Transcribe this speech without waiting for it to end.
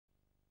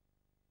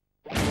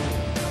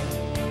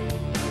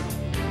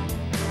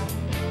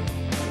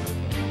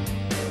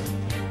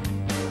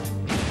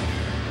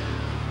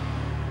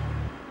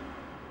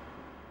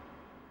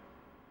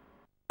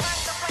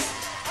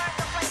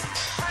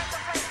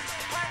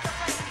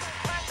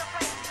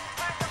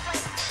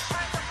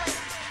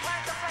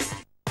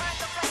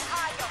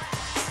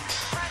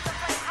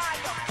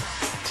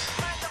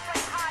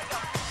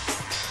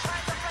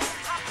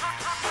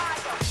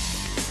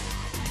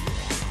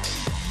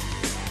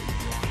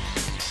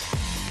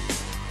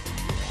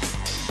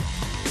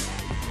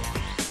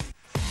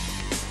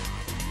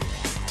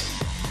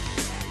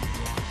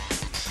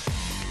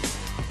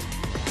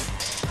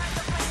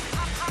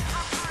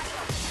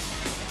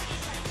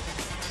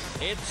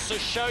It's a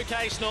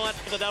showcase night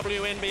for the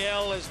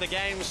WNBL as the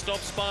game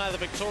stops by the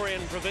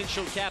Victorian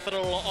provincial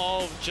capital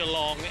of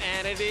Geelong,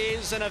 and it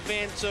is an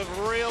event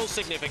of real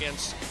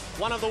significance.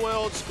 One of the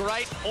world's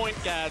great point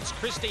guards,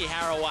 Christy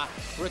Harrower,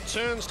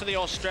 returns to the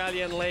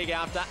Australian League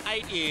after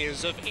 8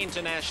 years of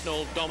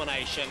international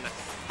domination.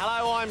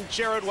 Hello, I'm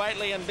Gerard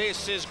Whateley and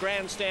this is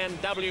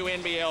Grandstand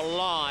WNBL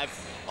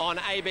Live on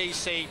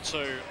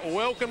ABC2.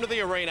 Welcome to the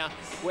arena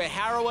where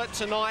Harrower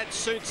tonight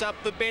suits up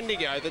for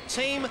Bendigo, the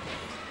team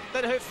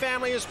that her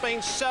family has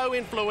been so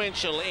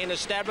influential in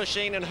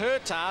establishing, and her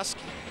task,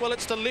 well,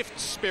 it's to lift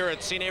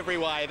spirits in every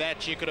way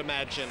that you could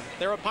imagine.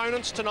 Their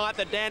opponents tonight,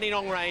 the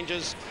Dandenong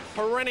Rangers,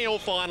 perennial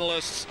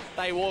finalists.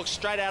 They walk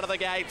straight out of the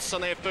gates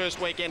on their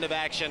first weekend of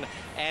action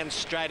and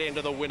straight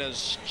into the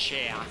winner's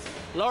chair.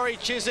 Laurie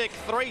Chiswick,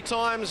 3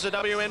 times the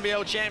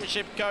WNBL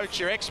Championship coach,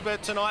 your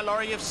expert tonight.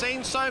 Laurie, you've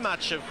seen so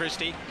much of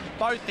Christy,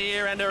 both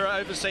here and her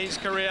overseas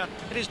career.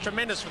 It is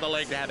tremendous for the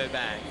league to have her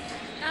back.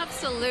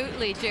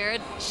 Absolutely,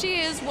 Jared. She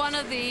is one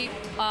of the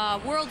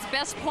world's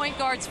best point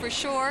guards for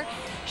sure.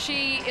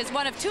 She is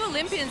one of 2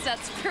 Olympians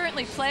that's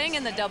currently playing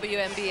in the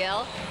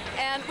WNBL.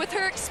 And with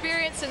her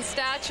experience and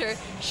stature,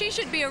 she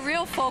should be a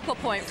real focal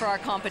point for our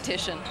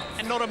competition.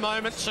 And not a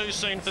moment too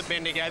soon for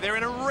Bendigo. They're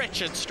in a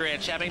wretched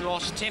stretch, having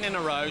lost 10 in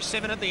a row,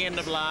 7 at the end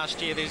of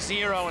last year. They're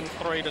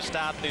 0-3 to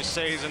start this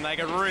season. They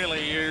could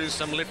really use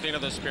some lifting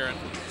of the spirit.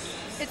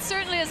 It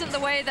certainly isn't the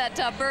way that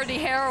Bernie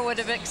Harrow would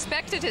have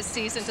expected his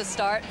season to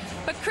start,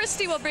 but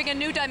Christy will bring a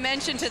new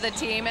dimension to the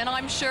team, and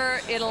I'm sure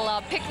it'll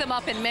pick them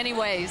up in many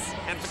ways.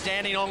 And for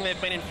Dandenong,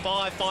 they've been in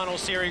 5 final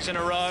series in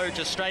a row,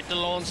 just straight to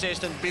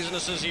Launceston,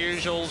 business as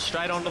usual,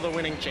 straight onto the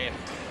winning chair.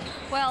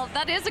 Well,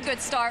 that is a good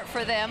start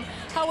for them.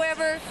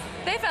 However,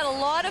 they've had a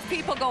lot of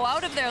people go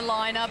out of their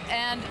lineup,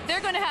 and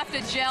they're going to have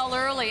to gel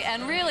early,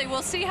 and really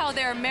we'll see how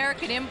their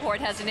American import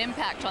has an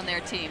impact on their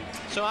team.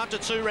 So after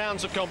 2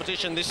 rounds of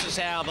competition, this is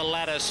how the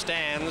ladder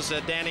stands.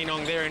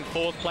 Dandenong there in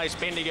 4th place,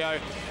 Bendigo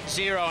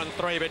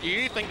 0-3. But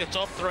you think the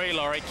top 3,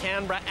 Laurie,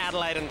 Canberra,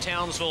 Adelaide and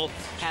Townsville,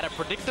 had a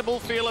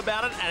predictable feel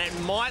about it, and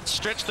it might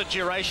stretch the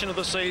duration of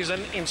the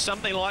season in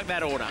something like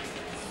that order?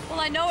 Well,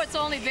 I know it's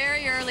only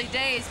very early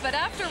days, but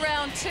after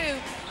round 2,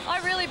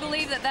 I really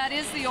believe that that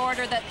is the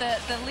order that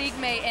the league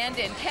may end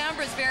in.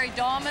 Canberra's very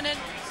dominant,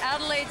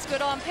 Adelaide's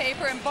good on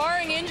paper, and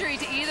barring injury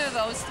to either of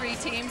those 3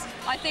 teams,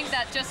 I think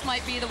that just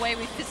might be the way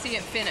we could see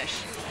it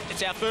finish.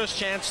 It's our first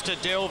chance to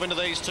delve into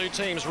these 2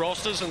 teams'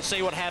 rosters and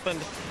see what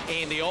happened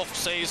in the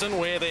off-season,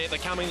 where the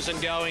comings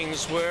and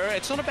goings were.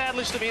 It's not a bad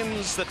list of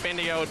ins that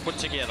Bendigo had put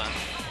together.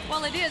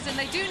 Well, it is, and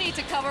they do need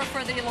to cover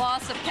for the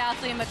loss of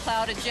Kathleen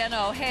McLeod and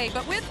Jenna O'Hay.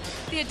 But with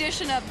the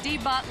addition of Dee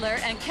Butler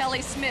and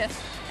Kelly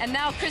Smith, and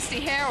now Christy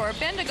Harrower,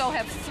 Bendigo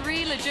have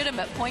 3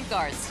 legitimate point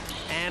guards.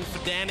 And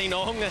for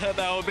Dandenong,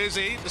 they were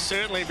busy,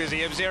 certainly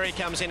busy. If Zeri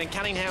comes in, and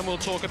Cunningham we'll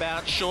talk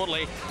about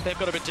shortly, they've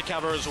got a bit to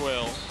cover as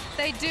well.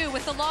 They do,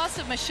 with the loss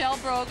of Michelle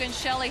Brogan,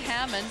 Shelley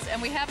Hammonds,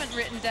 and we haven't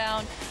written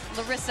down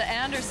Larissa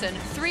Anderson,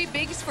 3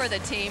 bigs for the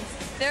team.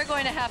 They're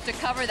going to have to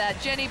cover that.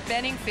 Jenny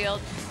Benningfield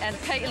and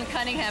Caitlin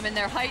Cunningham in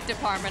their height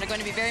department are going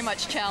to be very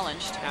much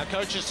challenged. Our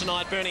coaches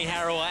tonight, Bernie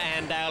Harrower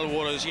and Dale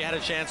Waters. You had a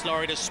chance,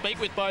 Laurie, to speak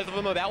with both of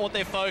them about what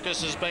their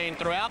focus has been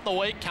throughout the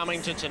week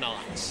coming to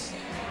tonight.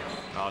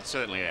 Oh, it's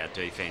certainly our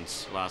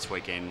defence. Last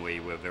weekend we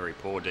were very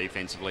poor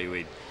defensively.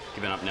 We'd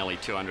given up nearly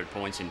 200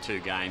 points in 2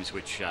 games,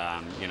 which,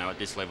 you know, at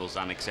this level is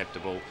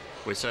unacceptable.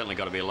 We've certainly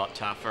got to be a lot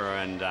tougher,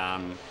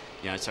 and,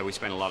 you know, so we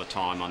spent a lot of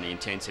time on the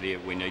intensity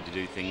we need to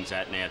do things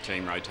at, and our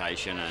team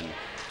rotation, and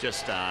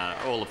just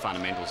all the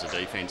fundamentals of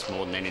defence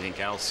more than anything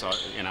else. So,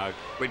 you know,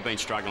 we'd been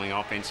struggling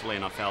offensively,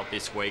 and I felt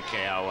this week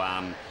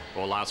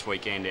last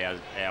weekend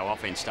our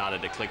offence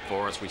started to click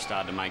for us. We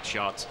started to make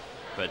shots,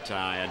 but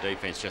our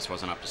defence just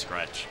wasn't up to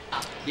scratch.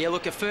 Yeah,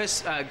 look, a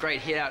first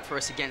great hit out for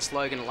us against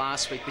Logan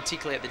last week,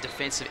 particularly at the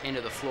defensive end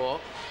of the floor.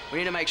 We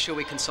need to make sure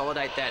we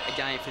consolidate that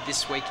again for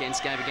this weekend's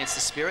game against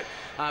the Spirit.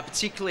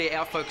 Particularly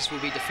our focus will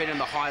be defending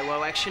the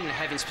high-low action and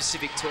having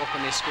specific talk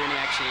on their screening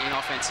action in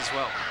offence as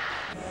well.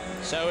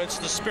 So it's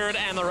the Spirit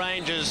and the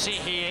Rangers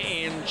here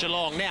in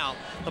Geelong. Now,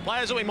 the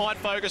players that we might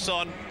focus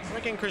on, I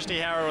reckon Christy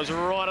Harrower is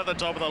right at the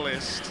top of the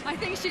list. I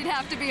think she'd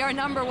have to be our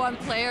 #1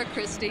 player,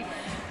 Christy.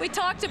 We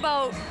talked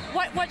about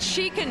what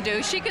she can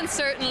do. She can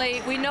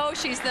certainly, we know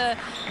she's the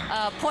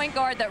point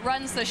guard that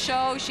runs the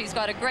show. She's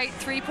got a great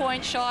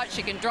 3-point shot.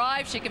 She can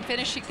drive, she can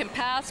finish, she can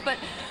pass. But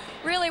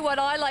really what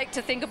I like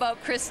to think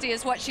about Christy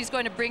is what she's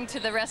going to bring to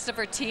the rest of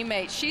her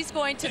teammates. She's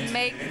going to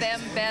make them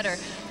better.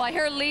 By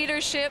her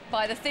leadership,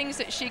 by the things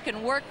that she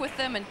can work with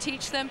them and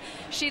teach them,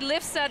 she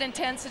lifts that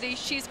intensity.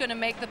 She's going to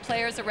make the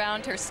players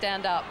around her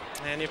stand up.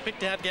 And you've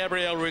picked out Gabe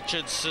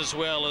Richards as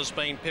well as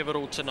being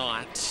pivotal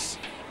tonight.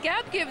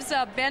 Gab gives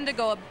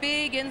Bendigo a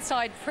big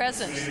inside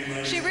presence.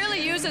 She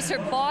really uses her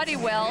body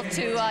well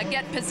to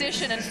get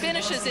position and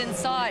finishes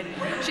inside.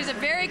 She's a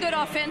very good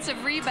offensive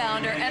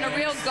rebounder and a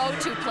real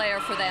go-to player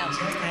for them.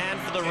 And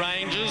for the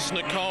Rangers,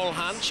 Nicole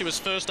Hunt, she was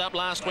first up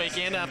last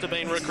weekend after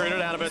being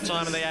recruited out of her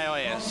time in the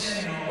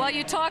AIS. Well,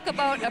 you talk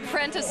about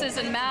apprentices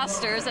and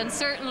masters, and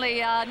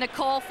certainly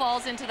Nicole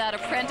falls into that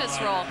apprentice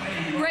role.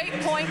 Great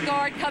point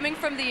guard coming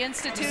from the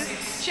Institute.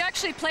 She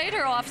actually played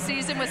her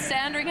off-season with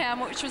Sandringham,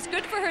 which was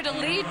good for her to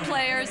lead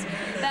players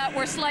that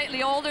were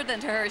slightly older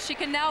than her. She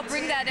can now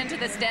bring that into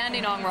this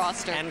Dandenong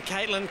roster. And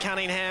Caitlin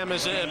Cunningham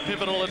is a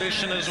pivotal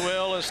addition as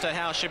well as to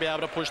how she'll be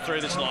able to push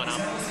through this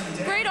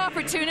lineup. Great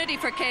opportunity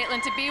for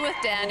Caitlin to be with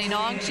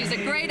Dandenong. She's a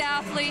great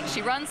athlete.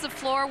 She runs the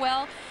floor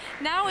well.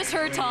 Now is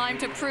her time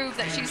to prove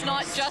that she's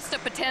not just a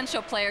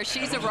potential player,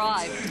 she's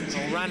arrived.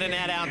 Well, running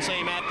out our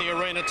team at the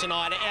arena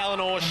tonight,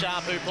 Eleanor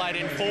Sharp, who played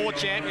in 4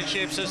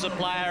 championships as a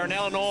player. And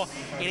Eleanor,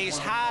 it is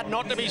hard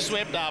not to be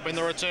swept up in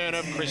the return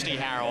of Christy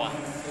Harrower.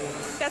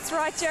 That's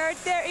right, Jared.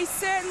 There is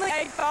certainly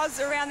a buzz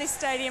around this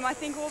stadium. I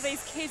think all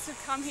these kids have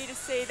come here to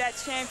see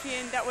that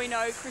champion that we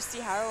know, Christy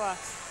Harrower.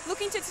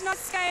 Looking to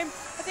tonight's game,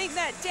 I think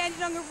that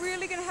Dandenong are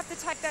really going to have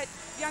to take that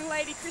young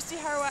lady, Christy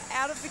Harrower,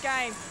 out of the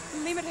game,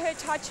 limit her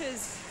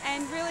touches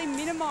and really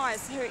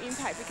minimise her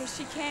impact, because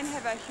she can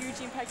have a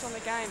huge impact on the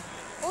game.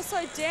 Also,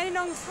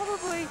 Dandenong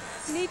probably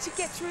need to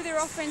get through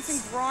their offence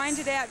and grind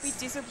it out, be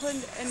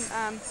disciplined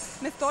and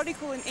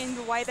methodical in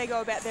the way they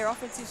go about their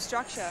offensive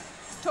structure.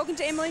 Talking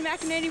to Emily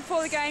McInerney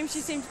before the game, she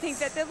seemed to think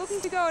that they're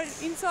looking to go an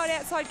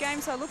inside-outside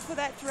game, so look for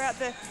that throughout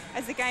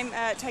as the game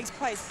takes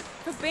place.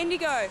 For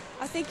Bendigo,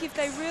 I think if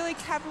they really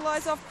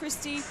capitalise off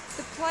Christy,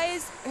 the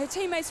players, her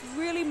teammates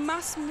really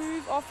must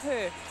move off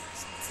her.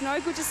 It's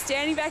no good just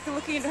standing back and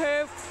looking at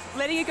her,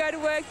 letting her go to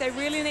work. They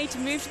really need to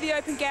move to the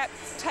open gap,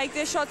 take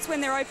their shots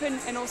when they're open,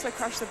 and also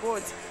crush the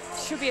boards.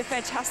 Should be a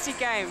fantastic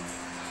game.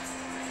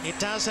 It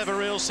does have a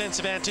real sense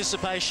of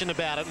anticipation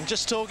about it. And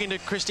just talking to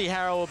Christy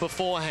Harrower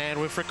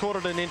beforehand, we've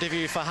recorded an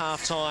interview for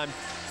halftime.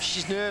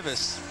 She's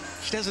nervous.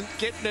 She doesn't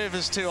get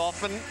nervous too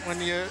often when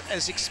you're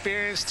as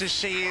experienced as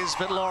she is.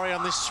 But Laurie,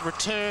 on this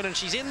return, and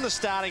she's in the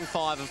starting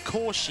 5, of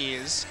course she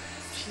is.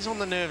 She's on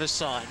the nervous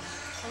side.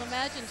 Well,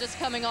 imagine just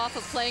coming off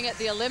of playing at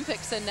the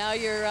Olympics and now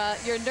you're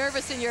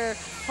nervous in your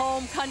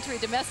home country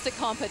domestic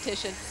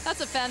competition.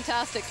 That's a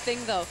fantastic thing,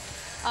 though.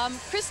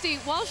 Christy,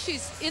 while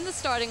she's in the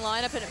starting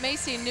lineup, and it may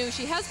seem new,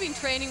 she has been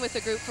training with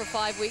the group for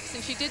 5 weeks,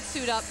 and she did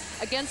suit up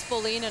against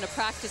Boline in a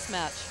practice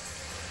match.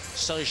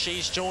 So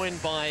she's joined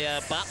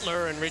by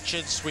Butler and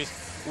Richards with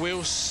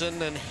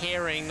Wilson and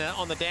Herring.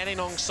 On the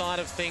Dandenong side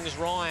of things,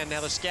 Ryan.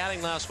 Now, the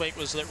scouting last week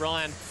was that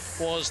Ryan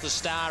was the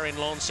star in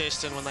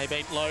Launceston when they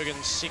beat Logan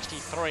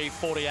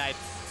 63-48.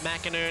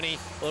 McInerney,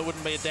 well, it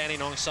wouldn't be a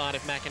Dandenong side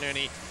if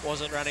McInerney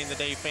wasn't running the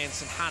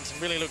defence. And Hunt,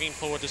 really looking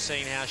forward to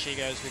seeing how she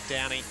goes with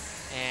Downey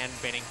and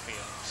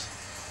Benningfield.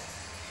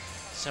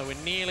 So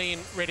we're nearly in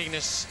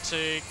readiness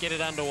to get it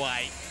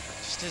underway.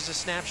 Just as a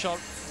snapshot,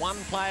 one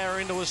player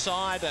into a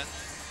side,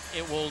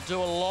 it will do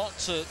a lot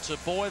to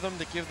buoy them,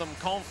 to give them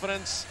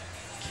confidence.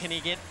 Can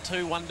you get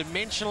too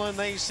one-dimensional in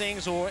these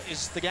things, or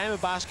is the game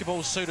of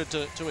basketball suited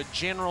to a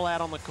general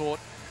out on the court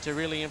to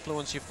really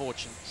influence your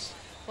fortunes?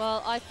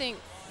 Well, I think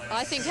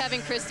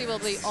having Christy will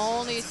be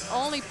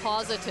only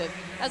positive.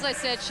 As I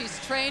said, she's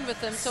trained with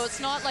them, so it's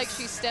not like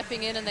she's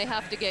stepping in and they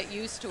have to get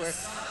used to her.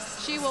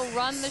 She will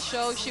run the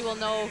show. She will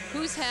know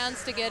whose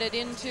hands to get it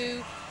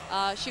into.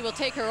 She will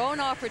take her own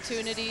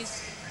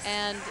opportunities,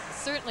 and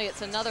certainly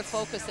it's another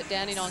focus that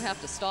Dandenong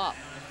have to stop.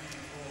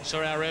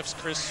 So our refs,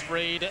 Chris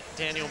Reed,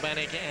 Daniel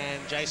Bannock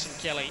and Jason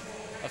Kelly,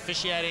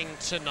 officiating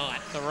tonight.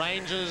 The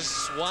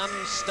Rangers, 1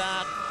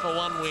 start for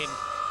 1 win.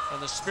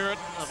 And the Spirit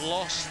have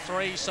lost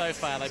 3 so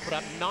far. They put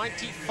up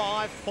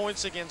 95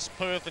 points against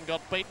Perth and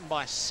got beaten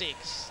by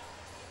 6,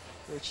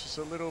 which is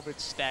a little bit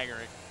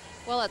staggering.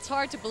 Well, it's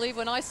hard to believe.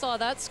 When I saw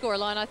that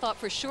scoreline, I thought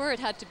for sure it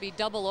had to be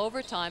double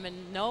overtime,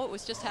 and no, it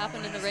was just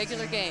happened in the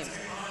regular game.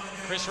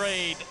 Chris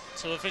Reed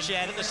to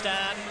officiate at the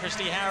start.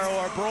 Christy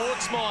Harrower, a broad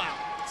smile.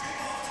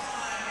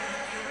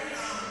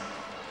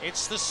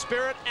 It's the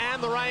Spirit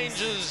and the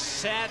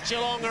Rangers at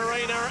Geelong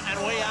Arena, and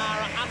we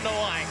are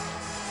underway.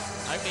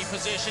 Opening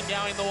possession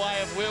going the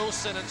way of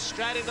Wilson and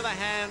straight into the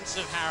hands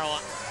of Harrower.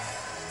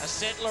 A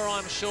settler,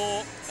 I'm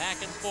sure.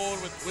 Back and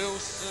forward with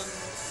Wilson.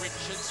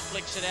 Richards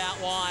flicks it out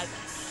wide.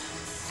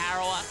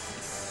 Harrower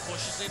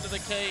pushes into the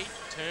key.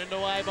 Turned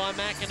away by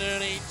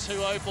McInerney.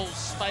 2 opals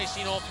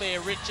spacing off there.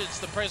 Richards,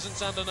 the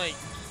presence underneath.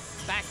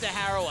 Back to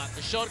Harrower.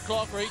 The shot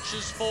clock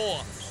reaches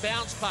 4.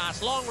 Bounce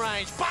pass, long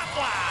range.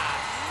 Butler!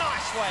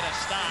 Nice way to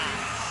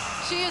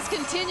start. She is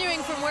continuing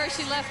from where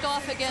she left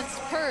off against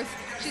Perth.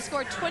 She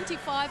scored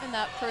 25 in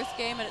that Perth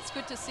game, and it's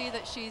good to see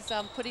that she's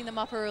putting them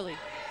up early.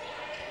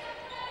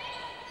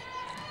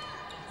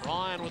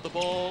 Ryan with the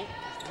ball,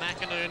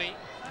 McInerney.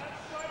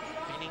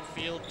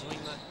 Benningfield doing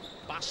the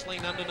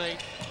bustling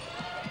underneath.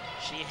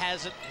 She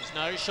has it. There's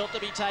no shot to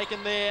be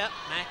taken there.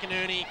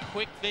 McInerney,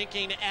 quick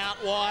thinking,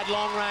 out wide,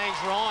 long range.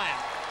 Ryan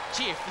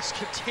Gee, if this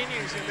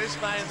continues in this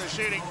vein, the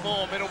shooting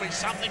form, it'll be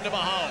something to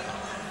behold.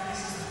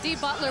 Dee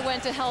Butler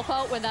went to help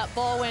out when that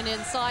ball went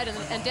inside,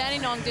 and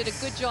Dandenong did a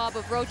good job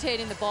of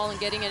rotating the ball and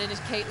getting it into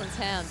Caitlin's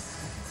hands.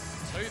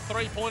 2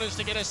 3-pointers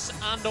to get us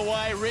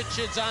underway.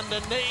 Richards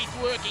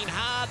underneath, working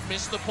hard,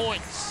 missed the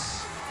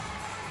points.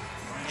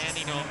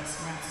 Dandenong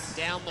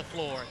down the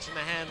floor. It's in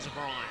the hands of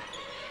Ryan.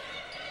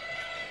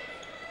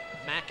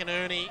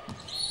 McInerney,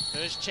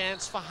 first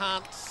chance for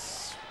Hunt.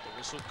 The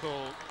whistle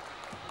called.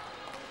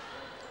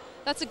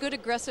 That's a good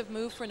aggressive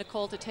move for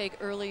Nicole to take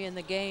early in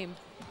the game.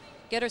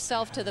 Get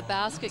herself to the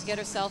basket, get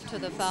herself to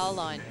the foul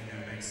line.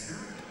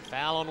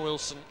 Foul on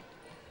Wilson.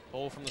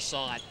 Ball from the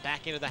side,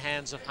 back into the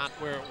hands of Hunt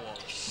where it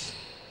was.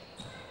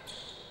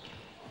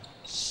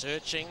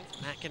 Searching,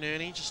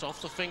 McInerney just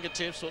off the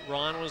fingertips, but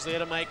Ryan was there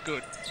to make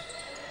good.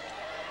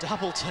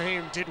 Double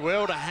team, did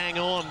well to hang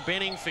on.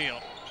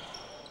 Benningfield.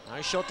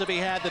 No shot to be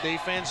had, the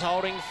defense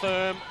holding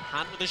firm.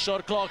 Hunt with the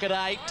shot clock at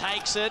 8,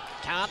 takes it,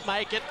 can't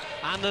make it.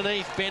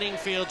 Underneath,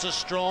 Benningfield's a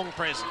strong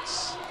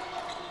presence.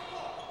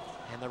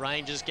 And the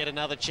Rangers get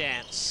another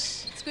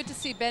chance. It's good to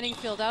see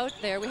Benningfield out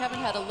there. We haven't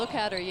had a look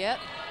at her yet.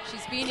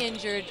 She's been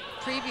injured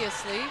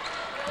previously.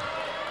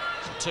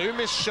 2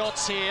 missed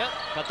shots here,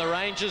 but the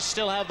Rangers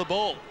still have the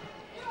ball.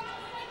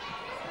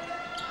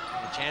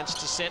 A chance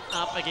to set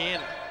up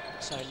again.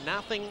 So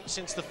nothing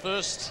since the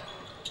first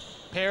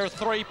pair of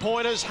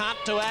 3-pointers. Hunt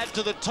to add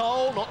to the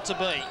toll, not to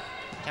be.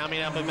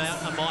 Coming up a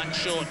mite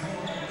short.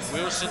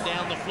 Wilson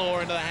down the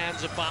floor into the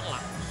hands of Butler.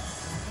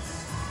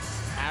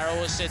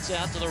 Harrower sets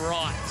out to the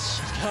right.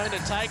 She's going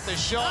to take the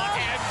shot.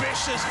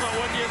 Ambitious, but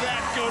when you're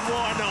that good,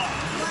 why not?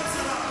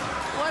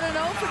 What an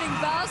opening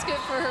basket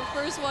for her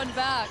first one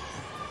back.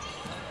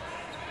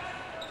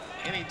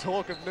 Any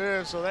talk of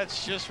nerves, well,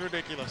 that's just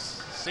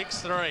ridiculous.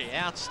 6-3,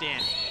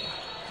 outstanding.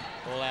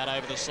 Ball out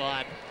over the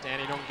side.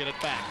 Dandenong get it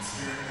back.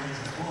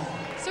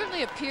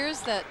 Certainly appears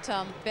that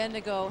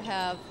Bendigo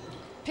have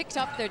picked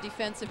up their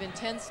defensive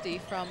intensity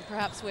from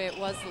perhaps where it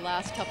was the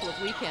last couple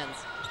of weekends.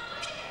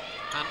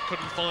 Hunt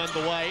couldn't find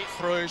the way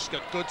through. She's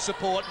got good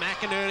support.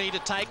 McInerney to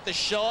take the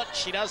shot.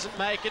 She doesn't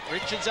make it.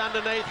 Richards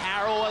underneath.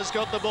 Harrower's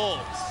got the ball.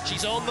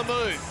 She's on the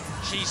move.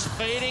 She's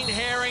feeding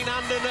Herring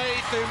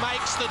underneath, who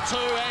makes the 2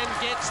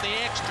 and gets the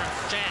extra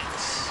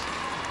chance.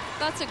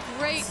 That's a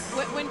great,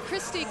 when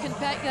Christie can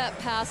back that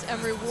pass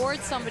and reward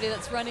somebody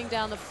that's running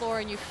down the floor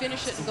and you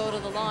finish it and go to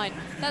the line,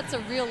 that's a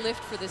real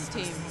lift for this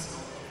team.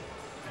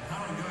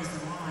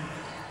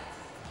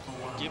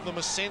 Give them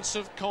a sense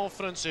of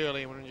confidence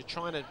early when you're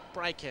trying to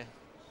break a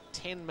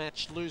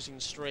 10-match losing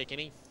streak.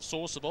 Any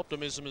source of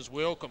optimism is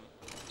welcome.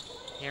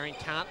 Herring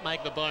can't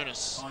make the bonus.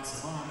 So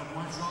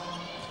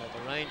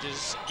the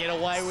Rangers get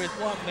away with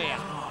one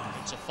now.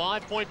 It's a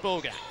 5-point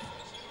ball game.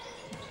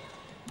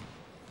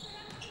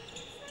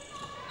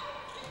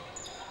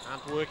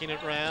 Hunt working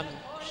it round.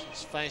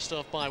 She's faced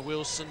off by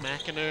Wilson.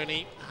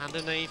 McInerney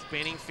underneath.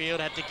 Benningfield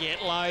had to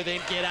get low, then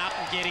get up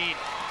and get in.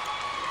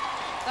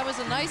 That was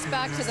a nice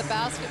back to the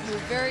basket move,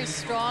 very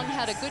strong,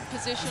 had a good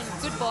position,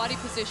 good body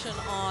position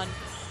on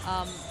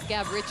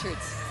Gabe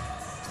Richards.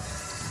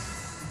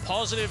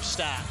 Positive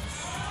start.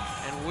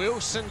 And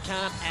Wilson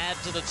can't add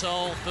to the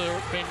toll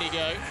for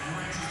Bendigo.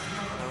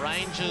 The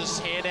Rangers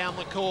head down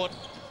the court.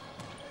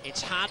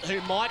 It's Hunt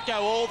who might go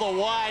all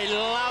the way.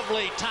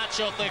 Lovely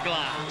touch off the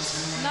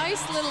glass.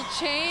 Nice little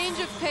change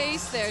of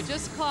pace there.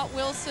 Just caught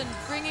Wilson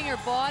bringing her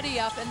body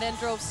up and then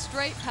drove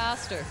straight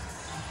past her.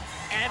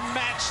 And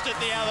matched at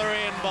the other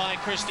end by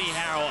Christy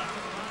Harrower.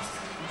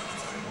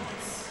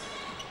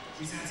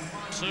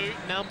 2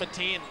 number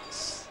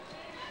 10s.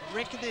 I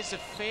reckon there's a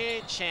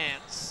fair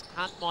chance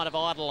Hunt might have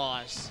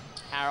idolised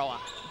Harrower.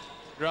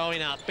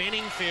 Growing up,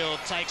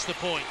 Benningfield takes the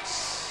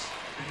points.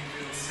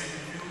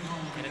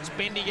 And it's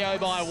Bendigo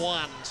by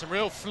 1. Some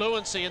real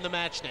fluency in the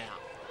match now.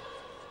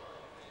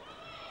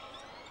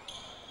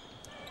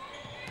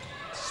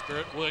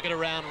 Spirit working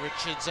around.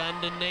 Richards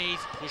underneath,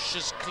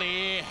 pushes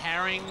clear.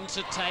 Herring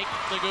to take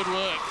the good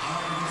work.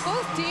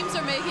 Both teams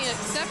are making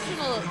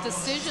exceptional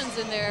decisions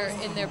in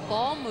their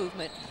ball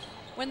movement.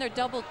 When they're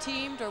double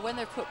teamed or when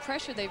they're put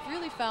pressure, they've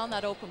really found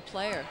that open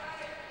player.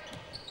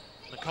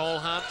 Nicole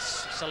Hunt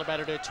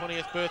celebrated her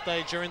 20th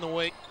birthday during the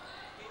week.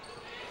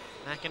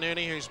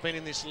 McInerney, who's been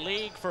in this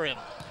league forever.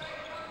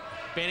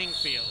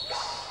 Benningfield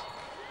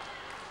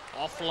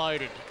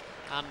offloaded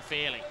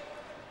unfairly.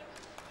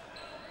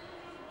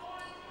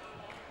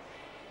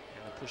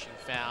 And a pushing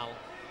foul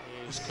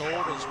is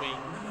called as we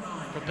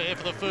prepare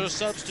for the first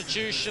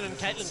substitution, and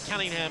Caitlin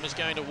Cunningham is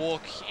going to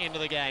walk into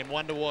the game.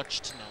 One to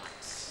watch tonight.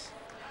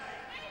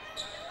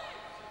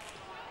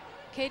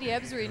 Katie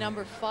Ebsbury,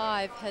 number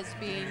 5, has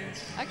been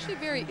actually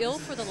very ill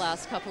for the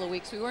last couple of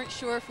weeks. We weren't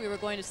sure if we were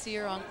going to see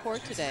her on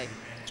court today.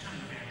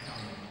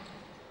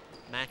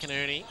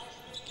 McInerney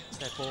gets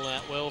that ball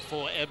out well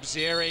for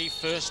Ebsbury.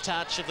 First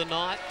touch of the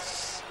night.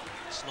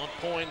 It's not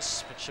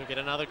points, but she'll get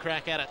another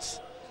crack at it.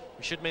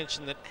 We should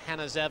mention that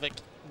Hannah Zavik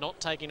not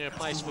taking her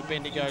place for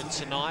Bendigo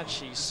tonight.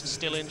 She's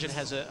still injured,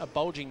 has a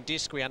bulging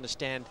disc, we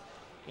understand,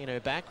 in her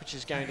back, which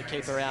is going to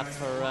keep her out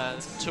for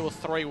 2 or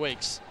 3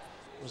 weeks.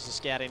 was the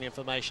scouting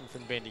information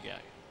from Bendigo.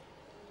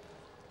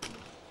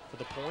 For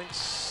the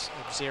points,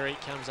 Abzeri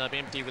comes up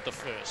empty with the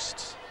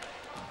first.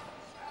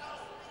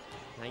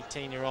 An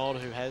 18-year-old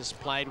who has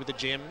played with the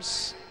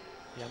Gems,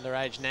 the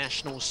underage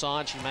national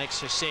side. She makes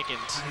her second.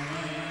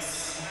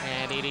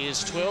 And it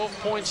is 12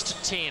 points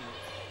to 10.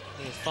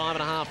 With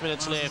 5.5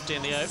 minutes left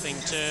in the opening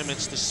term.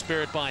 It's the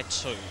Spirit by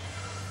 2.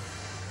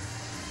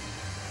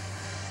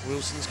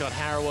 Wilson's got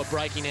Harrower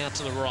breaking out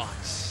to the right.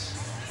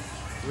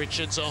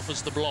 Richards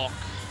offers the block.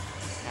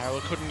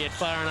 Harrower couldn't get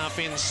far enough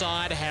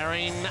inside.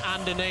 Herring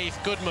underneath,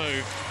 good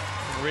move.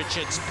 And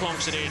Richards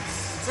plonks it in.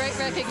 Great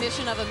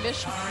recognition of a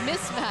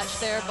mismatch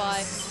there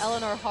by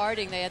Eleanor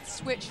Harding. They had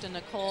switched and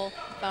Nicole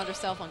found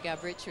herself on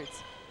Gabe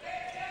Richards.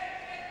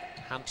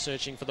 Hunt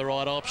searching for the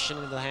right option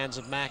in the hands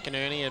of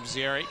McInerney.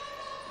 Abzeri.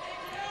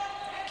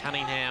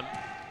 Cunningham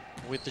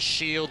with the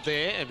shield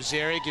there.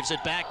 Abzeri gives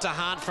it back to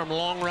Hunt from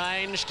long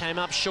range. Came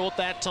up short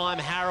that time.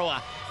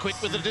 Harrower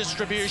quick with the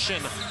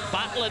distribution.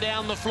 Butler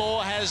down the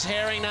floor, has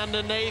Herring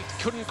underneath.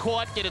 Couldn't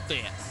quite get it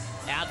there.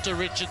 Out to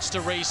Richards to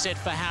reset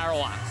for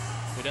Harrower,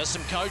 who does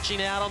some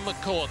coaching out on the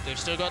court. They've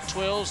still got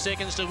 12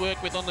 seconds to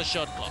work with on the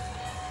shot clock.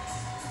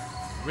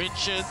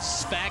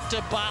 Richards back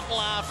to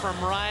Butler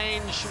from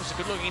range. It was a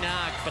good-looking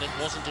arc, but it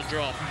wasn't a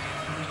drop.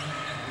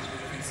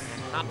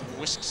 Hunt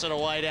whisks it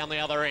away down the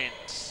other end.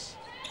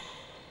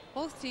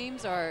 Both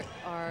teams are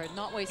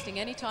not wasting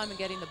any time in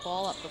getting the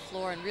ball up the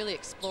floor and really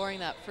exploring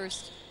that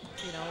first,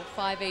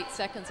 5-8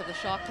 seconds of the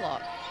shot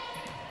clock.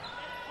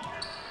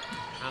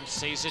 Hunt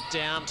sees it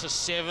down to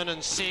 7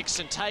 and 6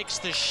 and takes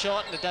the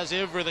shot, and it does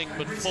everything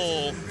but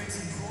fall.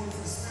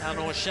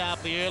 Eleanor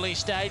Sharp, the early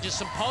stages,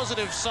 some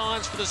positive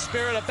signs for the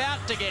Spirit,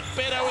 about to get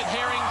better with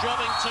Herring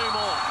dropping 2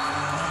 more.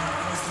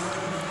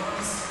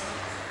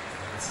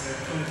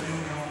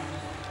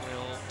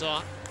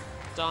 We'll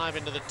dive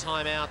into the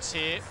timeouts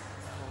here.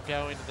 We'll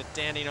go into the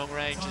Dandenong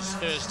Rangers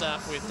first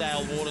up with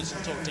Dale Waters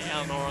and talk to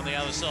Eleanor on the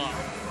other side.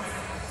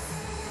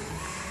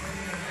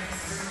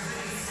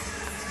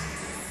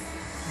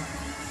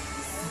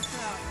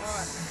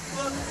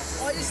 Look,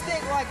 I just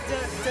think,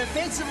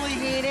 defensively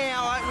here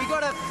now, we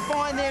got to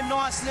find them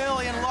nice and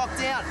early and lock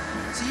down.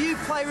 So you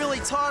play really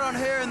tight on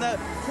her in the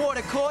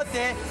quarter court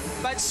there,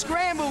 but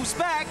scrambles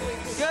back.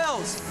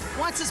 Girls,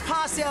 once it's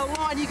past our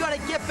line, you got to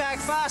get back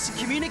fast and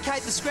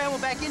communicate the scramble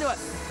back into it.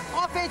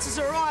 Offenses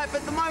are right,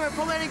 but at the moment,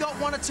 probably only got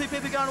 1 or 2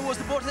 people going towards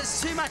the board.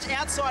 There's too much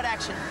outside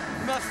action.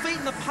 Feet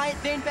in the paint,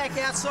 then back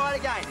outside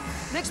again.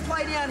 Next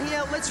play down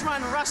here, let's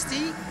run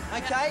Rusty,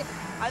 okay?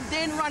 And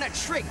then run at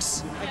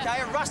Tricks,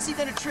 okay? A Rusty,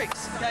 then a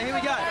Tricks. Okay, here we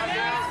go.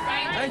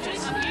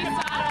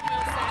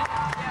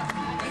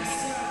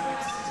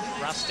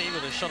 Rusty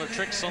with a shot of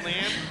Tricks on the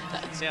end.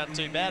 Doesn't sound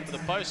too bad for the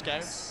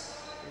postcode.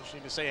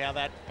 Interesting to see how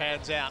that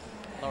pans out.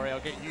 Laurie, I'll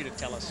get you to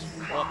tell us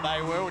what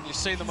they were when you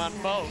see them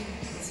unfold.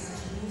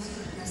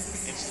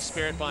 It's the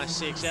Spirit by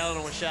 6.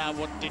 Eleanor Sharp,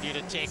 what did you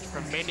detect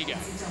from Bendigo?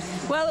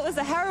 Well, it was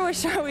a Harrower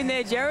show in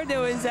there, Jared.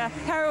 There was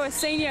Harrower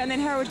Senior and then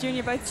Harrower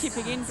Junior both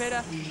chipping in, but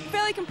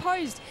fairly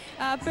composed.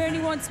 Bernie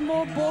wants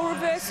more ball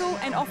reversal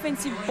and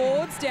offensive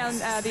boards down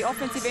the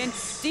offensive end.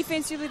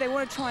 Defensively, they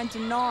want to try and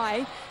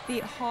deny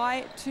the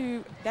high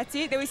to... That's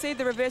it. There we see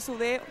the reversal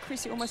there.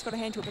 Chrissy almost got a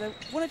hand to it, but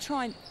they want to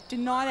try and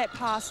deny that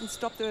pass and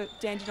stop the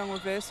Dandenong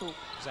reversal.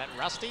 Is that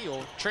Rusty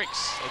or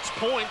Tricks? It's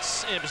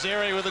points.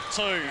 Abzeri with a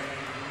 2.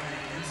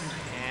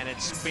 And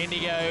it's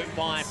Bendigo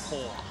by 4.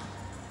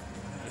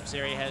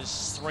 Abzeri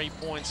has 3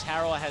 points.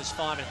 Harrower has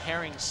 5 and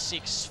Herring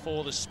 6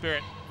 for the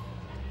Spirit.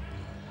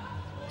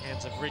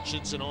 Hands of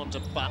Richards and on to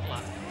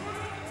Butler.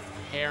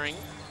 Herring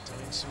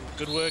doing some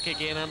good work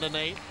again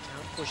underneath.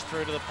 Can't push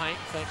through to the paint.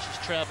 In fact,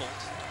 she's travelled.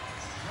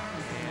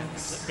 And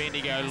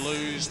Bendigo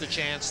lose the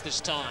chance this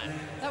time.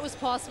 That was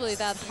possibly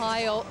that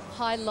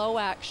high-low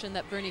action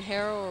that Bernie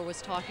Harrower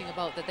was talking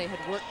about that they had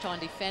worked on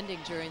defending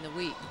during the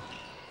week.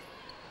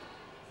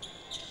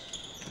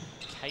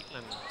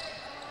 Caitlin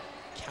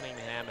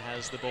Cunningham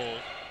has the ball.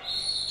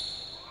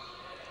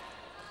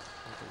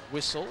 With a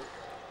whistle.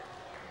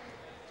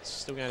 It's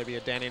still going to be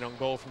a Dandenong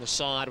ball from the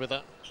side with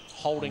a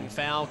holding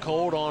foul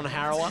called on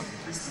Harrower.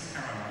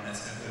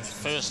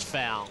 First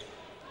foul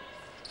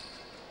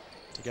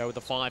to go with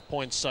the 5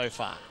 points so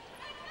far.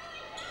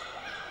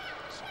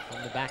 So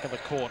from the back of the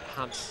court,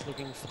 Hunt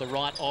looking for the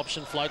right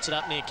option, floats it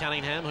up near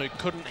Cunningham, who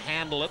couldn't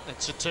handle it.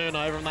 It's a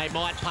turnover, and they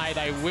might pay.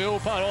 They will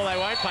pay, or they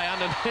won't pay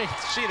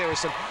underneath. Gee, there was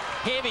some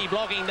heavy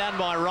blocking done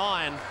by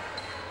Ryan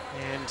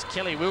and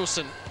Kelly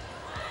Wilson.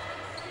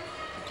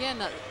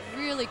 Again, a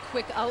really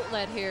quick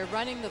outlet here,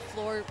 running the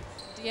floor.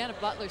 Deanna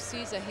Butler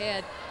sees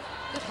ahead.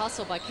 Good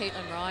hustle by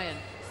Caitlin Ryan.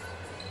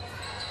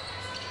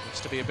 Looks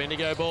to be a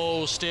Bendigo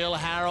ball still.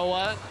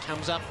 Harrower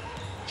comes up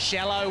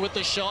shallow with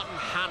the shot, and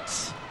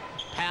Hunt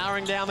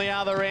powering down the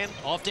other end.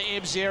 Off to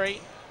Abzeri.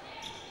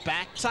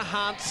 Back to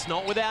Hunt,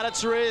 not without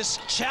its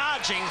risk.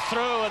 Charging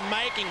through and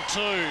making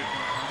 2.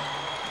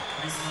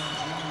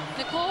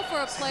 Nicole, for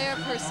a player of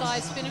her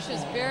size,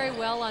 finishes very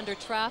well under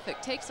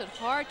traffic. Takes it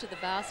hard to the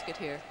basket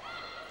here.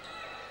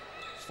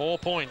 4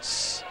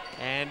 points.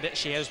 And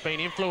she has been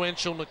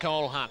influential,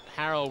 Nicole Hunt.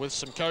 Harrow with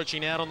some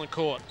coaching out on the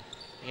court.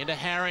 Into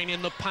Herring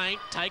in the paint,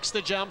 takes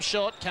the jump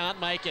shot, can't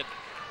make it.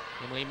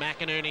 Emily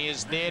McInerney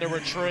is there to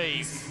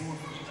retrieve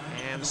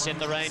and send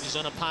the Rangers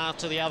on a path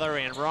to the other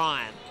end.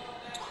 Ryan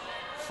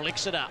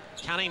flicks it up.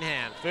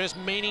 Cunningham, first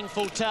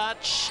meaningful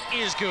touch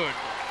is good.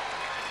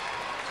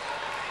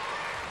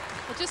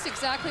 Well, just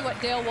exactly what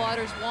Dale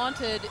Waters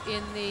wanted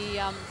in the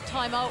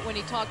timeout when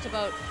he talked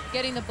about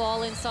getting the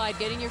ball inside,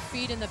 getting your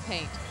feet in the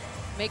paint,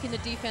 making the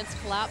defense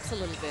collapse a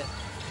little bit.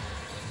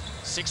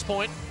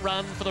 6-point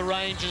run for the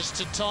Rangers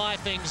to tie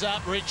things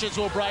up. Richards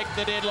will break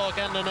the deadlock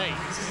underneath.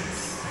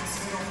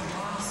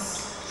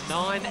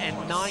 9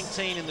 and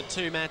 19 in the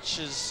 2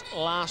 matches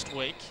last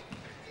week.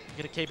 You've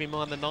got to keep in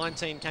mind the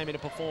 19 came in a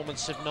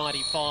performance of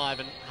 95,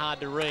 and hard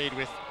to read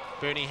with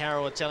Bernie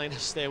Harrow telling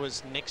us there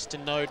was next to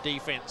no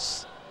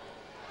defence.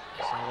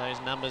 So those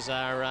numbers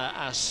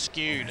are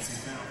skewed.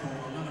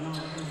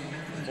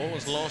 Ball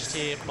was lost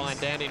here by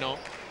Dandenong.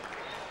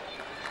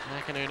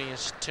 McInerney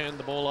has turned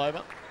the ball over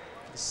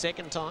for the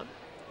second time.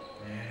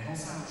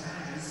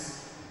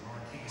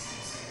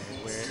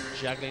 We're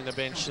juggling the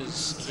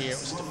benches here. It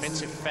was a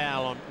defensive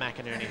foul on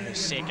McInerney, her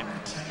second.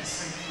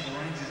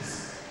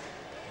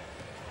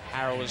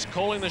 Harrow is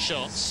calling the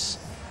shots.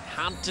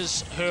 Hunt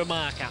is her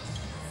marker.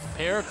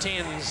 Pair of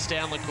 10s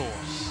down the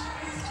course.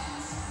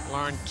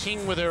 Lauren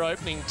King with her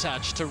opening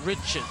touch to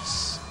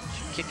Richards.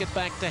 She'll kick it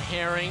back to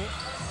Herring.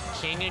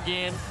 King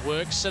again,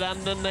 works it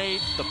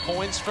underneath. The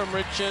points from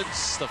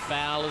Richards. The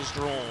foul is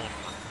drawn.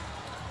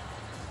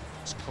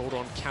 It's called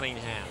on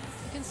Cunningham.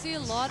 You can see a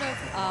lot of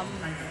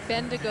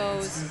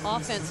Bendigo's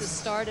offenses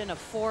start in a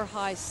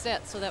 4-high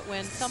set, so that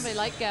when somebody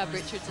like Gabe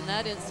Richards in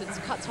that instance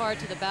cuts hard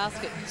to the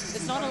basket,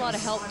 it's not a lot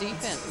of help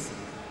defense.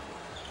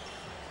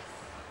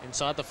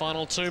 Inside the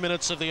final 2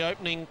 minutes of the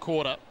opening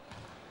quarter.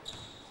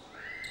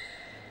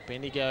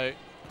 Bendigo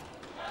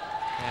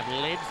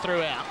have led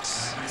throughout.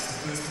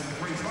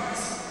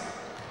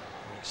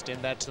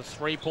 Extend that to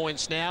 3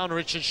 points now, and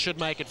Richards should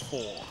make it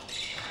 4.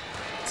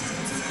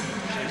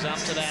 She's up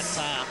to that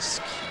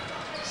task.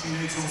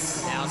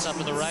 Now it's up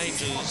to the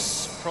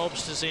Rangers.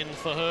 Probst is in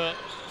for her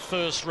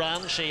first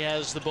run. She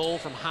has the ball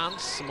from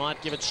Hunt.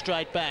 Might give it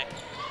straight back.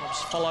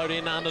 Probst followed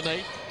in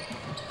underneath.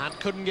 Hunt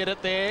couldn't get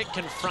it there.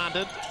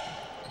 Confronted.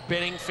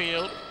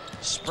 Benningfield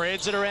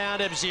spreads it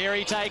around.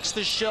 Ebzieri takes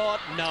the shot.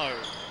 No.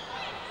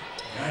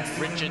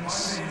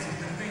 Richards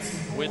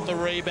with the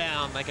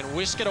rebound. They can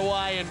whisk it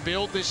away and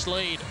build this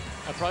lead.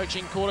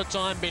 Approaching quarter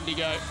time,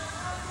 Bendigo.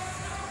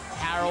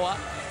 Harrower,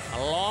 a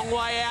long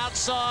way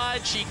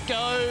outside. She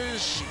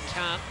goes. She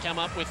can't come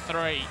up with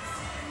 3.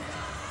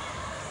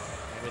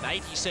 With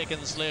 80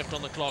 seconds left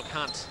on the clock,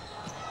 Hunt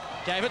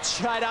gave it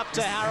straight up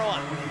to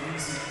Harrower.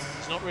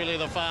 It's not really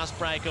the fast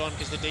break on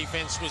because the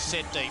defense was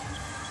set deep.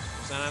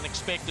 It was an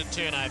unexpected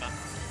turnover.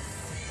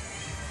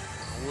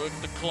 Work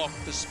the clock,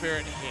 the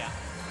Spirit here.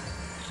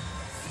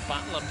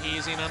 Butler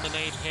peers in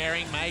underneath.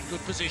 Herring made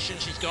good position.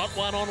 She's got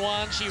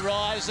one-on-one. She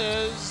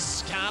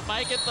rises. Can't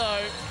make it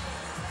though.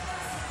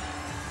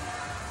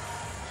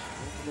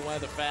 Took away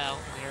the foul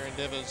in her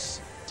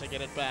endeavours to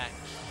get it back.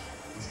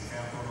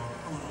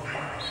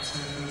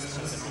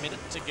 So with a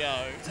minute to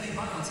go.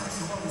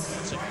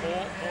 It's a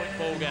 4-point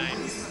ball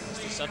game. As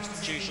the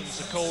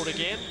substitutions are called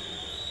again.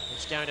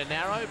 It's going to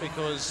narrow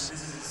because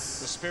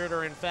the Spirit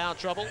are in foul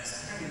trouble.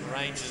 The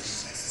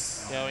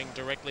Rangers going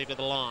directly to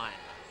the line.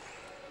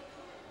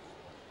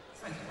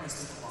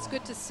 It's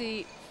good to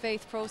see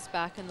Faith Probst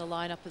back in the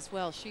lineup as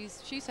well.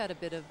 She's had a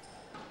bit of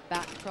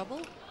back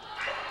trouble.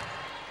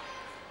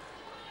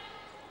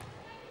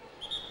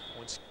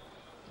 Points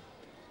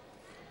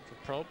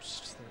for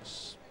Probst.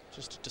 There's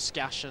just a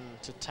discussion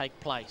to take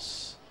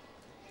place.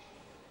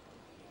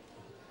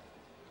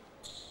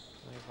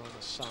 Over on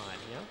the side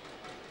here.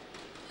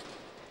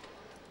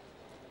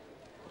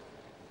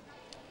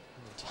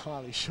 Not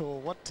entirely sure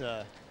what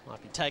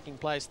might be taking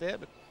place there,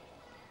 but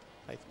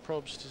Faith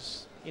Probst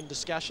is in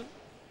discussion.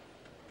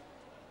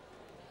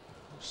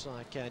 Looks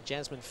like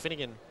Jasmine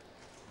Finnegan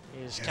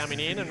is coming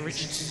in and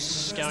Richards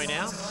is going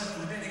out. So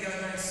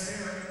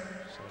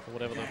for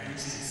whatever the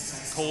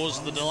cause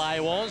of the delay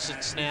was,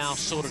 it's now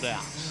sorted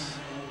out.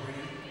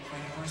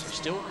 So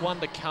still 1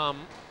 to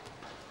come.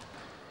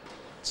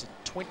 It's a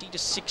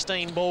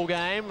 20-16 ball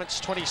game.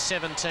 It's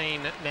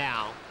 2017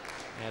 now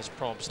as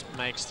Probst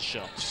makes the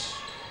shots.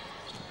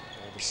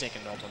 Or the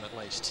second of them at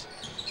least.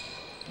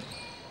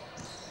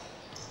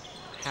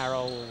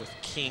 Harrow with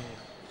King.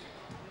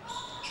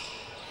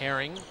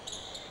 Herring,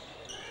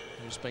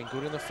 who's been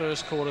good in the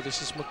first quarter.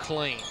 This is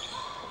McLean.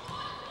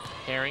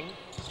 Herring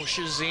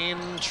pushes in,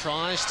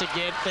 tries to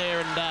get there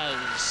and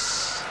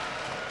does.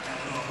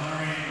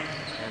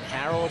 And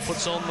Harrow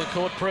puts on the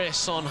court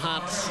press on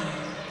Hunt,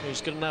 who's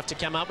good enough to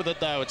come up with it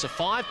though. It's a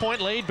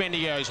 5-point lead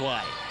Bendigo's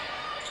way.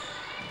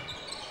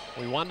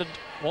 We wondered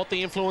what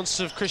the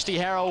influence of Christy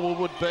Harrow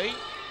would be.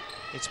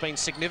 It's been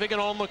significant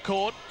on the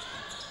court.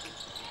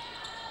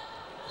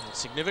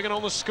 Significant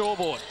on the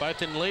scoreboard,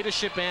 both in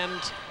leadership and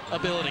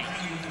ability.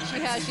 She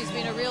has. She's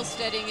been a real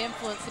steadying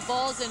influence. The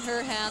ball's in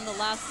her hand the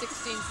last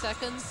 16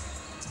 seconds.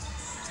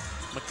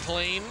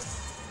 McLean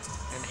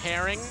and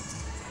Herring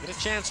get a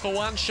chance for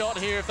one shot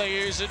here if they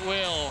use it.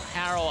 Will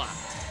Harrower.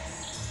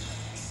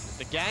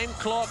 The game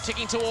clock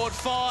ticking toward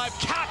 5.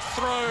 Cut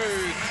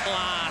through.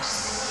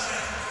 Class.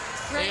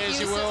 There's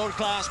your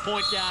world-class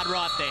point guard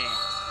right there.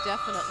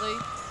 Definitely.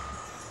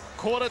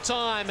 Quarter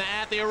time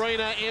at the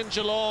arena in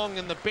Geelong,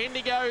 and the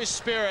Bendigo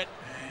Spirit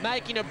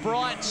making a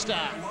bright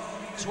start.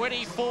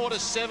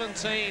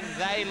 24-17,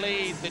 they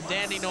lead the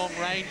Dandenong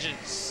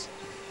Rangers.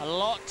 A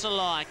lot to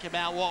like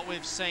about what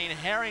we've seen.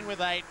 Herring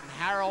with 8 and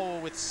Harrower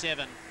with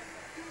 7.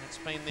 That's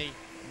been the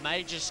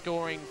major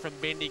scoring from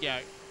Bendigo.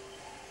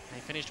 They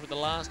finished with the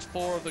last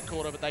 4 of the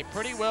quarter, but they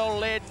pretty well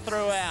led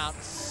throughout.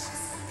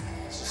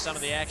 This is some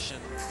of the action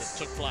that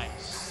took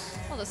place.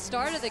 Well, the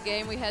start of the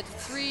game, we had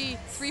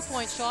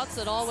three-point shots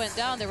that all went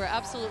down. There were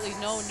absolutely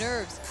no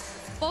nerves.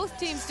 Both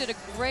teams did a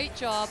great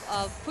job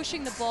of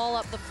pushing the ball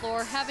up the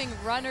floor, having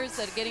runners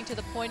that are getting to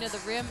the point of the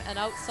rim and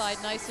outside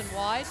nice and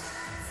wide.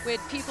 We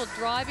had people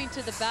driving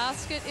to the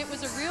basket. It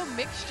was a real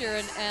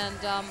mixture, and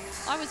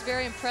I was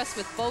very impressed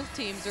with both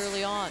teams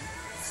early on.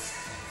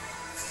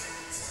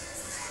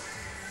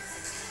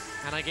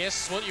 And I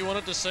guess what you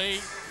wanted to see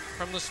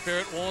from the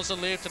Spirit was a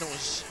lift, and it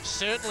was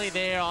certainly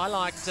there. I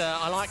liked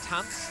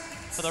Hunt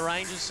for the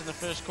Rangers in the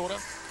first quarter.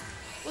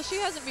 Well, she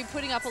hasn't been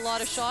putting up a lot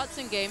of shots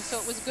in games, so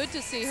it was good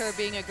to see her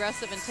being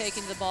aggressive and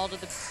taking the ball to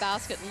the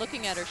basket and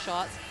looking at her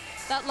shots.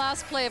 That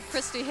last play of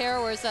Christy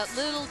Harrower's, that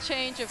little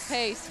change of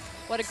pace,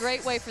 what a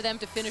great way for them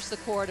to finish the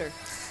quarter.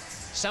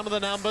 Some of the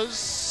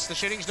numbers, the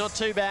shooting's not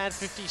too bad,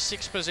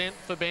 56%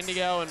 for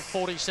Bendigo and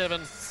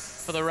 47%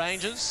 for the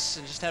Rangers.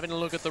 And just having a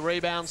look at the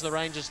rebounds, the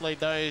Rangers lead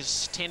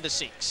those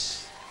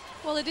 10-6.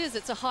 Well, it is.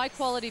 It's a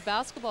high-quality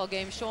basketball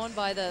game shown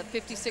by the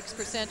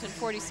 56% and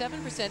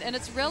 47%, and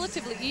it's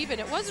relatively even.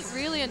 It wasn't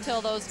really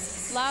until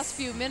those last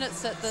few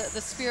minutes that the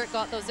Spirit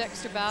got those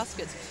extra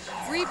baskets.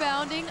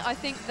 Rebounding, I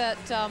think that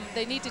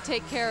they need to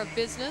take care of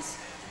business,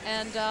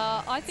 and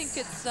I think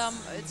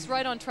it's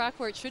right on track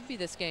where it should be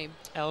this game.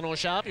 Eleanor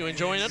Sharp, you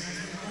enjoying it?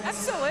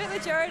 Absolutely,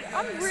 Jared.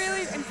 I'm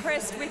really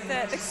impressed with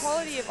the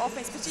quality of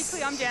offense,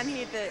 particularly I'm down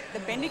here at the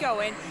Bendigo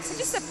end, and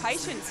just the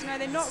patience. You know,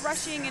 they're not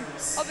rushing, and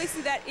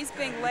obviously that is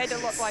being led a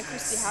lot by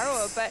Christy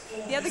Harrower, but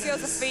the other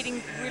girls are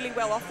feeding really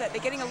well off that.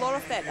 They're getting a lot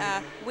off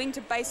that wing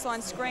to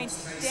baseline screen.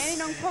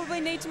 Dandenong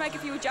probably need to make a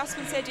few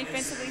adjustments there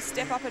defensively,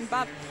 step up and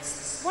bump.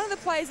 One of the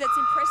players that's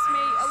impressed me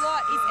a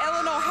lot is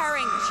Eleanor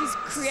Herring. She's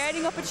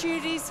creating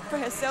opportunities for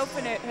herself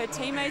and her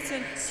teammates,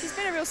 and she's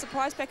been a real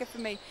surprise packer for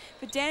me.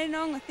 For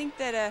Dandenong, I think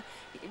that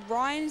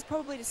Ryan is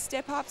probably to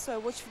step up, so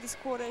watch for this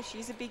quarter.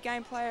 She's a big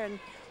game player, and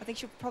I think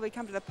she'll probably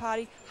come to the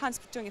party. Hunt's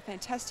doing a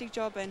fantastic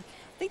job, and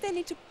I think they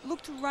need to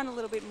look to run a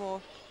little bit more.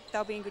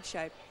 They'll be in good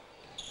shape.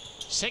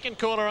 Second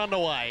quarter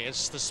underway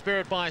as the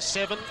Spirit by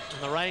 7,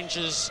 and the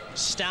Rangers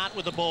start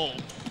with the ball.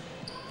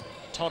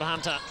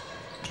 Todhunter.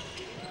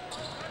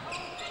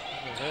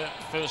 Her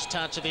first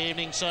touch of the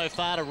evening so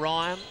far to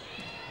Ryan,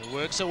 who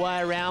works her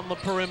way around the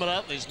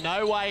perimeter. There's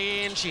no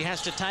way in. She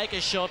has to take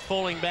a shot.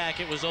 Falling back,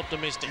 it was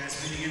optimistic.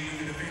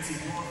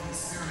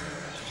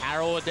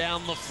 Harrower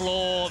down the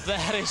floor.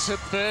 That is a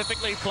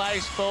perfectly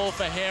placed ball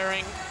for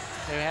Herring,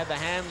 who had the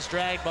hands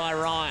dragged by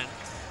Ryan.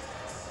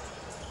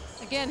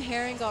 Again,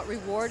 Herring got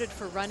rewarded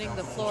for running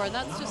the floor, and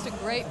that's just a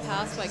great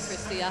pass by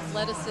Christy.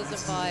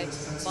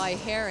 Athleticism by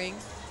Herring,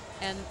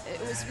 and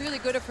it was really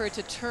good of her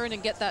to turn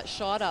and get that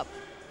shot up.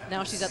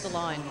 Now she's at the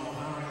line.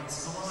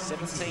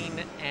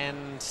 17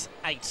 and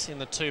 8 in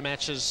the 2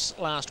 matches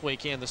last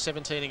weekend. The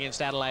 17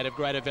 against Adelaide of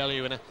greater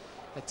value in a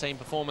team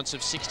performance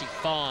of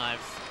 65.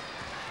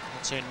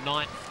 That's her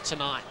 9th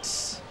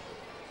tonight.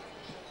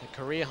 The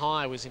career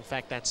high was in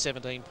fact that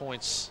 17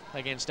 points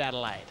against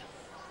Adelaide.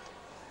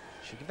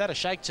 She'll give that a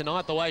shake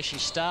tonight the way she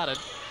started.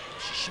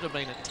 She should have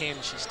been at 10.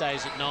 She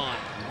stays at 9.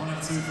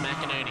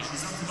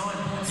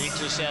 McInerney digs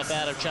herself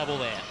out of trouble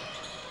there.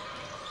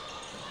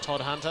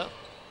 Todhunter.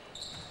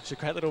 It's a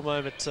great little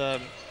moment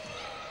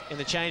in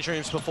the change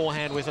rooms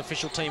beforehand with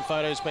official team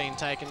photos being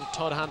taken.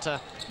 Todhunter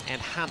and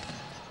Hunt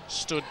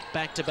stood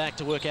back to back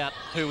to work out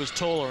who was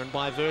taller, and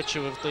by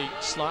virtue of the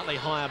slightly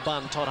higher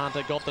bun,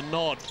 Todhunter got the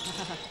nod.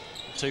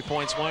 2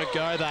 points won't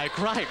go though.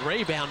 Great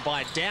rebound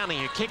by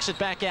Downey, who kicks it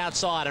back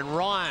outside, and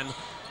Ryan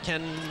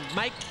can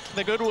make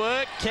the good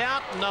work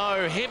count.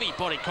 No, heavy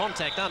body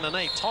contact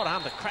underneath.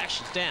 Todhunter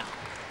crashes down.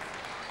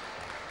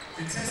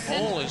 The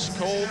ball is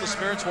called the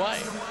Spirit's way.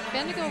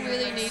 Bendigo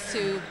really need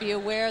to be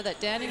aware that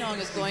Dandenong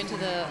is going to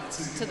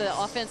the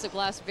offensive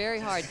glass very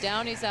hard.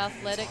 Downey's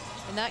athletic.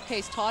 In that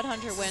case,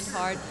 Todhunter went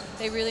hard.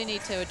 They really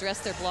need to address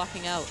their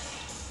blocking out.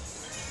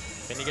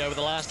 Bendigo with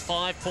the last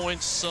 5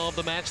 points of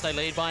the match. They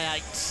lead by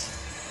 8.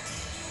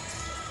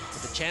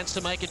 With a chance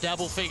to make it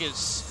double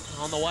figures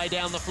on the way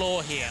down the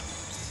floor here.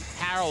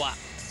 Harrower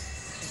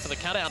for the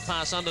cutout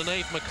pass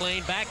underneath.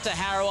 McLean back to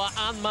Harrower,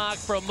 unmarked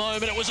for a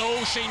moment. It was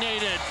all she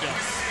needed.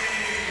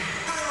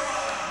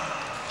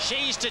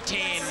 She's to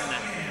 10.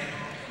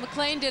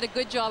 McLean did a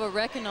good job of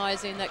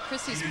recognizing that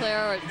Christie's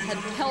player had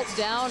helped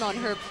down on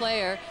her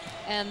player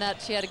and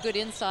that she had a good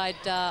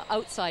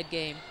outside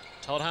game.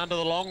 Todhunter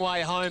the long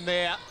way home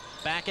there.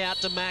 Back out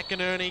to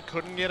McInerney.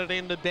 Couldn't get it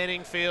into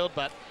Benningfield,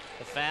 but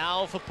the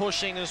foul for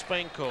pushing has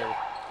been called.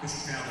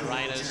 The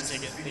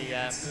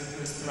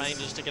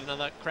Rangers to get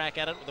another crack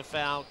at it with a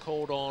foul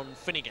called on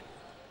Finnegan.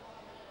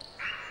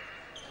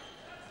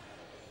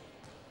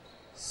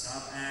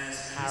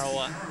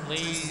 Harrower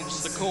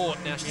leaves the court.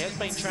 Now, she has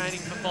been training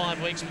for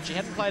 5 weeks, but she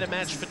hadn't played a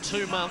match for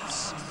 2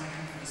 months.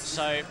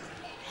 So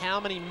how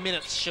many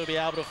minutes she'll be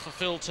able to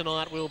fulfill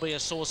tonight will be a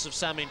source of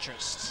some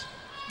interest.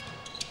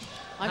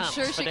 I'm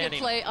sure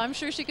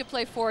she could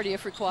play 40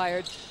 if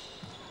required.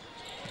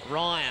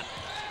 Ryan,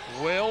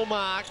 well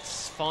marked,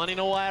 finding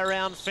a way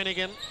around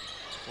Finnegan.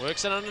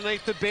 Works it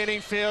underneath the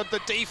Benningfield.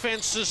 The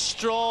defense is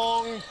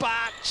strong,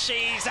 but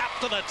she's up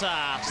to the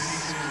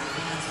task.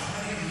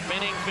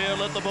 Benningfield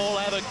let the ball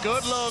have a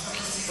good look,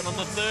 but on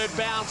the third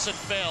bounce it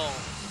fell.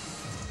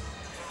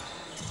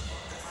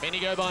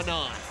 Bendigo by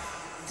 9.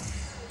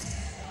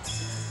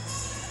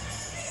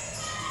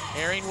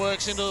 Herring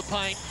works into the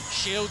paint.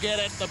 She'll get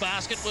it. The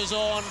basket was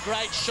on.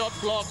 Great shot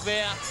block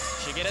there.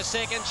 She'll get a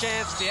second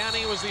chance.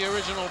 Downey was the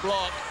original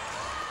block.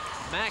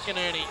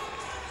 McInerney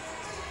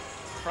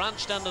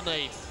crunched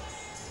underneath.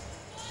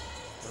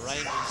 The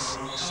Rangers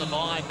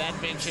survived that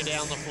venture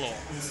down the floor.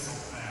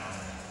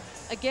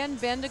 Again,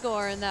 Bendigo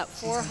are in that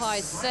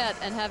 4-high set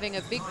and having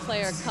a big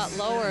player cut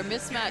low or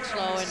mismatch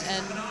low,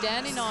 and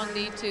Dandenong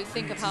need to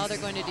think of how they're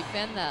going to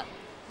defend that.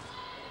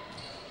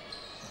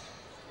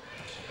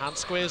 Hunt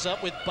squares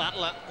up with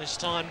Butler, this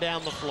time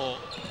down the floor.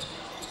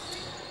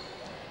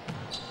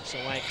 So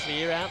a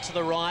clear out to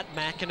the right,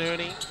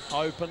 McInerney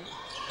open.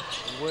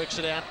 He works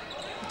it out,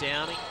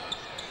 Downey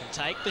can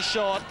take the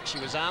shot. She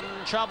was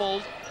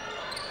untroubled.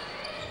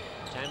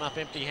 Came up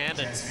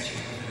empty-handed.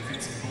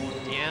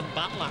 Deanne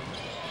Butler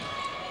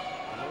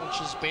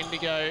launches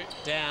Bendigo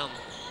down.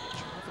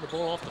 Trying for the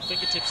ball off the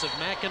fingertips of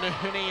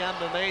McInerney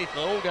underneath.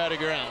 They'll all go to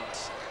ground.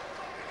 So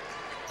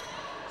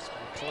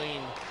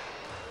clean.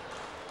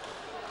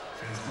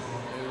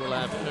 Who will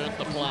have earned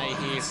the play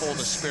here for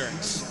the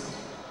Spirits.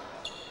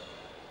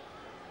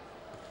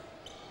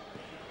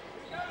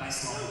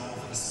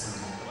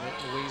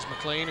 Louise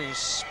McLean,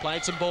 who's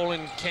played some ball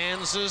in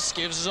Kansas,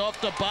 gives us off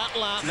to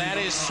Butler. That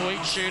is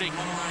sweet shooting.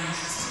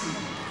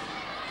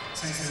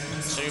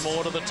 2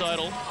 more to the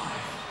total.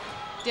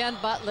 Dan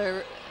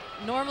Butler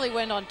normally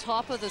went on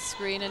top of the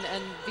screen,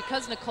 and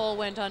because Nicole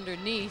went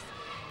underneath,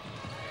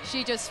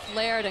 she just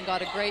flared and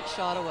got a great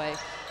shot away.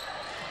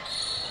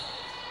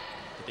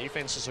 The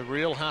defense is a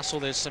real hustle.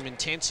 There's some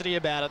intensity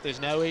about it. There's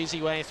no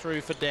easy way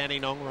through for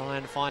Dandenong.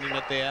 Ryan finding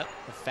it there.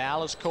 The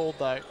foul is called,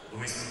 though.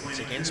 It's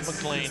against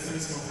McLean.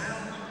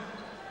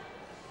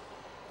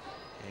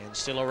 And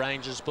still a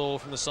Rangers ball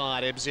from the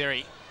side.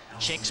 Ebzeri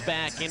checks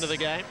back into the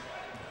game.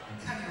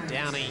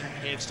 Downey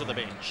heads to the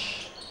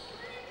bench.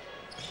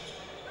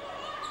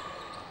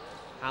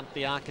 Hunt,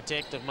 the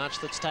architect of much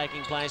that's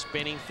taking place.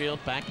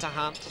 Benningfield back to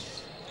Hunt.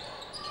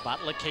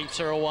 Butler keeps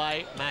her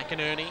away.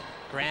 McInerney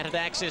granted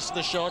access to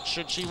the shot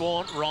should she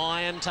want.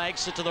 Ryan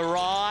takes it to the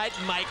right,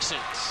 makes it.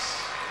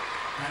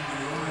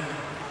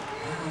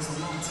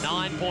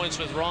 9 points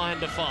with Ryan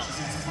to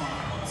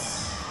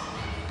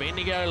 5.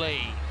 Bendigo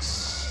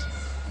leads.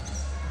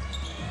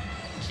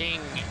 King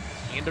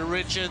into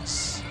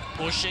Richards,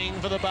 pushing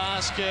for the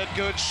basket.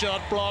 Good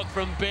shot block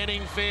from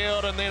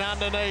Benningfield, and then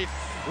underneath.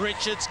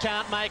 Richards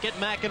can't make it.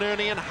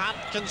 McInerney and Hunt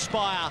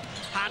conspire.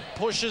 Hunt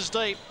pushes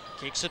deep,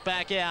 kicks it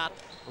back out.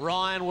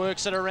 Ryan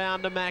works it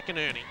around to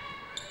McInerney.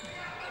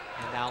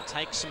 And they'll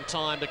take some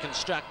time to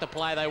construct the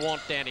play they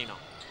want, Dandenong.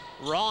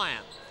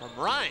 Ryan from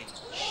range.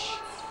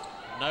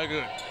 No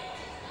good.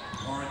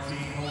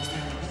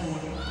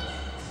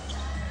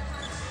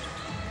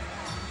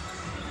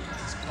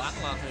 It's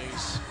Butler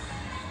who's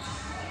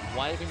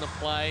waving the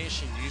play.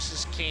 She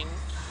uses King.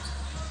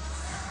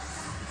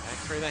 Back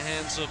through the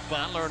hands of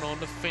Butler and on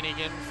to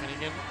Finnegan.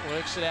 Finnegan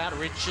works it out.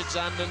 Richards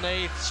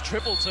underneath. It's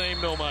triple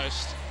teamed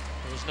almost.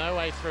 There was no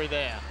way through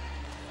there.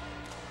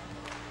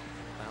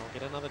 They'll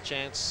get another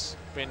chance,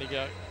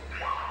 Bendigo.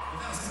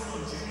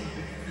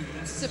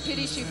 It's a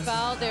pity she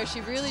fouled there.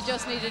 She really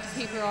just needed to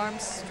keep her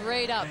arms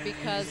straight up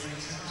because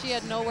she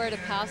had nowhere to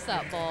pass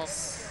that ball.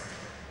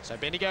 So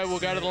Bendigo will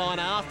go to the line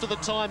after the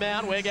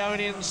timeout. We're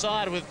going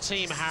inside with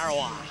Team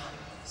Harrower.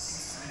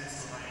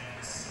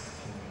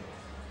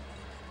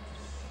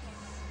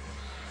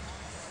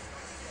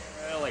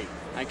 Early,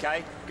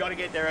 okay? Got to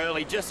get there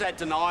early, just that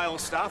denial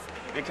stuff,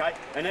 okay?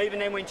 And even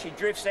then when she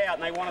drifts out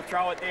and they want to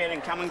throw it there,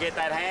 then come and get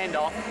that hand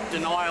off,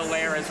 denial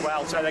there as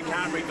well, so they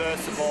can't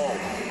reverse the ball.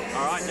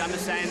 All right, do you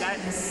understand that?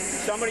 If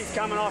somebody's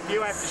coming off,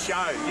 you have to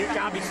show. You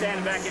can't be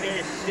standing back in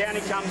here.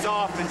 Downey comes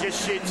off and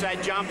just shoots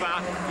that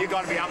jumper. You've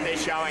got to be up there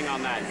showing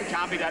on that. It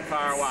can't be that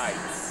far away.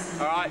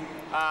 All right?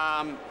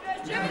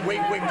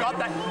 we've got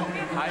that.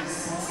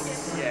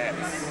 Hey, yeah.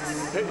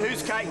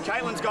 Who's Kate?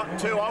 Caitlin's got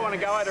 2. I want to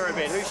go at her a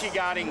bit. Who's she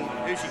guarding?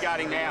 Who's she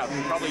guarding now?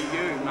 Probably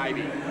you,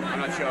 maybe. I'm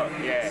not sure.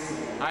 Yeah.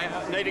 I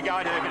need to go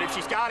at her, but if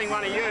she's guarding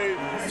one of you,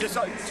 just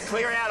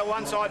clear out of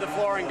one side of the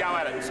floor and go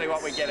at it and see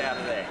what we get out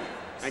of there.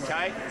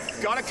 Okay?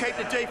 Got to keep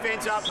the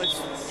defence up.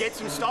 Let's get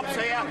some stops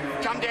here.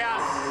 Come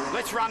down.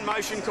 Let's run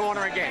motion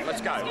corner again.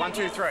 Let's go. 1,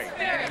 2, 3.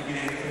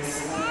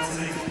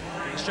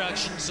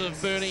 Instructions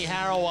of Bernie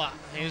Harrower.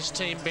 His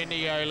team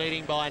Bendigo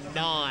leading by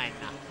 9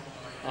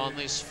 on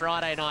this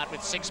Friday night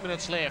with 6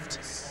 minutes left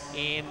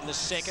in the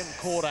second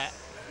quarter.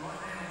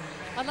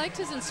 I liked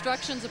his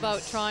instructions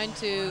about trying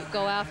to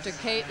go after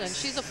Caitlin.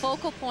 She's a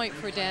focal point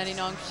for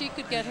Dandenong. If she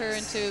could get her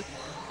into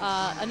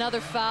another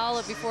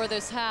foul before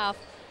this half,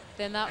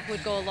 then that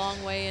would go a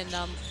long way in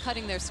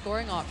cutting their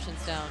scoring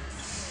options down.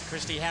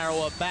 Christy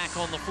Harrower back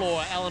on the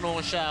floor.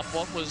 Eleanor Sharp,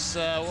 what was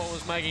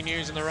making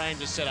news in the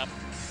Rangers setup?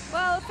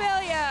 Well,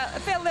 a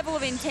fair level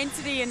of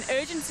intensity and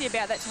urgency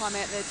about that time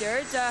out there,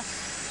 Jared.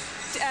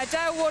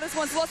 Dale Waters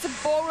wants lots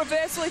of ball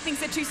reversal. He thinks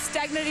they're too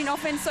stagnant in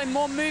offense, so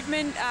more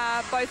movement,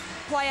 both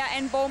player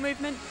and ball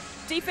movement.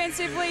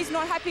 Defensively, he's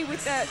not happy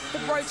with the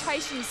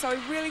rotation, so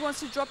he really wants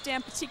to drop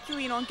down,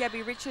 particularly on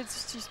Gabe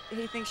Richards.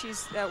 He thinks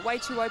she's way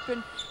too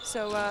open,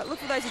 so look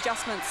for those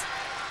adjustments.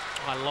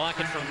 I like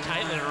it from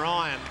Caitlin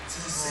Ryan on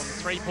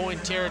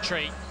 3-point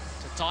territory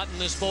to tighten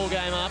this ball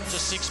game up to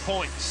 6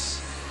 points.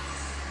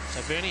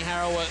 So Bernie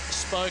Harrower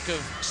spoke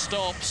of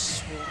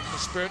stops. Well, the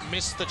Spirit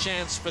missed the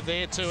chance for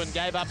there too and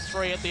gave up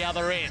 3 at the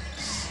other end.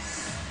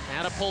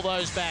 Now to pull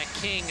those back.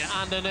 King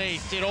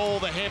underneath did all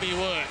the heavy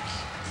work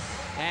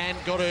and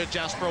got her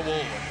just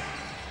reward.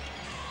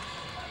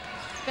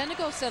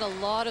 Bendigo set a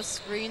lot of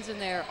screens in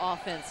their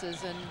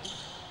offenses, and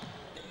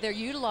they're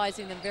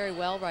utilizing them very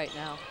well right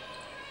now.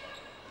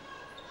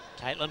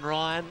 Caitlin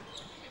Ryan,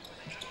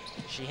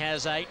 she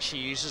has 8. She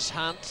uses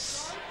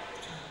Hunt.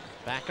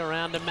 Back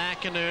around to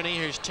McInerney,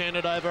 who's turned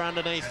it over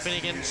underneath.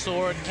 Finnegan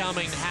saw it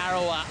coming.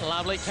 Harrower,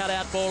 lovely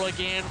cutout ball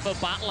again for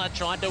Butler.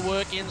 Tried to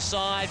work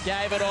inside,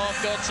 gave it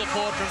off, got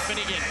support from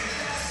Finnegan.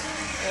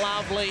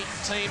 Lovely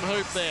team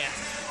hoop there.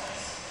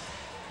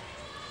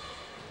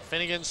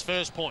 Finnegan's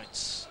first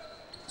points.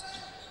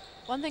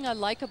 One thing I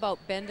like about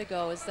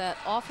Bendigo is that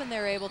often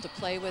they're able to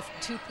play with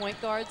 2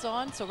 point guards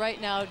on. So right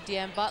now,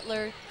 Deanne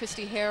Butler,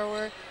 Christy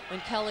Harrower,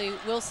 when Kelly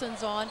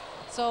Wilson's on.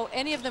 So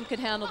any of them can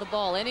handle the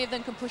ball. Any of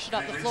them can push it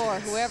up the floor.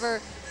 Whoever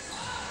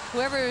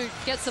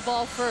gets the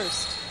ball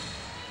first.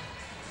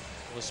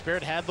 Well, the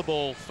Spirit had the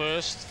ball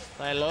first.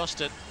 They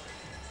lost it.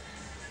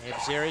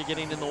 Ebzeri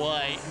getting in the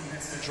way,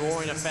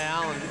 drawing a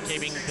foul and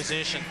keeping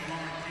possession.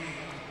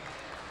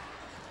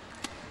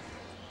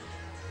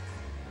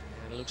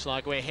 And it looks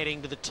like we're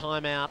heading to the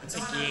timeout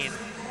again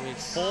with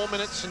 4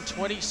 minutes and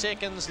 20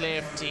 seconds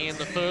left in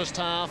the first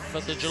half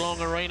at the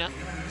Geelong Arena.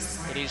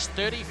 It is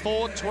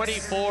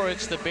 34-24.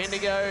 It's the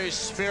Bendigo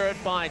Spirit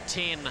by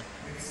 10.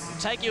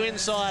 Take you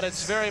inside.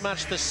 It's very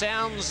much the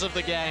sounds of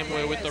the game.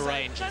 We're with the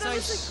Rangers.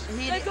 So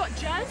They've got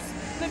Jazz,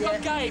 they've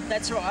got Gabe.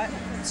 That's right.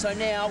 So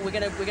now we're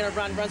gonna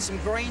run some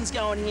greens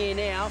going here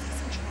now.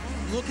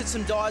 Look at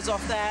some dies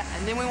off that,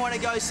 and then we want to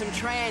go some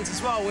trans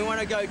as well. We want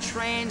to go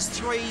trans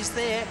 3s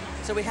there,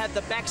 so we have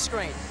the back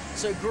screen.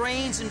 So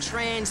greens and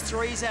trans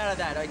 3s out of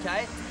that,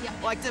 okay?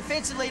 Yep. Like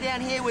defensively down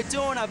here, we're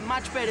doing a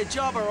much better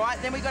job, all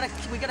right? Then we gotta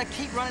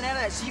keep running out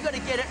of that. So you got to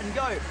get it and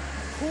go.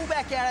 Pull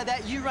back out of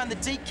that. You run the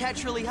deep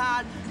catch really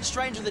hard,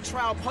 straight into the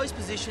trail post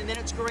position. Then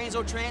it's greens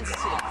or transes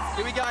here.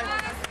 Here we go.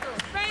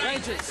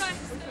 Rangers.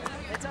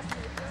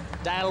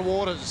 Dale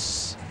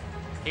Waters.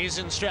 His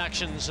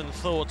instructions and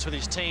thoughts with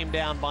his team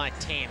down by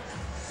 10.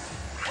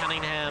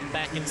 Cunningham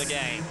back in the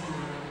game.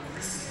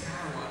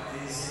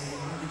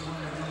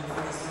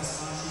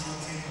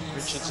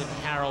 Richards and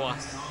Harrower.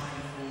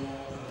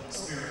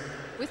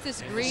 With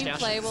this green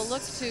play, we'll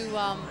look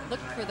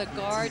for the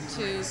guard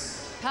to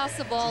pass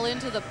the ball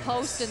into the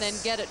post and then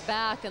get it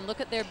back, and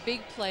look at their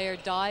big player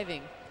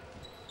diving.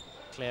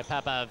 Claire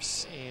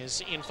Papavs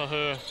is in for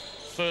her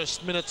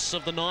first minutes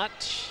of the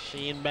night.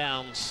 She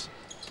inbounds.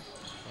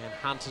 And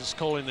Hunter's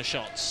calling the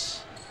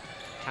shots.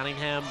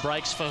 Cunningham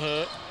breaks for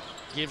her,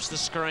 gives the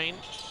screen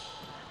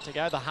to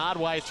go the hard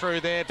way through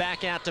there.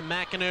 Back out to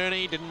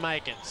McInerney, didn't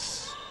make it.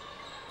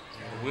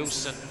 And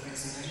Wilson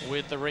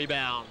with the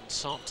rebound.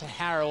 On to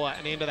Harrower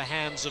and into the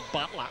hands of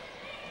Butler.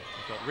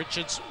 We've got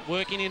Richards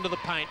working into the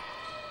paint.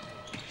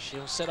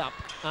 She'll set up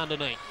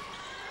underneath.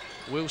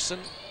 Wilson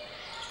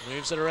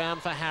moves it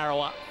around for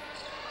Harrower.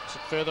 Puts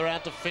it further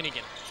out to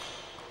Finnegan.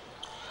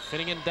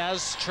 Finnegan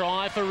does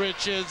try for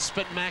Richards,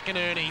 but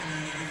McInerney,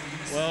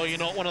 well, you're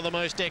not one of the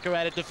most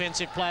decorated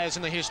defensive players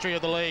in the history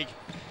of the league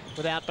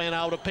without being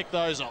able to pick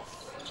those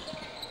off.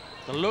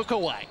 The look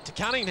away to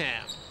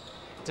Cunningham,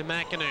 to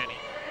McInerney.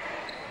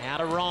 Now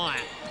to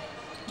Ryan.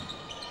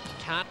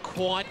 Can't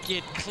quite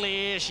get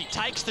clear. She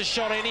takes the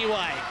shot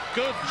anyway.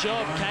 Good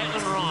job,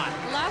 Caitlin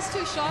Ryan. The last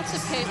 2 shots of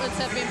Caitlin's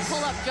have been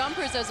pull-up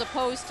jumpers as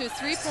opposed to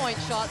 3-point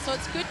shots, so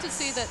it's good to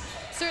see that.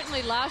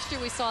 Certainly last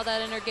year we saw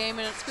that in her game,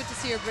 and it's good to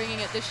see her bringing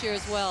it this year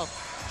as well.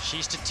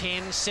 She's to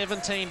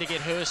 10-17 to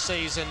get her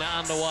season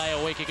underway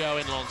a week ago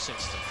in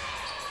Launceston.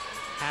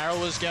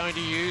 Harrowa's going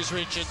to use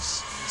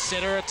Richards,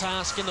 set her a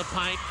task in the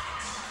paint.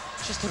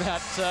 Just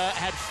about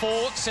had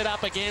 4 set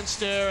up against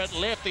her. It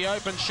left the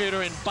open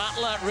shooter in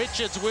Butler.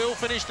 Richards will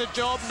finish the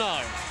job.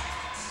 No.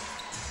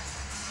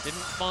 Didn't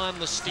find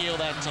the steal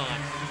that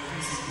time.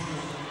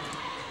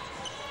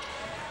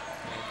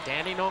 And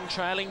Dandenong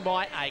trailing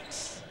by 8.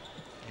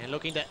 And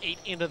looking to eat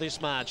into this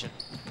margin.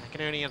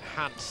 McInerney and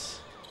Hunt.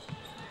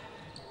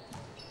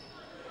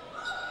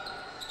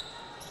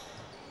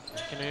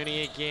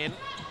 McInerney again.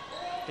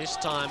 This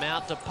time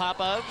out to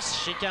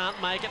Popovs. She can't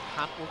make it.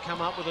 Hunt will come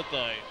up with it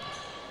though.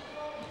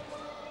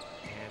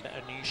 And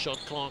a new shot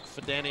clock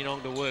for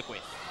Dandenong to work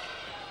with.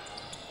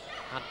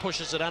 Hunt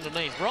pushes it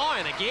underneath.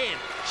 Ryan again.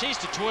 She's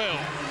to 12.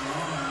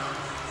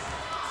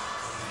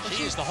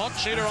 She is the hot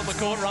shooter on the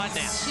court right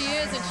now. She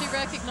is, and she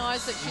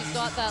recognized that she's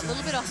got that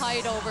little bit of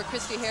height over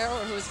Christy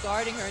Harrower, who was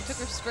guarding her, and took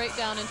her straight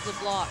down into the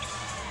block.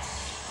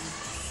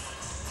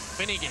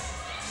 Finnegan.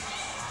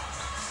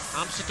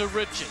 Humps it to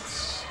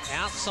Richards.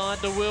 Outside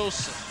to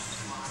Wilson.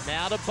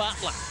 Now to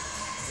Butler,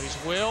 who's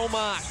well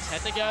marked.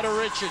 Had to go to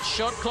Richards.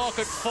 Shot clock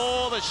at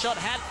 4. The shot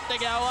had to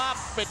go up,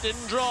 but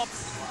didn't drop.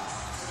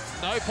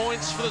 No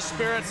points for the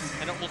Spirit,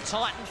 and it will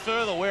tighten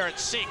further. We're at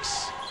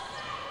 6.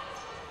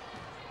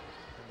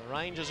 And the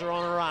Rangers are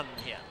on a run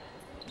here.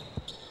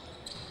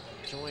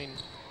 Enjoying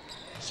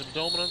some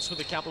dominance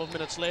with a couple of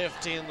minutes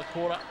left in the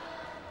quarter.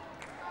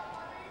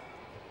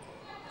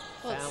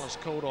 Well, foul is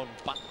called on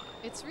Butler.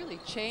 It's really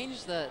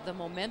changed the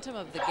momentum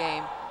of the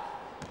game.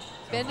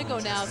 Bendigo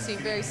now seem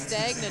very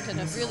stagnant and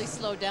have really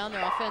slowed down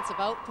their offensive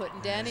output,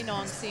 and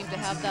Dandenong seem to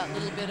have that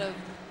little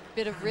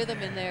bit of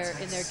rhythm in their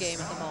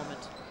game at the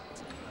moment.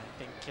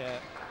 I think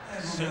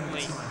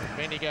certainly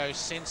Bendigo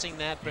sensing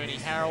that. Bernie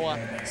Harrower.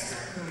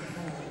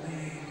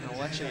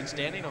 No, actually it's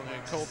Dandenong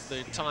who called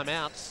the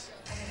timeouts.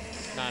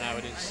 No,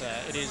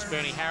 it is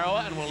Bernie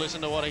Harrower, and we'll listen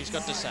to what he's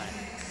got to say.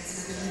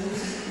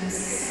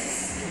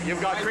 You've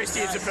got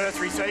Christy as the first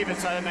receiver,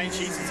 so that means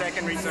she's the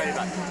second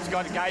receiver.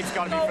 Gabe's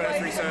got to be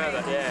first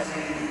receiver, yeah.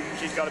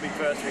 She's got to be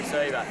first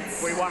receiver.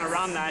 We want to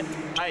run that.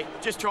 Hey,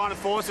 just trying to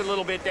force it a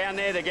little bit down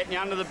there. They're getting you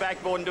under the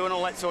backboard and doing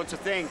all that sorts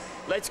of thing.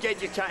 Let's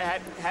get you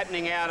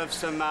happening out of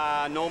some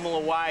normal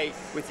away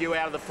with you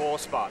out of the 4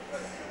 spot,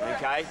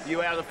 okay?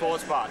 You out of the 4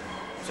 spot.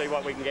 See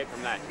what we can get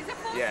from that.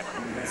 Yeah.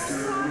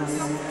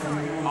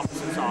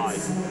 Opposite side.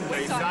 So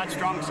you start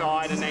strong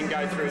side and then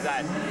go through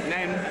that. And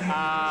then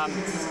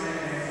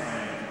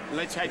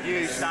let's have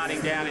you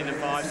starting down in the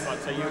 5 spot,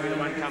 so you'll be the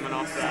one coming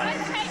off there. I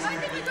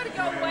think you've got to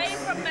go away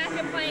from Mac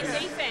and playing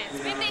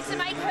defence. We need to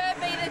make her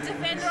be the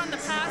defender on the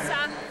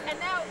passer, and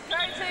now go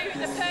to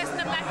the person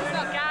that Mac is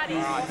not guarding.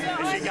 All right.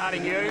 So Is she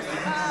guarding you?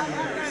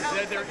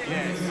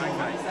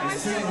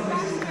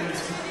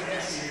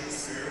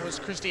 It was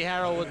Christy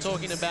Harrower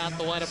talking about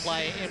the way to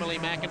play Emily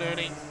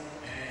McInerney.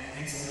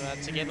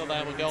 Together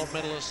they were gold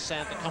medalists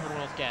at the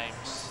Commonwealth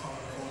Games.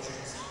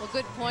 Well,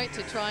 good point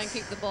to try and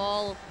keep the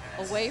ball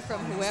away from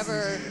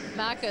whoever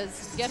Mac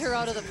is. Get her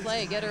out of the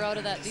play, get her out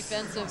of that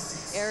defensive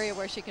area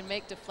where she can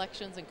make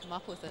deflections and come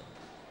up with it.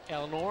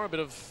 Eleanor, a bit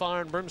of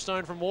fire and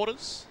brimstone from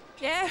Waters.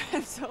 Yeah,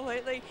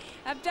 absolutely.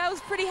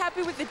 Dale's pretty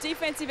happy with the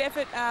defensive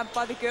effort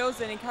by the girls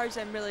and encouraged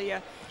them really,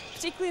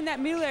 particularly in that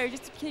middle area,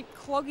 just to keep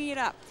clogging it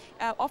up.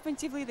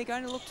 Offensively, they're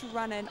going to look to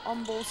run an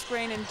on-ball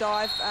screen and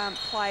dive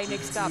play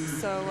next up,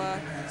 so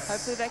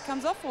hopefully that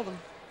comes off for them.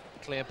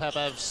 Claire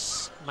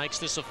Popovs makes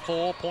this a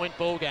 4-point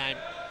ball game,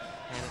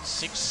 and it's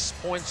 6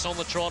 points on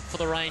the trot for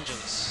the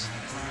Rangers.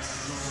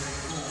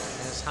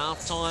 As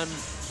halftime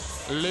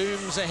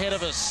looms ahead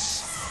of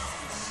us.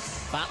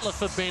 Butler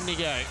for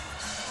Bendigo.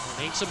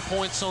 We need some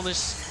points on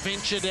this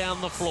venture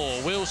down the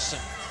floor. Wilson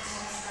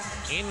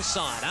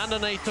inside,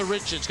 underneath to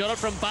Richards. Got it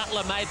from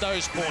Butler, made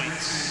those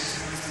points.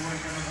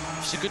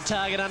 It's a good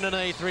target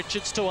underneath.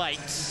 Richards to 8.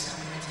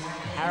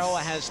 Harrower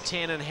has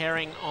 10 and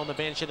Herring on the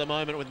bench at the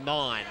moment with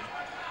 9.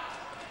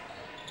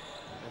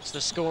 That's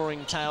the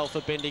scoring tale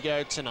for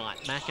Bendigo tonight.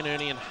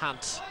 McInerney and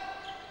Hunt.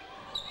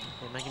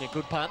 They're making a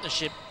good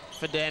partnership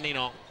for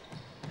Dandenong.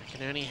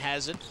 McInerney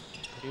has it.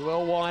 Pretty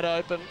well wide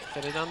open.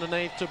 Fed it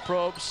underneath to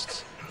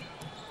Probst.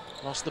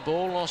 Lost the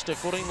ball, lost her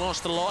footing,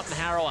 lost a lot, and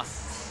Harrower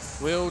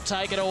will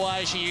take it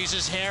away. She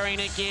uses Herring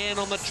again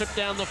on the trip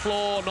down the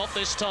floor. Not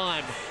this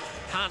time.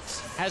 Hunt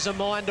has a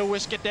mind to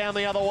whisk it down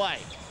the other way.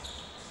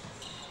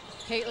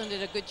 Caitlin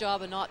did a good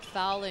job of not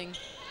fouling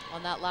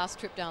on that last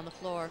trip down the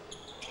floor.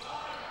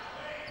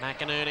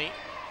 McInerney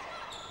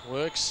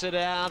works it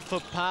out for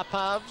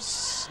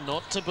Popovs.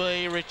 Not to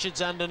be.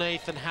 Richards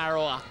underneath and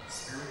Harrower.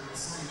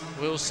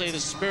 We'll see the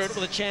Spirit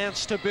with a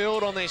chance to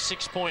build on their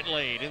 6-point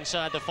lead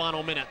inside the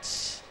final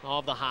minutes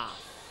of the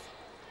half.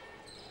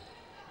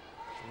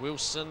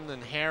 Wilson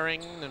and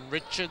Herring and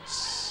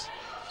Richards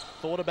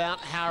thought about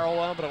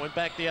Harrower, but it went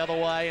back the other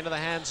way into the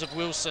hands of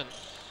Wilson.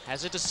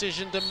 Has a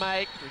decision to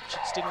make.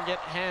 Richards didn't get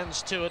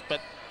hands to it,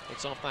 but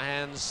it's off the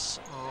hands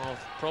of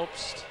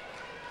Probst.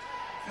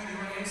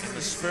 And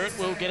the Spirit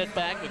will get it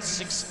back with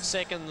 6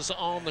 seconds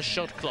on the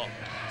shot clock.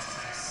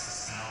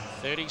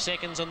 30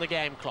 seconds on the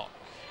game clock.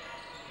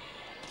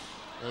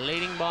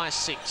 Leading by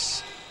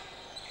 6.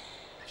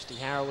 Christy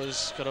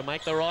Harrower's got to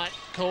make the right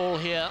call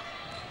here.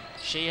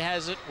 She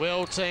has it,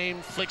 well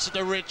teamed, flicks it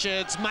to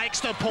Richards, makes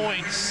the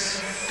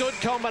points. Good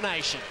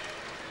combination.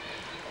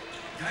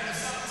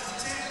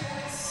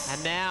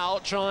 And now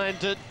trying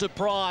to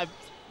deprive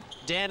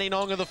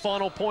Dandenong of the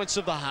final points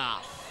of the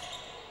half.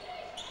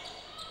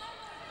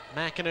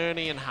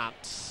 McInerney and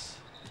Hunt.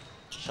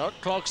 Shot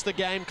clock's the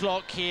game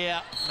clock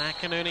here.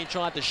 McInerney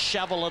tried to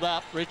shovel it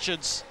up.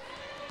 Richards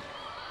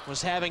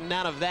was having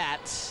none of that.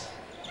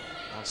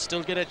 They'll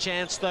still get a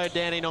chance though,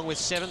 Dandenong, with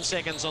 7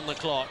 seconds on the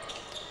clock.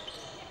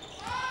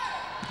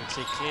 You can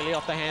see clearly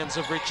off the hands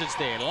of Richards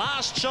there.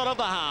 Last shot of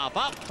the half,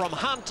 up from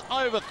Hunt,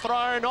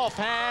 overthrown, off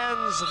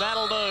hands,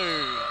 that'll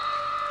do.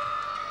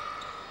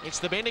 It's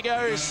the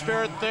Bendigo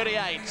Spirit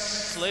 38,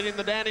 leading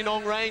the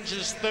Dandenong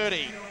Rangers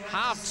 30.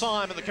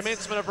 Half-time at the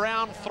commencement of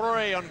round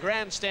 3 on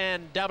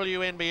Grandstand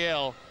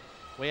WNBL.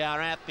 We are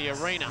at the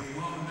arena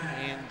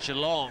in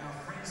Geelong.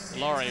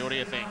 Laurie, what do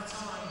you think?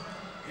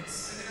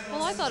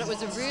 Well, I thought it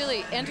was a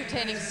really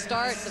entertaining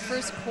start. The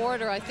first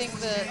quarter, I think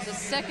the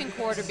second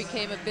quarter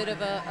became a bit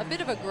of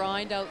a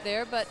grind out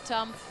there, but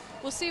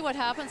we'll see what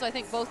happens. I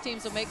think both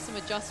teams will make some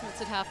adjustments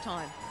at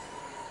halftime.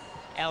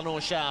 Eleanor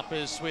Sharp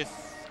is with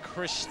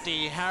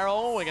Christy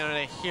Harrow. We're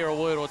going to hear a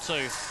word or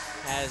two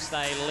as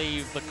they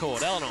leave the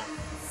court. Eleanor.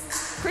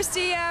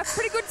 Christy,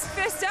 pretty good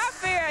first start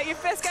for your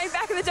first game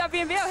back in the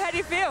WNBL. How do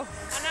you feel?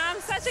 I know,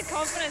 I'm such a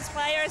confidence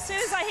player. As soon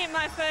as I hit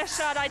my first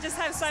shot, I just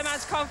have so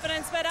much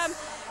confidence. But,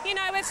 you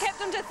know, we've kept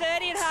them to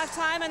 30 at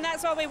halftime, and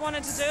that's what we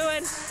wanted to do.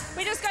 And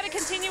we just got to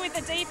continue with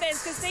the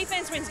defense, because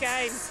defense wins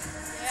games.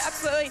 Yeah,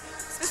 absolutely.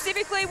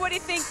 Specifically, what do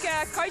you think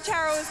Coach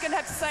Harrow is going to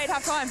have to say at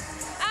halftime?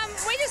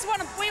 We just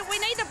want to, we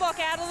need to block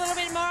out a little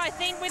bit more, I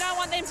think. We don't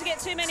want them to get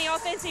too many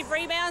offensive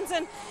rebounds.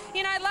 And,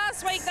 you know,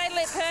 last week they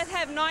let Perth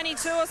have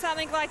 92 or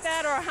something like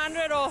that, or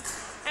 100, or,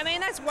 I mean,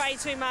 that's way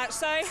too much.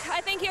 So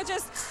I think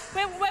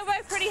we're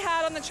worked pretty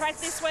hard on the track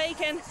this week,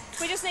 and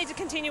we just need to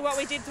continue what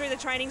we did through the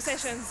training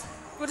sessions.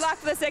 Good luck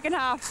for the second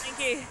half. Thank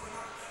you.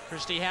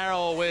 Christy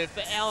Harrow with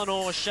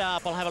Eleanor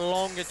Sharp. I'll have a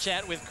longer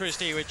chat with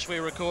Christy, which we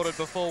recorded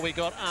before we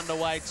got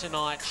underway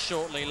tonight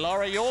shortly.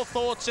 Laurie, your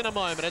thoughts in a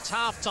moment. It's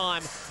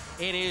halftime.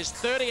 It is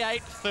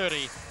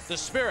 38-30. The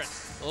Spirit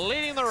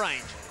leading the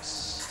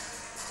Rangers.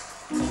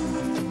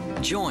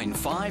 Join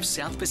 5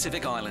 South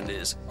Pacific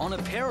Islanders on a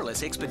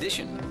perilous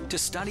expedition to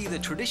study the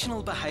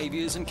traditional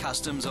behaviours and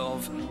customs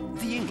of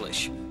the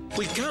English.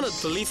 We cannot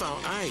believe our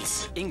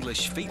eyes.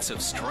 English feats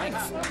of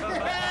strength.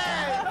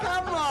 Hey,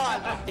 come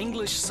on!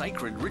 English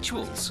sacred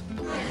rituals.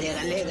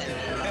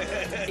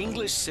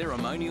 English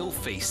ceremonial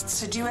feasts.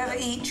 Did you ever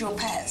eat your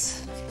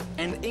pets?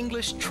 And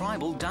English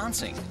tribal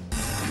dancing.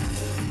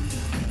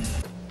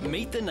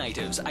 Meet the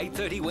Natives,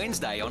 8:30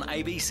 Wednesday on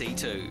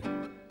ABC2.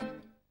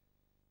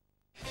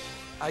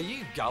 Are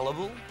you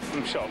gullible?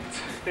 I'm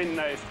shocked. Didn't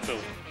know it's true.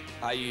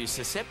 Are you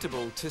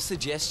susceptible to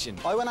suggestion?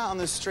 I went out on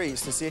the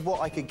streets to see what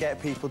I could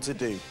get people to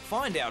do.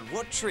 Find out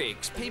what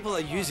tricks people are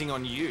using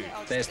on you.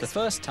 There's the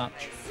first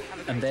touch,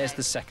 and there's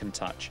the second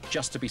touch,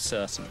 just to be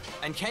certain.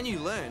 And can you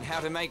learn how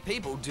to make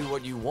people do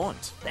what you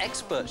want? The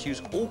experts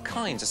use all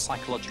kinds of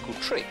psychological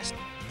tricks.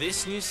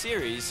 This new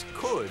series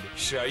could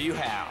show you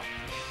how.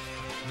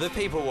 The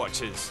People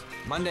Watchers,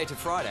 Monday to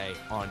Friday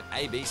on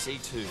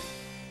ABC2.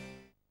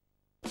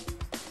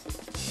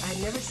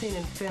 I'd never seen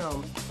in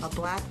film a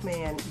black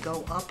man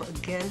go up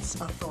against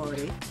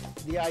authority.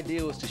 The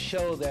idea was to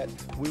show that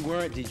we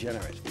weren't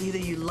degenerate. Either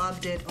you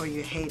loved it or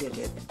you hated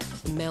it.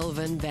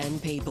 Melvin Van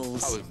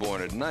Peebles. I was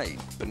born at night,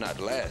 but not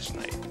last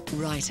night.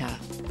 Writer,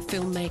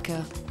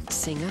 filmmaker,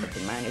 singer.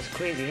 The man is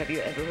crazy. Have you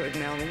ever heard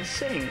Melvin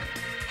sing?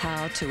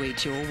 How to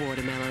eat your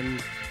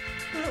watermelon.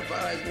 Well, if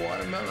I like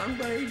watermelon, I'm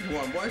going to eat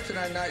one. Why should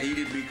I not eat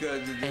it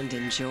because of... And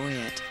enjoy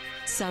it.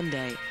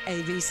 Sunday,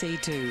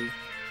 ABC2.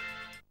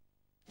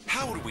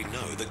 How would we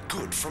know the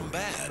good from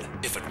bad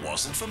if it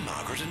wasn't for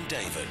Margaret and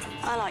David?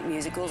 I like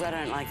musicals. I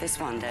don't like this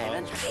one,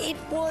 David. It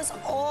was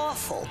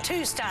awful.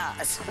 2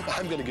 stars.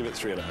 I'm going to give it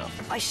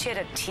 3.5. I shed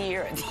a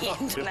tear at the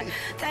end. Really?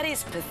 That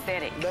is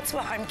pathetic. That's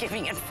why I'm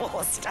giving it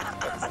 4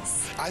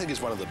 stars. I think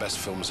it's one of the best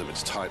films of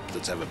its type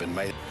that's ever been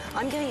made.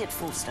 I'm giving it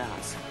 4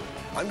 stars.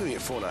 I'm giving it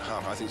 4.5.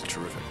 I think it's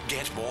terrific.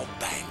 Get more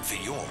bang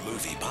for your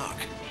movie buck.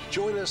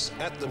 Join us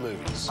at the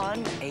movies.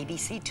 On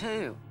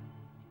ABC2.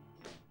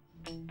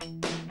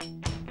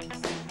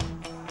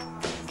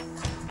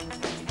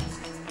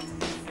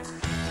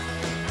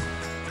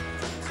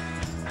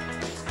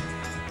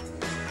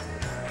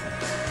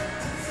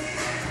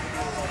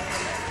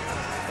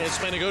 It's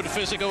been a good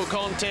physical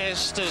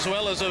contest as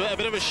well as a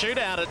bit of a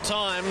shootout at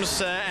times.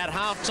 At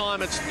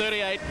halftime, it's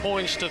 38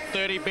 points to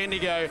 30.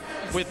 Bendigo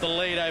with the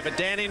lead over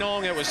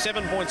Dandenong. It was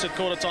 7 points at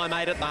quarter time,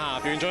 8 at the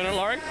half. You enjoying it,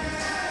 Laurie?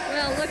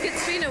 Well, look,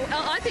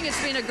 I think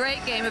it's been a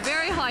great game, a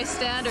very high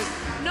standard.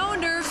 No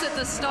nerves at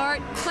the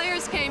start.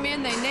 Players came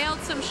in, they nailed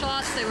some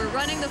shots, they were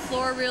running the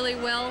floor really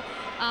well.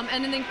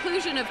 And an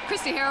inclusion of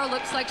Christy Harrow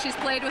looks like she's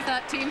played with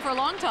that team for a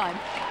long time.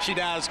 She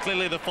does.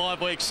 Clearly the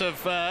 5 weeks of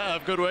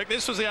good work.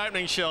 This was the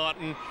opening shot,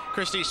 and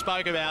Christy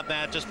spoke about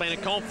that, just being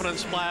a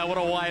confidence player. What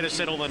a way to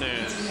settle the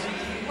nerves.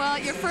 Well,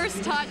 your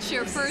first touch,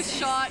 your first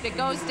shot, it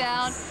goes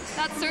down.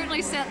 That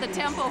certainly set the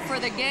tempo for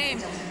the game.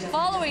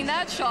 Following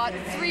that shot,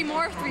 3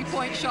 more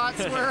three-point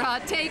shots were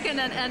taken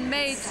and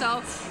made,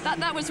 so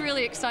that was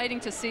really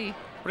exciting to see.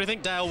 What do you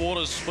think Dale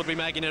Waters would be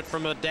making it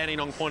from a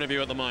Dandenong point of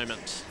view at the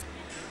moment?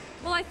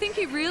 Well, I think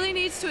he really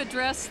needs to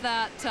address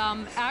that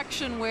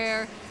action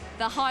where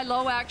the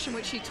high-low action,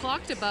 which he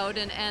talked about,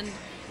 and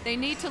they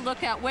need to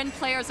look at when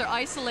players are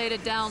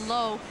isolated down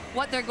low,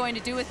 what they're going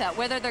to do with that,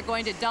 whether they're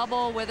going to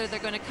double, whether they're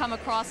going to come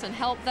across and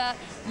help that,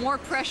 more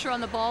pressure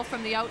on the ball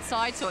from the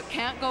outside so it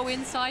can't go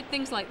inside,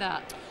 things like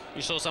that.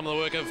 You saw some of the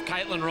work of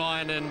Caitlin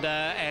Ryan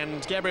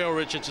and Gabrielle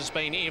Richards has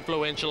been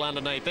influential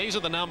underneath. These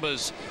are the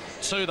numbers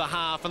to the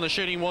half, and the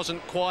shooting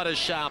wasn't quite as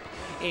sharp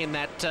in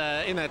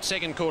that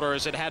second quarter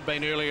as it had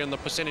been earlier, and the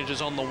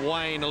percentages on the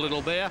wane a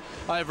little there.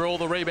 Overall,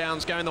 the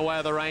rebounds going the way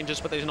of the Rangers,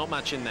 but there's not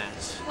much in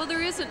that. Well,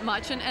 there isn't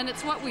much, and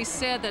it's what we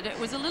said, that it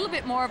was a little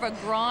bit more of a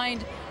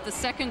grind the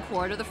second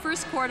quarter. The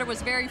first quarter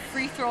was very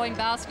free-throwing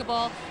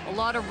basketball, a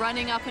lot of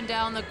running up and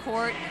down the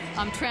court,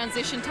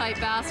 transition-type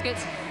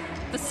baskets.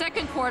 The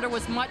second quarter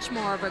was much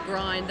more of a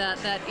grind,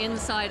 that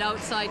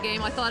inside-outside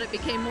game. I thought it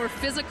became more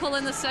physical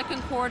in the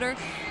second quarter,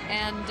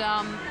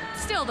 and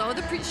still, though,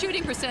 the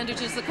shooting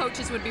percentages the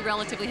coaches would be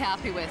relatively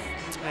happy with.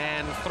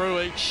 And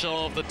through each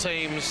of the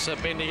teams,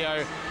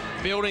 Bendigo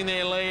building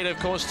their lead. Of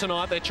course,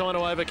 tonight they're trying to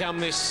overcome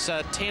this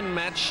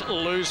 10-match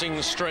losing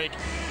streak.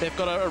 They've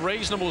got a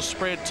reasonable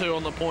spread too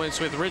on the points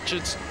with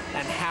Richards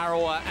and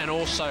Harrower and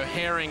also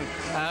Herring,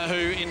 who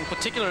in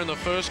particular in the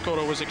first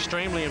quarter was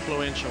extremely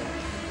influential.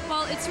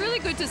 Well, it's really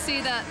good to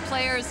see that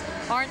players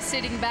aren't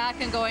sitting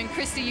back and going,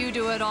 Christy, you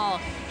do it all.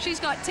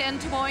 She's got 10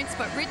 points,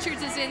 but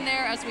Richards is in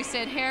there. As we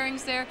said,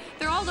 Herring's there.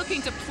 They're all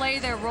looking to play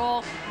their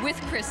role with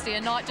Christy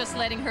and not just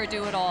letting her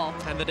do it all.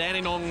 And the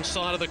Dandenong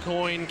side of the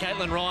coin,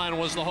 Caitlin Ryan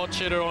was the hot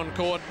shooter on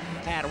court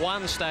at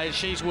one stage.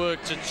 She's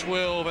worked to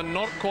 12 and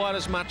not quite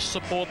as much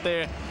support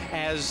there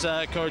as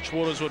Coach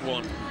Waters would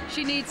want.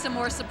 She needs some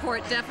more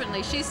support,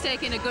 definitely. She's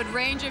taking a good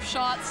range of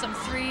shots, some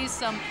threes,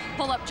 some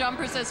pull-up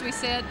jumpers, as we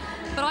said.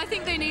 But I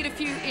think they need a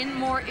few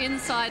more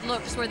inside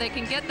looks where they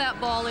can get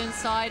that ball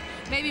inside,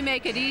 maybe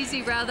make it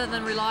easy rather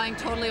than relying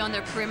totally on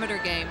their perimeter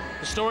game.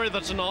 The story of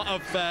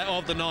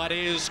the night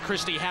is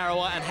Christy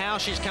Harrower and how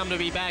she's come to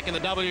be back in the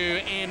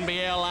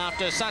WNBL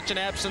after such an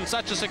absence,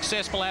 such a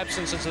successful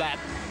absence as that.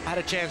 I had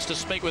a chance to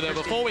speak with her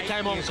before we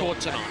came on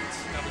court tonight.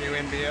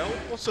 WNBL,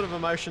 what sort of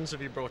emotions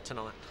have you brought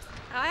tonight?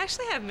 I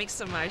actually have mixed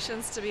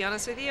emotions, to be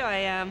honest with you.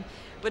 I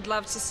would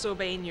love to still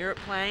be in Europe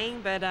playing,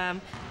 but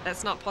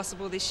that's not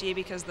possible this year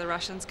because the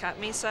Russians cut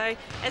me. So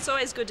it's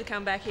always good to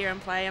come back here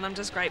and play, and I'm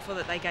just grateful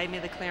that they gave me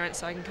the clearance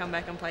so I can come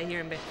back and play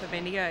here for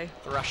Bendigo.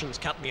 The Russians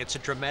cut me, it's a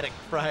dramatic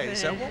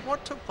phrase. So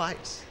what took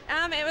place?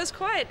 It was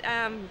quite...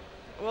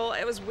 well,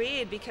 it was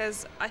weird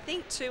because I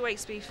think 2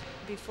 weeks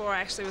before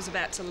I actually was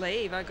about to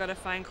leave, I got a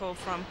phone call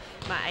from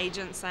my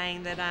agent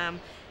saying that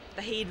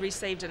he'd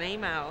received an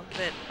email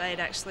that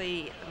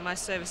my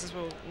services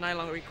were no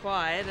longer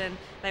required, and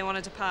they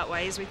wanted to part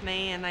ways with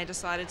me, and they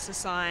decided to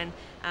sign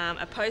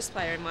a post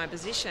player in my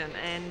position.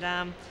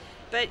 And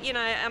but you know,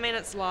 I mean,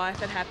 it's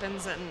life, it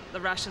happens, and the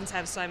Russians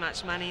have so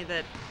much money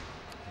that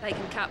they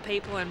can cut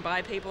people and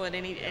buy people at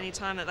any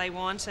time that they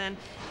want. And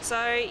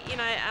so, you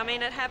know, I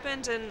mean, it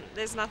happened and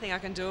there's nothing I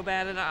can do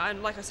about it.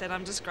 Like I said,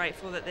 I'm just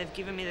grateful that they've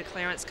given me the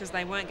clearance because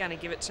they weren't going to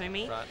give it to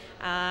me.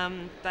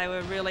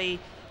 Right.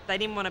 They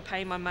didn't want to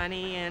pay my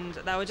money, and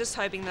they were just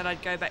hoping that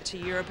I'd go back to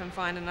Europe and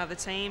find another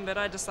team, but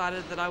I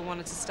decided that I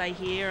wanted to stay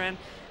here. And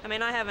I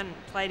mean, I haven't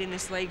played in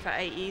this league for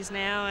 8 years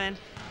now, and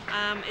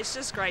it's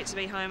just great to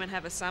be home and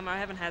have a summer. I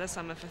haven't had a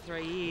summer for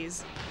 3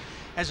 years.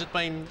 Has it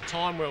been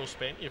time well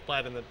spent? You've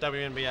played in the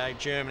WNBA,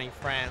 Germany,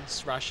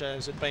 France, Russia.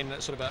 Has it been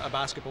sort of a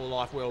basketball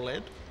life well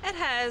led? It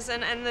has,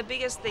 and the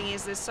biggest thing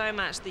is there's so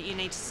much that you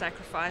need to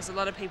sacrifice. A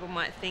lot of people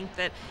might think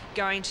that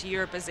going to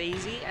Europe is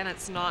easy, and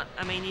it's not.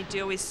 I mean, you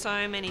deal with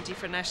so many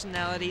different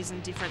nationalities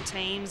and different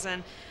teams,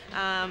 and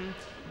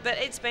but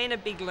it's been a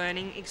big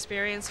learning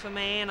experience for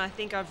me, and I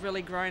think I've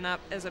really grown up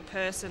as a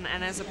person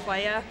and as a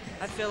player.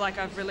 I feel like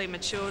I've really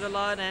matured a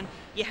lot, and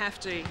you have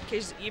to,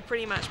 because you're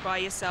pretty much by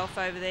yourself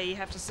over there. You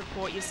have to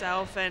support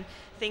yourself, and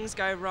things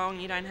go wrong,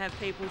 you don't have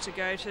people to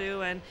go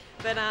to,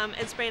 but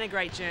it's been a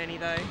great journey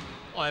though.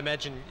 I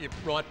imagine you're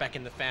right back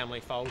in the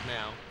family fold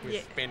now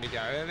with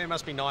Bendigo. There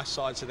must be nice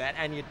sides to that,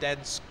 and your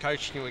dad's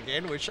coaching you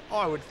again, which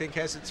I would think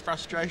has its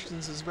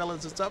frustrations as well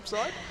as its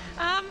upside.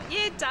 Yeah,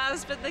 it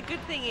does, but the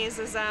good thing is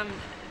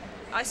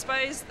I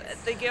suppose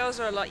the girls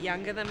are a lot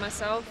younger than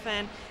myself,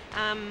 and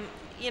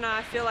you know,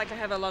 I feel like I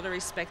have a lot of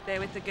respect there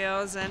with the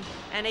girls, and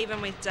even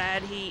with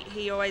Dad,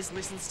 he always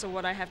listens to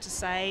what I have to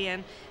say,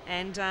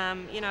 and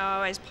you know, I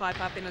always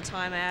pipe up in a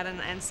timeout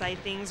and say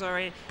things, or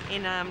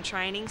in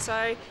training.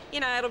 So, you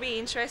know, it'll be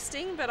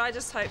interesting, but I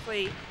just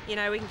hopefully, you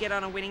know, we can get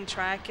on a winning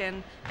track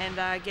and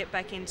get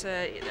back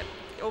into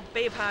or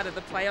be a part of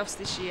the playoffs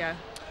this year.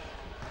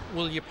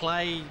 Will you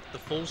play the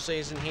full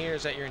season here?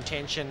 Is that your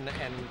intention?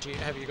 And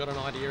have you got an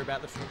idea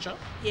about the future?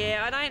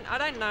 Yeah, I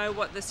don't know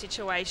what the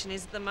situation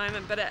is at the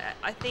moment, but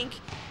I think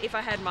if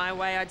I had my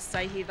way, I'd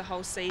stay here the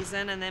whole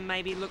season and then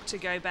maybe look to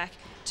go back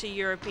to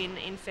Europe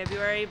in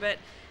February. But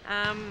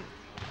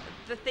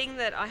the thing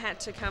that I had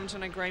to come to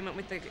an agreement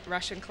with the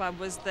Russian club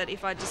was that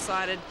if I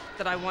decided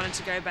that I wanted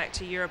to go back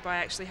to Europe, I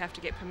actually have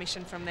to get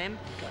permission from them.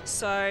 Okay.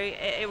 So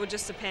it would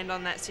just depend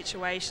on that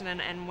situation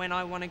and when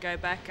I want to go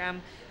back.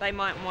 They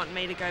might want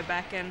me to go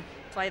back and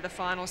play the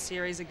final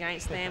series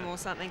against them or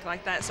something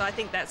like that. So I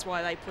think that's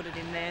why they put it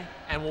in there.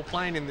 And will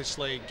playing in this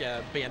league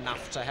be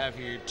enough to have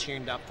you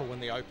tuned up for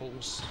when the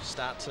Opals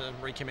start to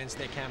recommence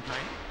their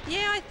campaign?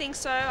 Yeah, I think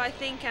so. I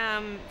think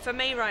for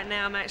me right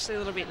now, I'm actually a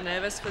little bit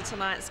nervous for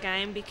tonight's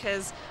game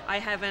because I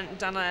haven't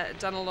done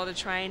a lot of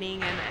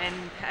training and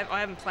I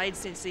haven't played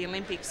since the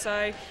Olympics.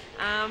 So,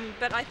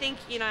 but I think,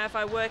 you know, if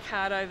I work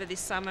hard over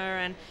this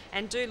summer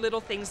and do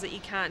little things that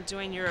you can't do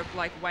in Europe,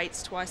 like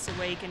weights twice a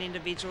week and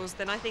individuals,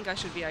 then I think I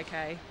should be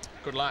okay.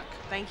 Good luck.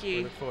 Thank you.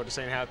 We look forward to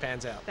seeing how it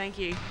pans out. Thank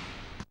you.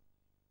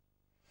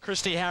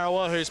 Christy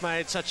Harrower, who's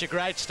made such a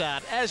great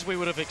start, as we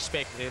would have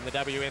expected in the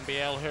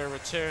WNBL. Her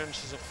return,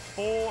 she's a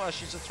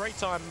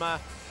three-time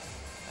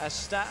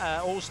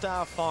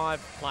All-Star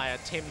 5 player,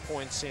 10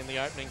 points in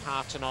the opening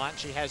half tonight.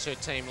 She has her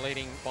team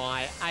leading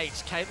by 8.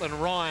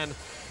 Caitlin Ryan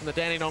from the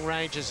Dandenong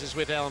Rangers is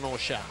with Eleanor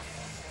Sharp.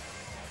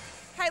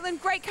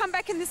 Caitlin, great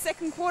comeback in the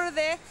second quarter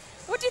there.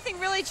 What do you think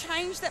really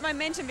changed that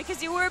momentum?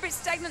 Because you were a bit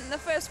stagnant in the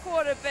first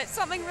quarter, but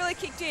something really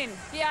kicked in.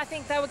 Yeah, I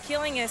think they were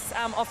killing us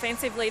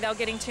offensively. They were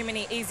getting too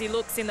many easy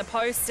looks in the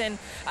post, and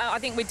I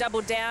think we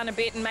doubled down a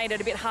bit and made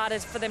it a bit harder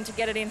for them to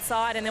get it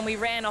inside, and then we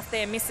ran off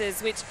their misses,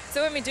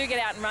 so when we do get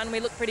out and run, we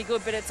look pretty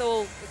good, but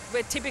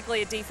we're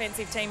typically a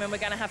defensive team, and we're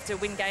going to have to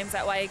win games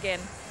that way again.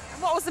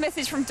 And what was the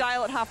message from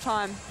Dale at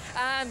halftime?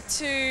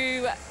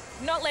 To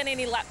not let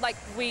any lap, like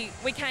we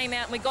came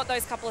out and we got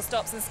those couple of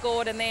stops and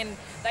scored, and then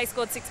they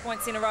scored 6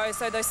 points in a row.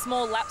 So those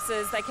small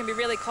lapses, they can be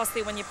really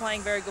costly when you're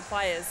playing very good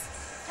players.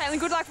 Caitlin,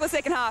 good luck for the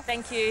second half.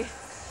 Thank you.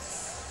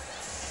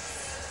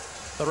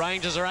 The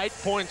Rangers are 8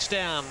 points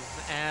down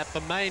at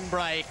the main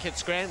break.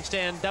 It's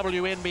Grandstand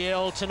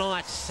WNBL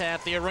tonight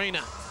at the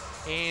arena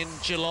in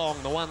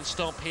Geelong. The one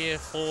stop here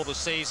for the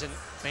season.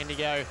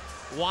 Bendigo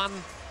won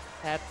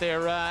at their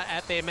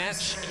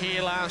match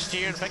here last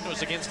year. In fact, it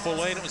was against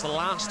Bulleen. It was the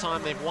last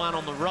time they've won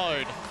on the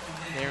road.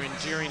 They're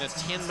enduring a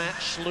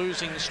 10-match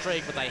losing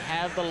streak, but they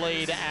have the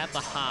lead at the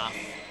half.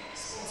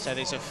 So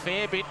there's a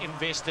fair bit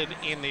invested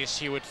in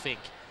this, you would think,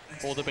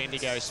 for the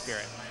Bendigo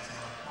Spirit.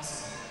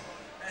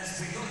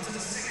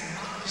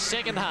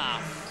 Second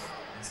half.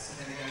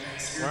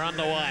 We're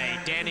underway.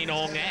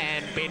 Dandenong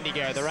and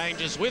Bendigo. The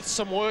Rangers with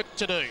some work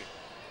to do.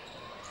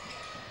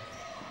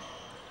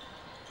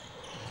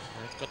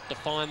 Got to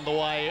find the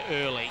way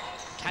early.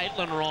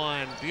 Caitlin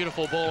Ryan,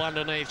 beautiful ball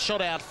underneath.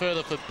 Shot out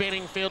further for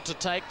Benningfield to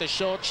take the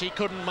shot. She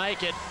couldn't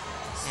make it.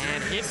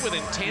 And hit with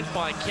intent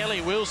by Kelly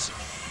Wilson.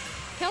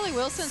 Kelly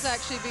Wilson's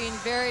actually been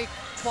very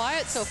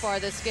quiet so far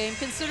this game,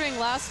 considering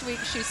last week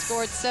she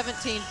scored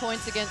 17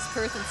 points against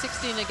Perth and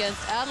 16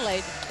 against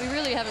Adelaide. We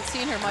really haven't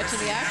seen her much in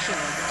the action.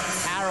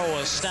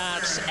 Harrower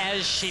starts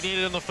as she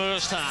did in the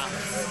first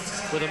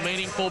half with a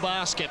meaningful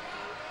basket.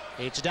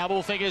 It's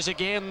double figures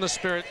again the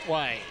Spirit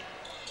way.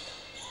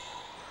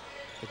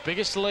 The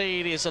biggest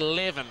lead is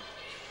 11.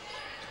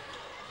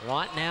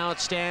 Right now it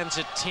stands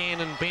at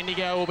 10, and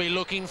Bendigo will be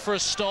looking for a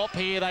stop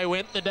here. They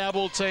went the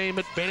double team,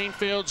 but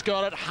Benningfield's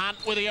got it. Hunt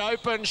with the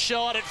open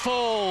shot. It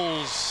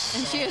falls.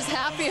 And she is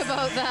happy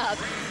about that.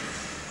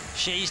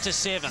 She's to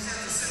 7.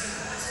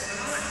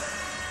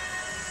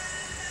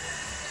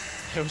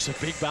 It was a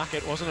big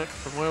bucket, wasn't it,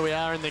 from where we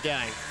are in the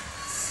game.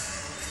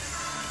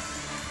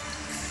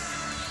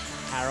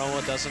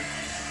 Harrower doesn't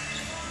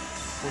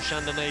push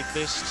underneath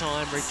this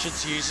time.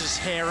 Richards uses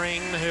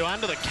Herring, who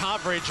under the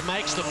coverage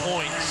makes the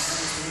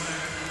points.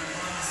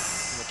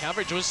 And the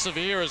coverage was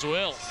severe as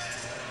well.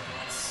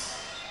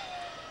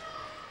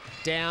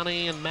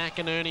 Downey and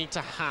McInerney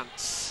to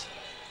Hunt.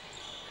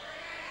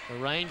 The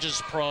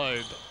Rangers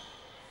probe.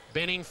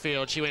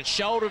 Benningfield, she went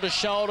shoulder to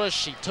shoulder.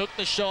 She took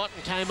the shot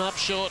and came up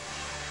short.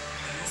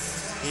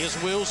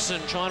 Here's Wilson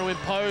trying to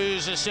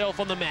impose herself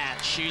on the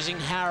match, using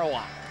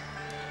Harrower.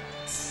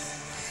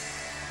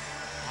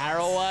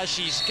 Harrower,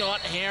 she's got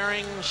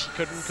Herring. She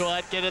couldn't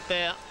quite get it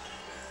there.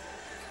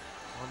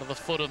 Onto the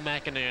foot of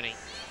McInerney.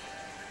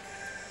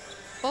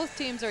 Both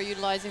teams are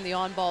utilizing the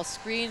on-ball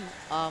screen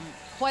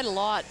quite a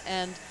lot,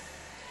 and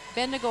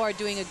Bendigo are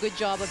doing a good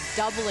job of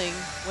doubling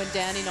when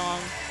Dandenong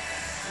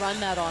run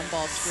that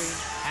on-ball screen.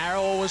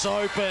 Harrower was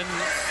open.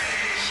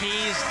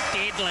 She's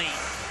deadly.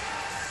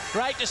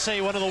 Great to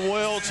see one of the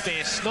world's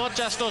best, not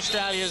just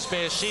Australia's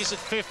best. She's at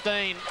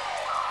 15.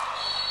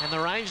 And the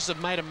Rangers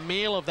have made a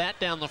meal of that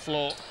down the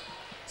floor.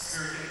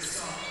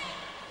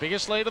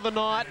 Biggest lead of the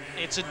night,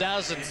 it's a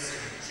dozen.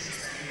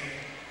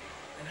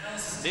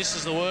 This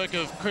is the work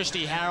of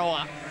Christy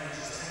Harrower.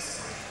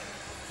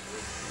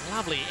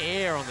 Lovely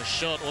air on the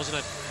shot, wasn't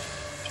it?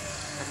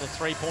 from the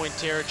three-point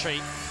territory.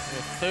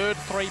 Her third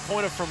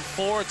three-pointer from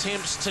 4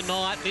 attempts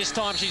tonight. This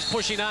time she's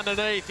pushing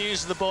underneath,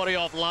 uses the body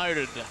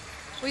offloaded.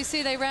 We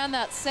see they ran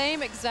that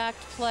same exact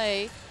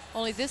play,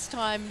 only this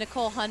time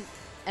Nicole Hunt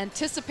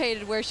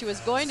anticipated where she was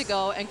going to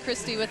go, and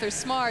Christy, with her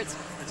smarts,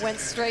 went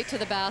straight to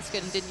the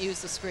basket and didn't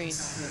use the screen.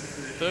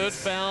 Third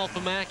foul for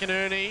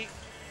McInerney.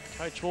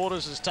 Coach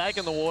Waters has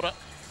taken the water.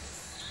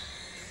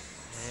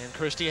 And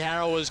Christy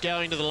Harrow is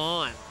going to the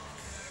line.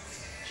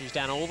 She's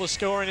done all the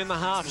scoring in the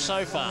half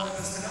so far.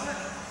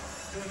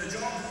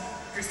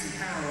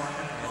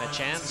 And a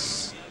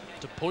chance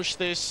to push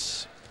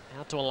this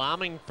out to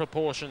alarming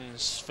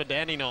proportions for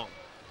Dandenong.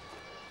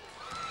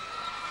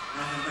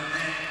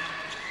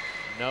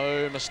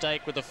 No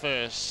mistake with the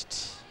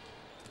first.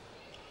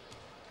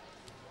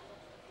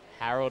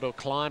 Harrow will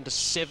climb to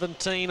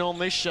 17 on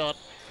this shot,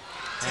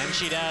 and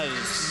she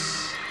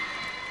does.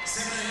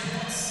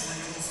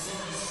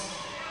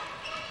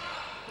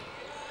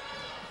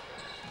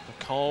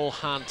 Nicole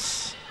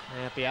Hunt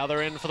at the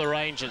other end for the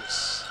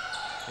Rangers.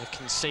 They've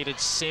conceded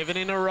 7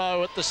 in a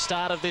row at the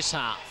start of this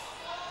half.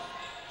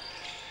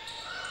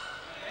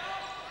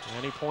 The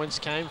only points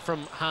came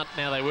from Hunt.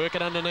 Now they work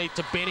it underneath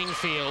to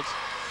Benningfield.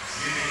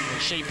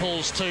 And she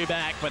pulls 2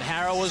 back, but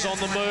Harrow was on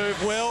the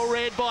move. Well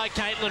read by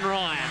Caitlin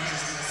Ryan.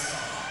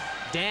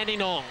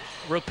 Dandenong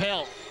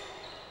repel.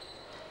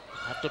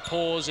 Have to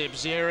pause.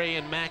 Ebzeri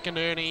and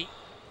McInerney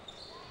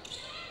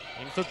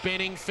in for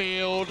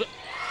Benningfield.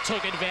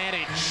 Took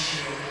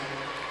advantage.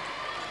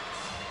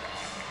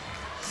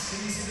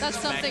 That's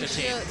something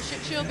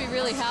she'll be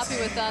really happy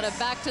with, that a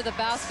back to the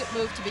basket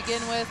move to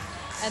begin with,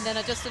 and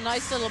then just a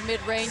nice little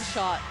mid-range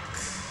shot.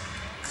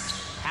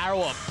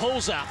 Harrow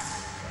pulls up.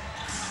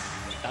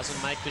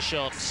 Doesn't make the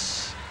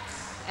shots.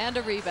 And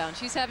a rebound.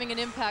 She's having an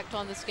impact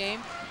on this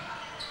game.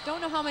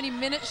 Don't know how many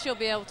minutes she'll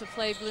be able to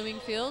play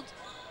Bloomingfield.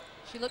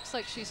 She looks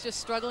like she's just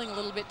struggling a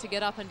little bit to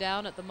get up and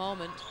down at the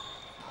moment.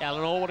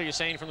 Eleanor, what are you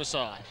seeing from the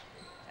side?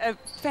 A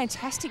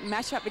fantastic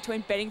matchup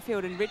between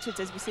Bedingfield and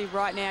Richards, as we see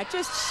right now.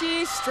 Just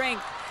sheer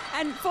strength.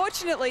 And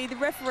fortunately, the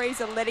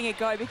referees are letting it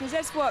go, because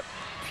that's what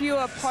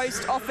pure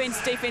post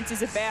offense defense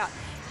is about.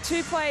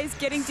 2 players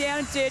getting down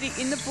and dirty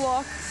in the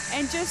block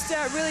and just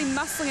really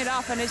muscling it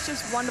up, and it's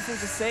just wonderful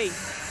to see.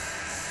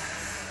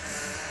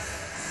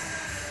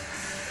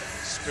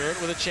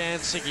 Spirit with a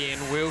chance again.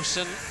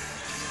 Wilson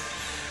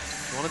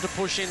wanted to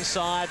push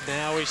inside.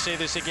 Now we see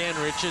this again.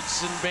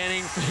 Richards and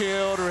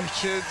Benningfield.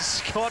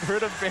 Richards got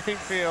rid of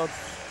Benningfield.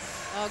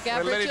 Oh, Gabe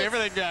We're letting Richards,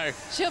 everything go.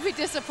 She'll be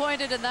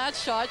disappointed in that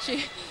shot.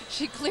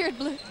 She cleared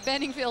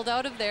Benningfield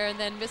out of there and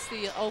then missed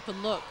the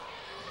open look.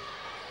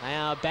 They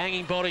are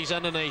banging bodies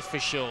underneath for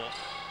sure.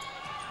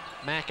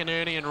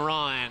 McInerney and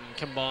Ryan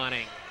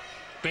combining.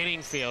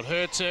 Benningfield,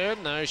 her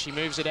turn. No, she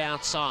moves it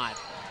outside.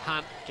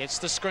 Hunt gets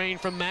the screen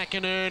from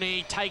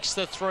McInerney, takes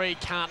the 3,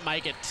 can't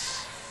make it.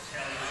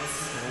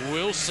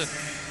 Wilson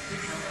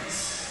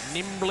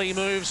nimbly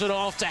moves it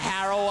off to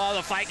Harrow.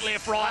 The fake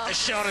left, right, the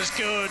shot is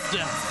good.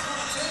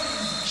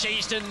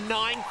 She's to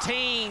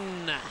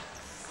 19.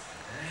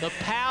 The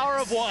power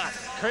of what?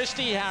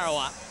 Christy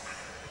Harrow.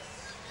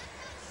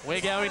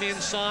 We're going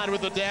inside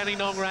with the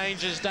Dandenong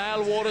Rangers.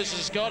 Dale Waters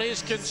has got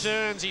his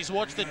concerns. He's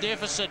watched the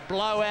deficit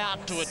blow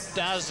out to 12.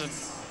 Let's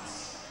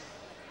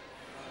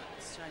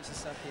change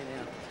this up here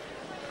now.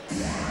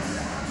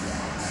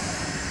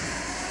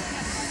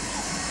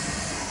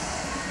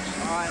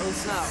 All right,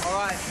 listen up. All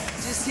right,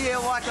 just here,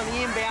 like on the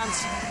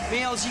inbounds,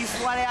 Meals, you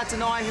flat out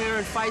deny her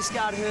and face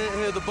guard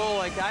her the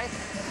ball, okay?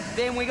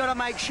 Then we got to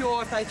make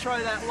sure if they throw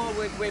that lob,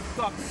 we've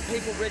got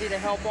people ready to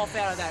help off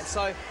out of that.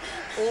 So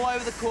all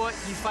over the court,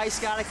 you face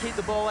guard to keep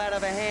the ball out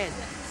of her hand.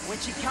 When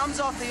she comes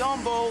off the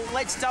on ball,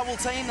 let's double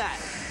team that.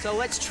 So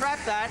let's trap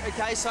that,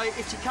 okay? So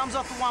if she comes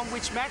off the one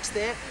which Mac's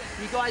there,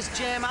 you guys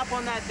jam up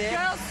on that there.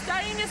 Girls,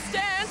 stay in your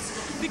stance,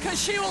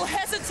 because she will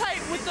hesitate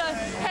with the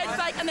head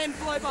fake and then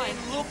blow by. And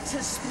look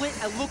to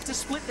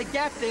split the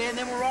gap there, and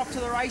then we're off to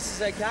the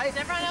races, okay?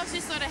 Everyone else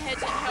just sort of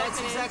hedging, helping.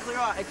 That's exactly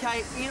right,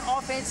 okay? In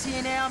offense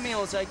here now,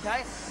 Mills,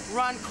 okay?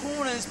 Run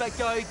corners, but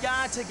go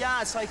guard to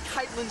guard. So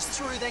Caitlin's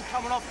through, then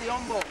coming off the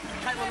on ball.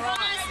 Caitlin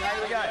Ryan,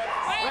 there we go.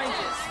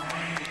 Rangers.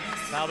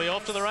 They'll be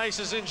off to the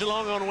races in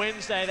Geelong on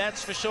Wednesday,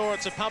 that's for sure.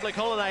 It's a public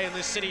holiday in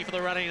this city for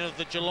the running of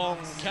the Geelong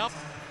Cup.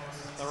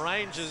 The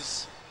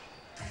Rangers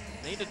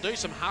need to do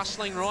some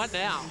hustling right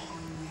now.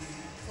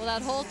 Well,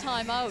 that whole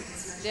time out,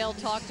 Dale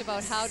talked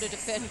about how to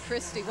defend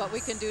Christy, what we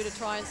can do to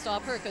try and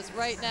stop her, because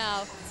right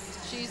now,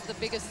 she's the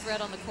biggest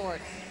threat on the court.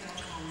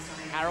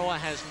 Harrow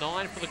has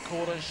 9 for the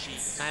quarter. She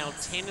nailed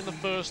 10 in the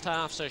first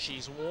half, so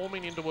she's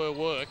warming into her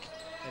work.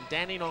 And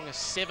Dandenong is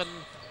 7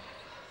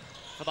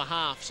 for the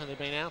half, so they've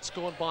been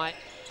outscored by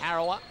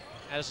Harrow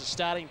as a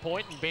starting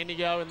point and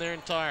Bendigo in their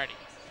entirety.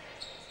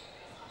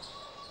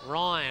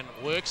 Ryan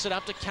works it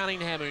up to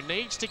Cunningham, who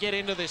needs to get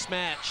into this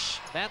match.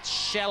 That's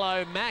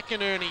shallow.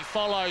 McInerney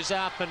follows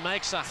up and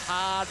makes a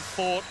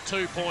hard-fought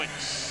 2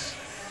 points.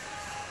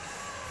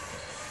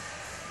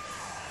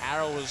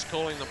 Harrow is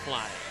calling the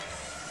play.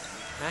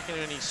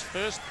 McInerney's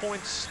first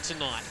points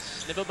tonight.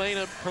 Never been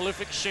a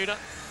prolific shooter.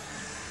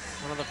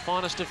 One of the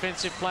finest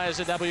defensive players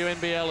the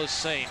WNBL has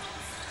seen.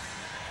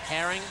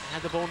 Herring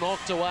had the ball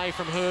knocked away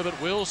from her, but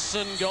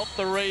Wilson got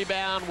the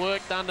rebound,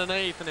 worked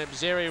underneath, and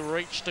Ebzeri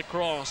reached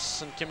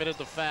across and committed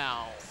the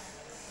foul.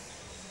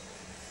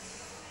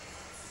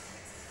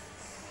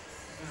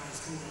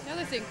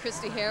 Another thing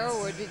Christy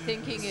Harrow would be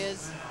thinking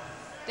is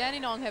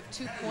Dandenong have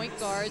 2 point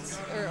guards,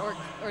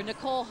 or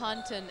Nicole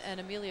Hunt and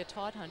Amelia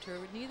Todhunter,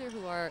 neither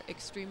who are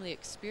extremely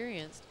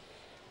experienced.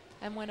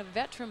 And when a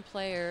veteran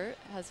player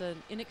has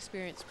an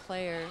inexperienced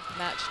player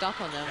matched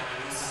up on them,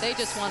 they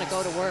just want to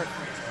go to work.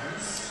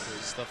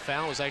 The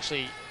foul was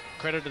actually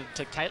credited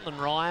to Caitlin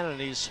Ryan,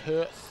 and is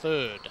her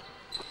 3rd.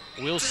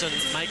 Wilson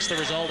makes the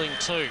resulting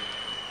 2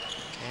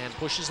 and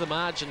pushes the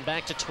margin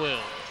back to 12.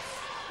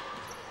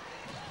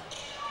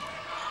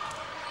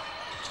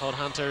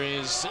 Todhunter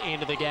is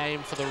into the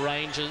game for the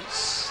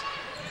Rangers.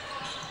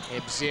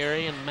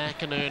 Ebzeri and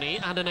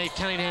McInerney underneath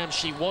Cunningham.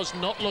 She was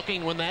not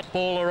looking when that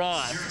ball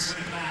arrived.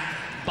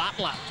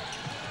 Butler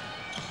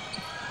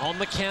on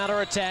the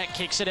counter-attack,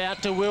 kicks it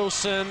out to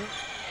Wilson.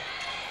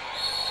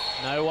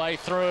 No way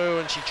through,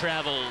 and she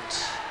travelled.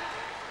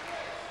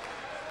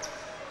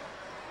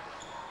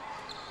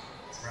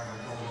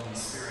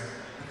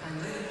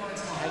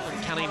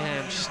 Caitlin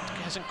Cunningham just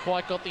hasn't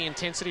quite got the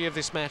intensity of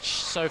this match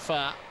so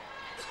far.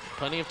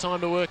 Plenty of time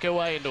to work her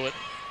way into it.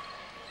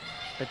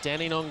 But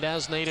Dandenong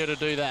does need her to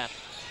do that.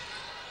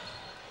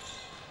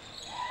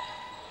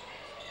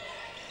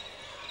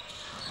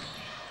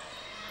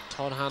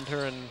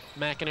 Todhunter and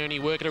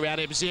McInerney working around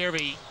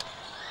Ebzeri.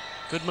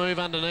 Good move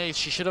underneath.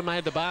 She should have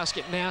made the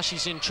basket. Now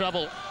she's in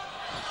trouble.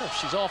 Oh,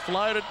 she's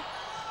offloaded.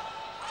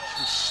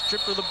 She's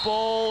stripped of the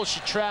ball.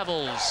 She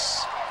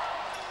travels.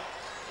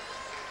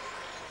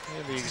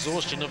 And the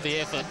exhaustion of the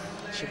effort.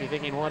 She'll be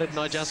thinking, why didn't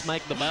I just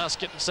make the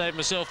basket and save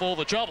myself all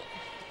the trouble?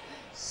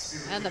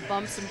 And the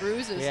bumps and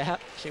bruises. Yeah,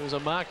 she was a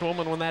marked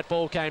woman when that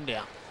ball came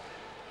down.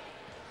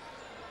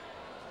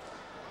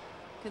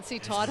 You can see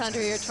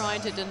Todhunter here trying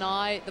to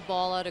deny the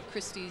ball out of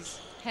Christie's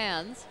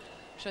hands,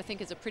 which I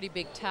think is a pretty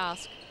big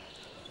task.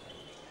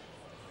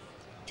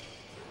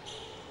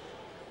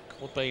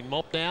 Court being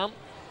mopped down.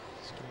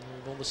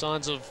 All the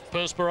signs of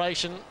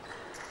perspiration.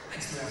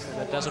 So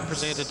that doesn't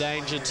present a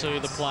danger to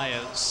the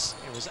players.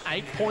 It was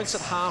 8 points at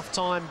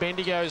half-time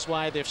Bendigo's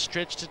way. They've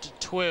stretched it to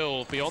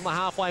 12, beyond the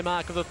halfway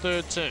mark of the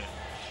 3rd term.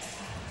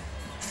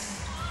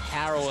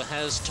 Harrower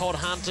has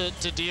Todhunter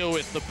to deal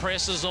with. The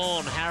press is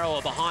on.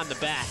 Harrower behind the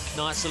back.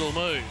 Nice little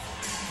move.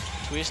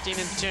 Twisting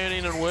and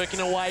turning and working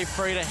away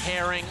free to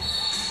Herring.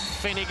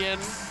 Finnegan.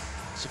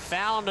 It's a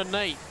foul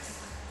underneath.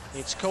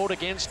 It's called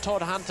against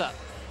Todhunter.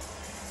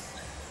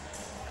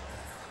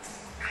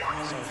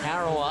 So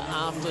Harrower,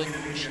 after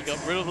she got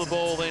rid of the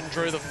ball, then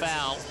drew the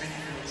foul.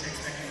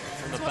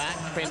 From the back,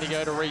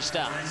 Bendigo to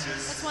restart.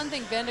 That's one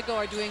thing Bendigo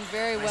are doing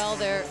very well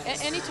there.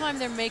 Anytime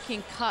they're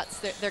making cuts,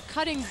 they're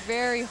cutting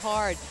very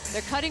hard.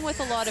 They're cutting with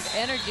a lot of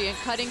energy and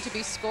cutting to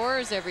be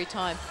scorers every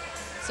time.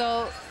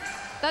 So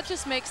that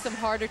just makes them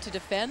harder to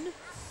defend.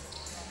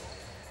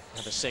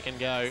 Have a second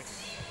go,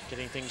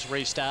 getting things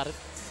restarted.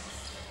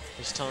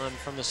 This time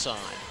from the side.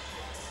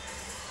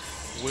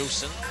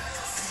 Wilson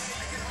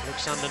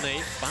looks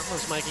underneath.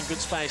 Butler's making good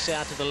space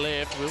out to the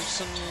left.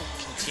 Wilson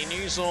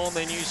continues on,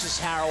 then uses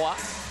Harrower.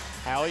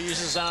 Harrower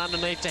uses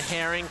underneath to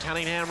Herring.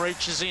 Cunningham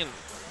reaches in.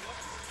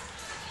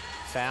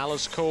 Foul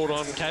is called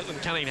on Caitlin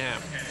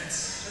Cunningham.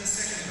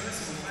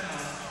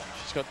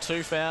 She's got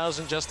 2 fouls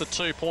and just the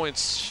 2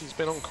 points. She's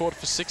been on court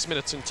for 6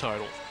 minutes in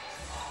total.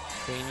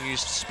 Being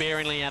used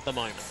sparingly at the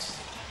moment.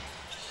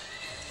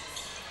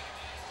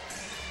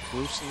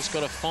 Wilson's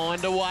got to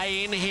find a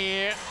way in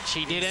here.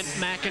 She didn't.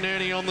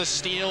 McInerney on the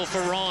steal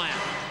for Ryan.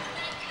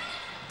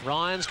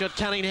 Ryan's got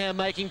Cunningham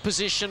making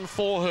position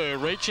for her.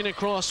 Reaching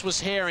across was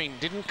Herring.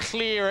 Didn't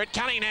clear it.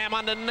 Cunningham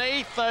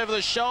underneath, over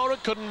the shoulder.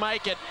 Couldn't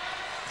make it.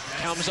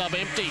 Comes up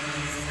empty.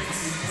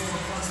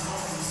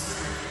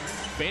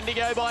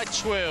 Bendigo by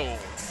 12.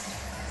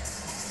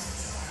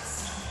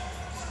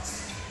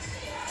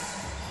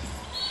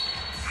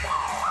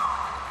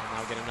 And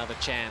they'll get another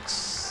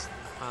chance.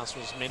 Pass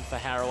was meant for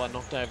Harrower,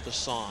 knocked over the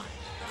side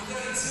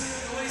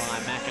by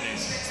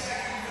McInerney.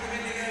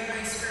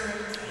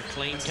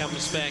 McLean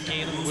comes back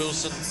in and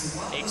Wilson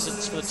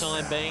exits for the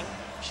time being.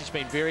 She's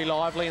been very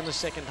lively in the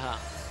second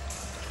half.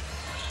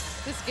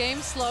 This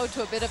game slowed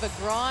to a bit of a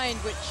grind,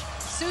 which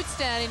suits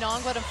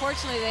Dandenong, but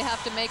unfortunately they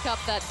have to make up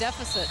that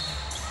deficit.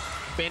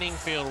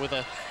 Benningfield with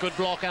a good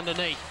block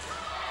underneath.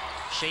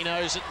 She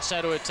knows it and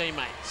so do her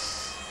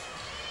teammates.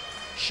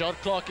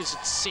 Shot clock is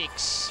at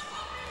 6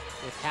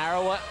 with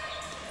Harrower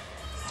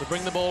to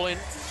bring the ball in.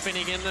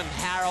 Finnegan and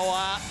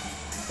Harrower.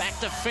 Back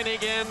to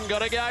Finnegan.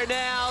 Got to go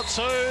now.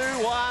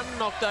 2-1.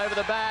 Knocked over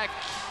the back.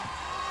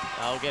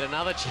 They'll get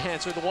another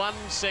chance with 1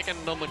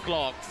 second on the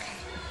clock.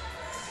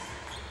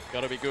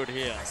 Got to be good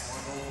here.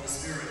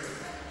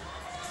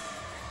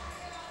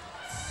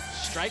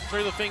 Straight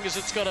through the fingers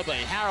it's got to be.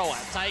 Harrower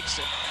takes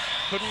it.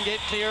 Couldn't get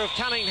clear of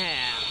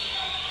Cunningham.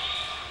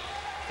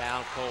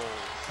 Foul call.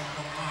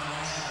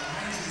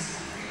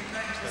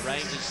 The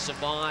Rangers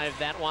survived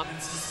that one.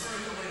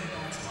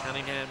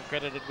 Cunningham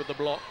credited with the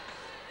block.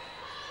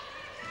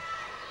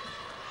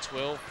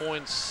 12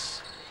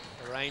 points.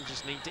 The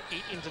Rangers need to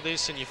eat into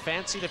this, and you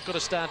fancy they've got to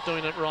start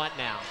doing it right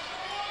now.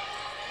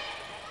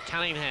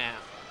 Cunningham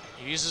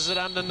uses it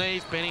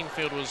underneath.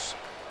 Benningfield was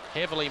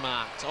heavily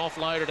marked.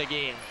 Offloaded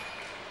again.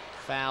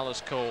 Foul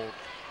is called.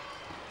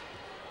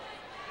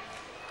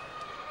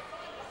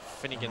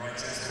 Finnegan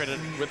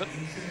credited with it.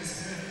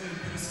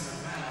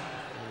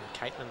 And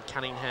Caitlin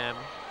Cunningham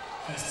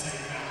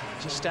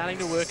just starting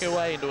to work her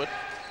way into it.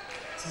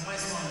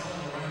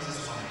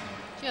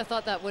 Yeah, I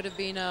thought that would have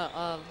been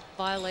a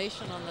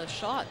violation on the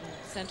shot and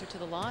sent her to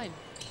the line.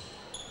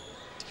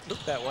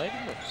 Looked that way,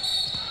 didn't it?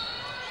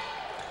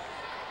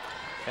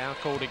 Foul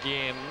called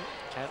again.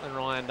 Caitlin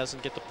Ryan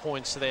doesn't get the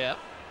points there.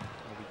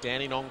 It'll be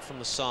Dandenong from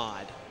the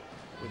side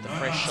with the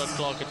fresh shot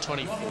clock at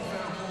 24.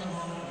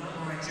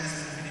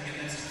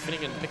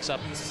 Finnegan picks up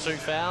 2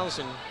 fouls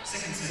in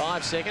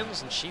 5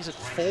 seconds, and she's at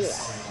 4.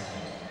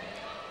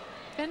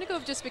 Bendigo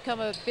have just become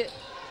a bit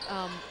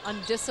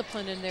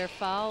undisciplined in their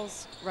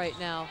fouls right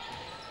now.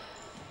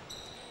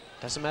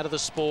 Doesn't matter the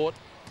sport.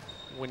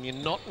 When you're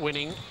not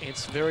winning,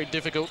 it's very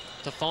difficult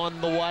to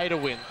find the way to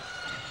win.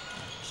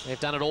 They've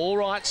done it all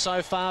right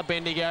so far,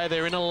 Bendigo.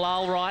 They're in a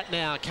lull right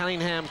now.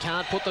 Cunningham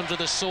can't put them to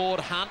the sword.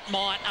 Hunt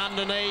might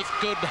underneath.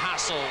 Good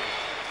hustle.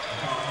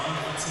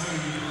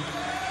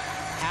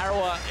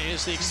 Harrower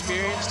is the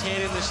experienced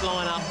head in this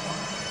lineup.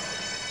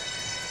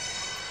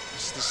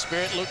 Does the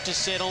Spirit look to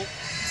settle?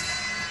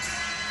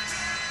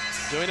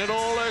 Doing it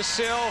all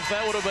herself.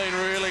 That would have been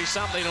really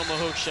something on the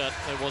hook shot.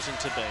 There wasn't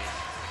to be.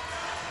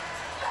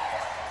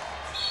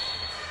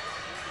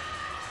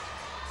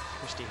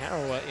 Christy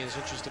Harrower is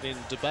interested in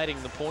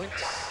debating the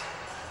points.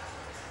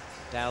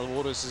 Dale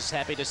Waters is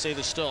happy to see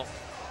the stop.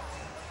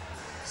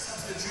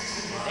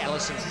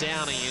 Alison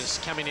Downey is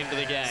coming into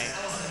the game.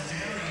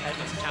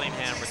 Caitlin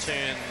Cunningham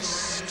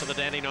returns to the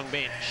Dandenong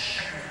bench.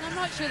 I'm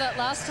not sure that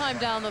last time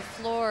down the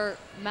floor,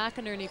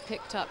 McInerney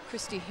picked up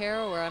Christy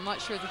Harrower. I'm not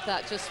sure that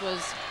that just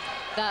was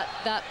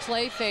that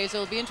play phase.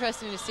 It'll be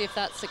interesting to see if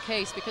that's the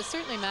case, because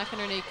certainly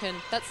McInerney can,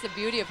 that's the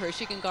beauty of her.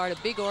 She can guard a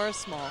big or a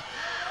small.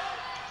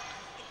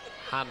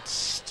 Hunt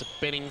to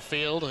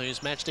Benningfield,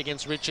 who's matched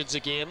against Richards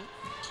again.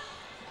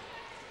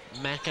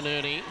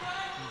 McInerney,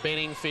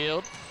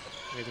 Benningfield,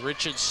 with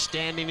Richards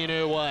standing in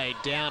her way.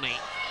 Downey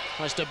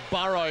tries to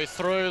burrow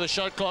through. The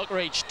shot clock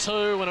reached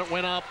 2 when it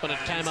went up, and it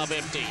came up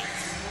empty.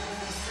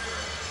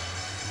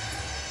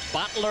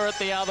 Butler at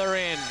the other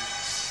end.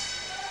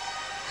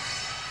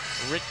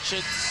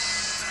 Richards,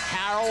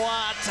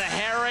 Harrower to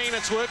Herring.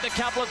 It's worked a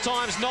couple of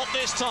times, not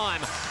this time.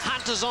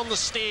 Hunter's on the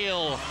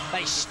steal.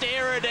 They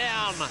stare her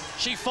down.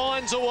 She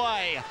finds a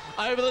way.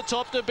 Over the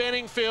top to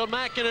Benningfield.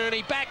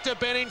 McInerney back to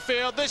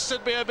Benningfield. This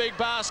should be a big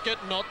basket.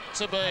 Not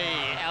to be.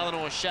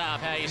 Eleanor Sharp,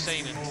 how you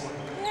seen it?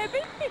 Yeah, a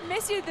bit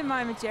messy at the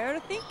moment, Jared. I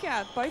think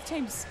both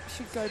teams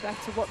should go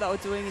back to what they were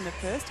doing in the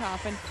first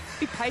half and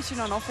be patient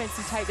on offense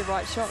and take the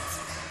right shots.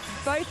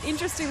 Both,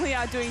 interestingly,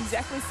 are doing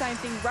exactly the same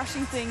thing,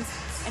 rushing things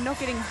and not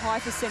getting high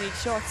percentage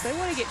shots. They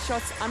want to get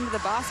shots under the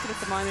basket at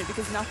the moment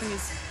because nothing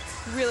is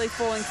really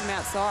falling from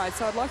outside.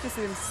 So I'd like to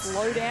see them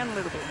slow down a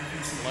little bit.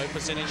 Low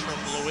percentage from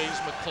Louise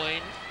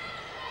McLean.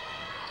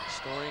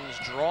 Scoring's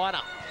dried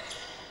up.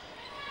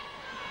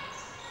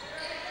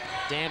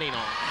 Dandenong,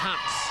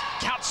 Hunt,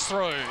 cuts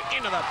through,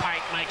 into the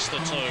paint, makes the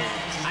 2.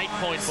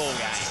 8-point ball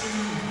game.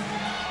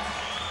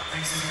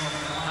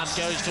 Hunt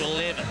goes to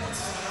 11.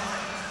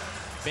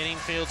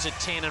 Benningfield's at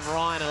 10 and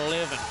Ryan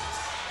 11.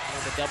 One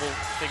of the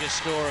double-figure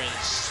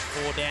scorers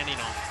for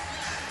Dandenong.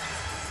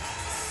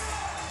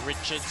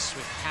 Richards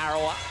with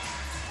Harrower.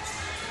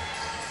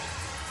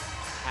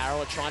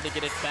 Harrower trying to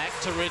get it back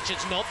to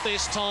Richards. Not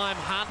this time.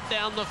 Hunt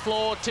down the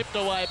floor, tipped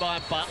away by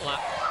Butler.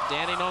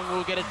 Dandenong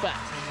will get it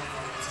back.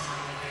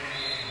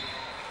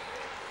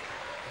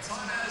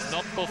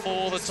 Not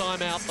before the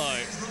timeout,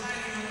 though.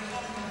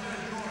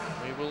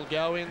 We will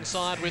go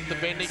inside with the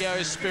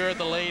Bendigo Spirit.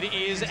 The lead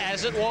is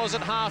as it was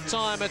at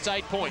half-time. It's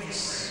 8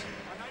 points.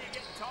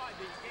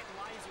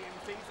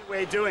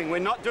 We're doing. We're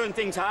not doing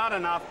things hard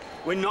enough.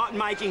 We're not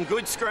making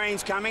good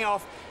screens coming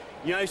off,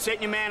 you know,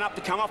 setting your man up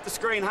to come off the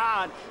screen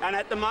hard. And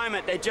at the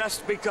moment, they're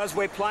just, because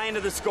we're playing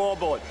to the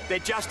scoreboard, they're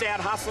just out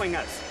hustling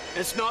us.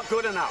 It's not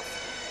good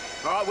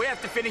enough. All right, we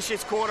have to finish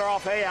this quarter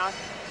off here.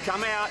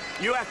 Come out.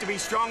 You have to be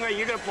stronger.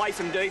 You're going to play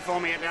some D for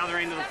me at the other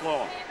end of the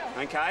floor.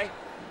 Okay?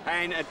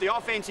 And at the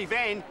offensive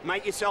end,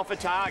 make yourself a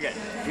target.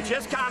 You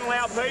just can't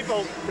allow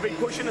people to be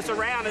pushing us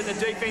around at the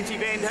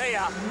defensive end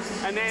here,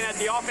 and then at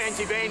the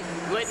offensive end,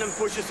 letting them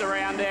push us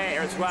around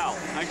there as well.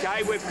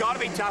 Okay, we've got to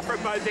be tougher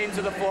at both ends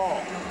of the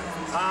floor.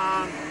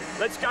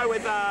 Let's go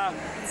with a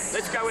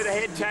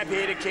head tap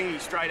here to Kingy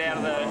straight out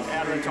of the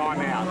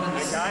timeout.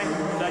 Okay,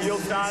 so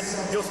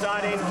you'll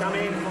start in, come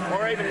in,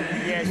 or even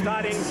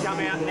start in, come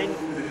out, and then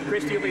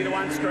Christy will be the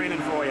one screening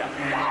for you.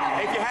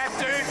 If you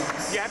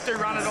have to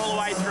run it all the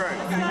way through.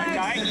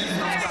 Okay?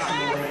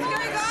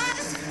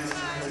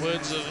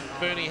 Words of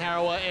Bernie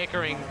Harrower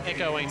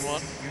echoing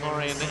what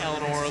Laurie and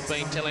Eleanor have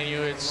been telling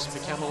you. It's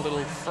become a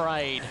little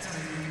frayed.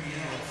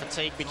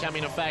 Fatigue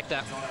becoming a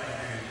factor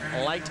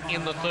late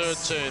in the third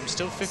term.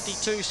 Still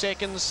 52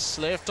 seconds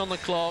left on the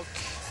clock.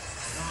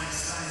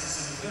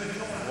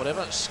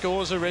 Whatever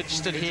scores are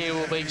registered here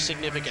will be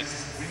significant.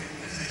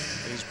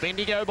 Here's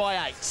Bendigo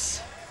by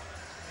 8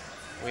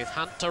 with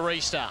Hunt to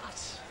restart.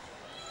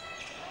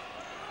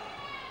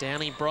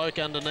 Downey broke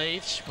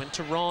underneath, went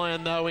to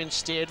Ryan though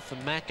instead for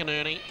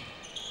McInerney.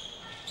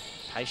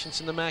 Patience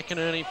in the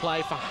McInerney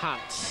play for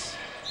Hunt.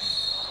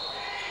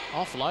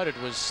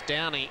 Offloaded was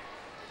Downey.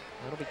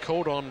 That'll be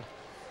called on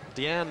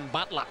Deanne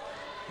Butler.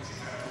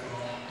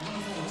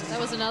 That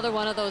was another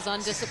one of those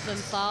undisciplined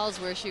fouls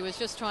where she was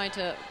just trying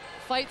to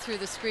fight through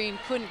the screen,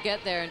 couldn't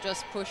get there and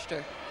just pushed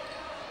her.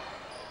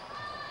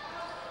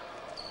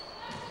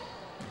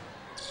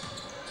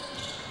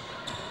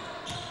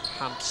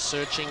 Hunt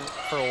searching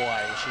for a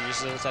way. She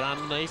uses that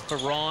underneath for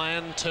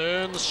Ryan,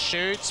 turns,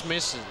 shoots,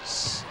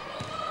 misses.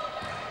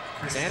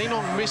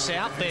 Dandenong miss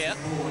out there.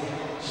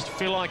 Just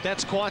feel like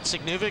that's quite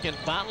significant.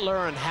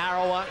 Butler and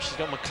Harrower. She's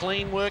got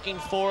McLean working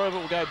for her, but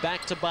we'll go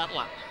back to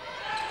Butler.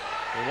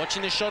 We're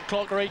watching the shot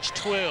clock reach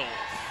 12.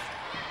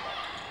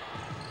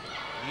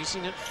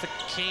 Using it for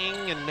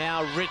King, and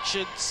now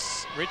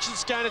Richards.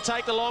 Richards going to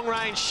take the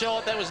long-range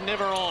shot. That was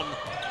never on.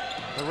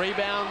 The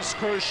rebound's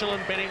crucial,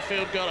 and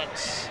Benningfield got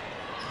it.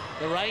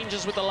 The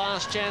Rangers with the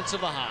last chance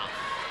of the half.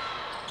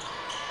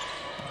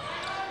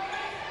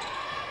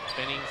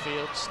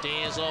 Benningfield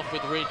stares off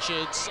with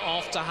Richards.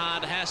 Off to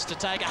Hunt, has to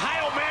take a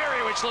Hail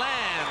Mary, which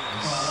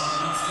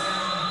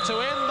lands. To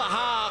end the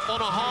half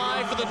on a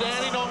high for the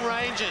Dandenong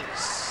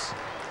Rangers.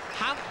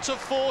 Hunt to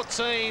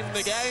 14,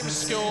 the game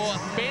score,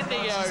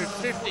 Bendigo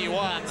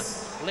 51,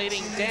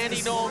 leading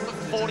Dandenong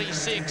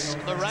 46.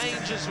 The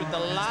Rangers with the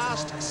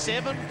last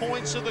 7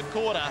 points of the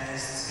quarter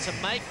to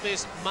make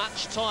this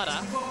much tighter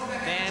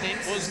than it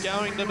was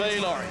going to be,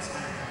 Laurie.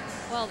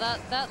 Well,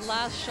 that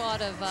last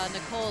shot of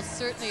Nicole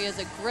certainly is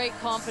a great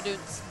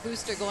confidence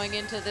booster going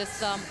into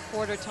this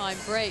quarter time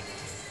break.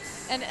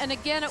 And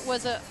again, it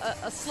was a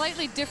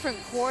slightly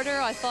different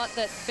quarter. I thought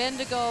that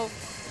Bendigo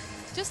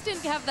just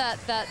didn't have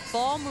that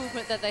ball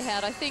movement that they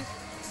had. I think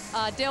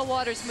Dale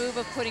Waters' move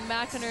of putting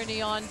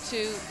McInerney on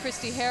to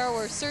Christy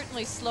Harrower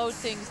certainly slowed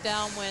things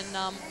down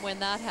when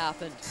that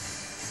happened.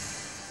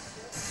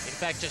 In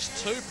fact,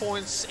 just 2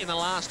 points in the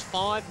last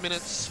 5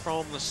 minutes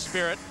from the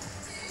Spirit.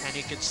 And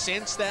you could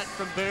sense that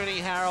from Bernie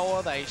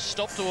Harrower. They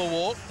stopped to a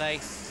walk. They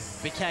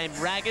became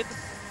ragged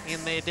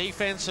in their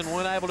defense and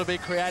weren't able to be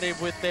creative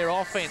with their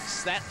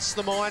offense. That's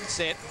the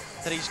mindset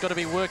that he's got to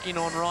be working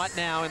on right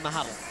now in the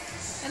huddle.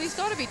 And he's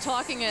got to be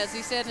talking, as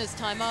he said in his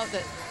timeout,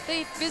 that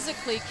they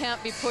physically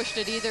can't be pushed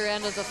at either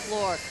end of the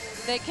floor.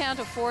 They can't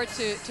afford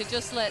to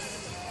just let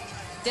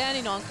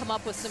Dandenong come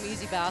up with some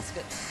easy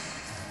baskets.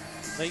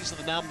 These are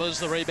the numbers.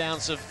 The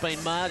rebounds have been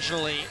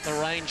marginally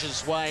the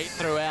Rangers' way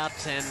throughout,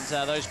 and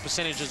those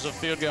percentages of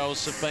field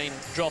goals have been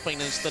dropping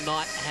as the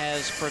night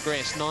has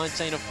progressed.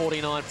 19 of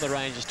 49 for the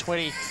Rangers,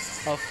 20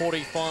 of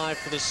 45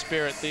 for the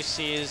Spirit. This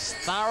is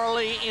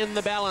thoroughly in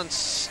the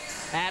balance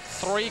at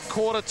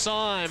three-quarter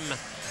time.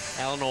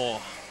 Eleanor.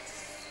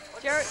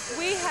 Jarrett,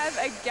 we have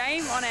a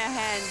game on our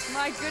hands.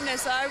 My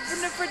goodness, I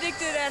wouldn't have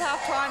predicted at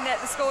half-time that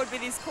the score would be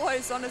this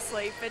close,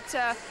 honestly.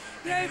 But,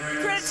 you know,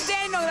 credit to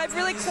Dandenong, they've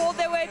really clawed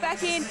their way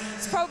back in.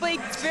 It's probably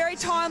very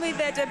timely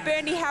that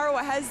Bernie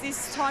Harrower has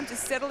this time to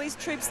settle his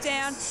troops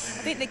down.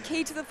 I think the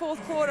key to the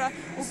fourth quarter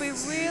will be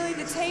really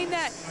the team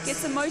that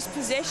gets the most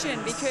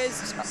possession,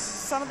 because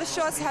some of the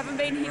shots haven't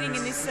been hitting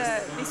in this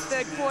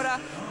third quarter.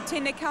 The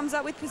team that comes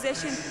up with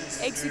possession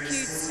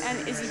executes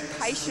and is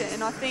impatient,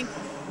 and I think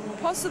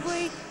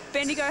possibly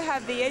Bendigo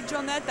have the edge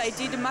on that. They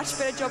did a much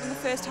better job in the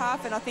first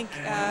half, and I think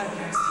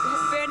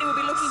Bernie will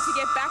be looking to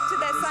get back to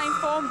that same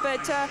form.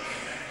 But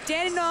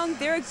Dandenong,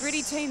 they're a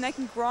gritty team. They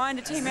can grind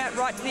a team out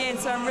right to the end,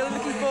 so I'm really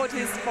looking forward to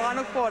this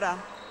final quarter.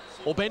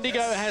 Well,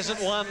 Bendigo hasn't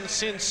won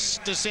since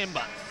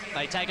December.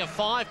 They take a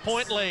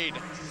 5-point lead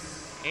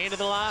into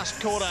the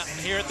last quarter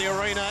here at the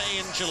arena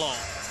in Geelong.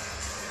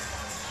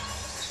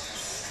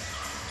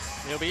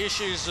 There'll be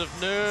issues of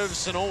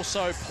nerves and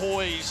also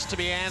poise to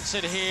be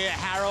answered here.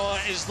 Harrower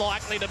is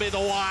likely to be the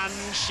one.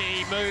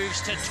 She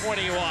moves to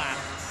 21.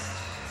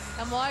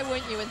 And why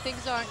wouldn't you, when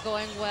things aren't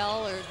going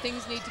well or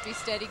things need to be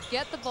steady,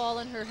 get the ball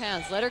in her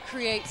hands. Let her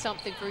create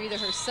something for either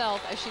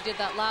herself, as she did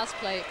that last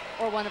play,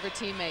 or one of her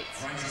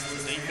teammates.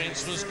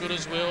 Defense was good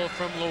as well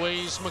from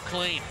Louise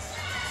McLean.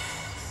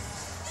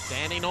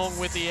 Dandenong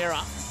with the error.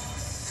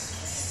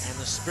 And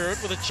the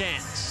Spirit with a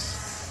chance.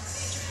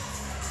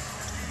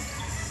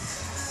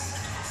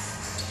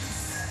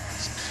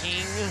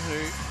 King,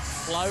 who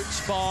floats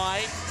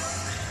by,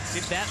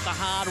 did that the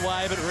hard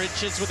way, but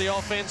Richards with the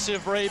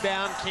offensive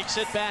rebound kicks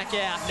it back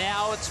out.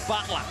 Now it's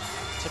Butler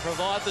to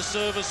provide the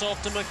service off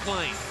to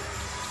McLean.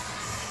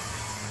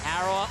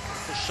 Harrower,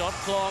 the shot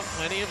clock,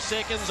 plenty of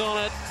seconds on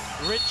it.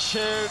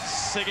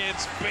 Richards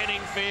against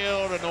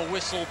Benningfield, and a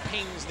whistle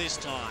pings this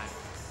time.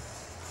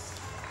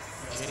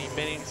 Jenny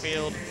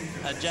Benningfield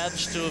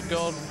adjudged to have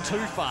gone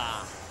too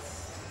far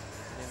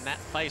in that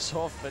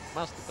face-off. It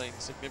must have been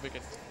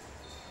significant.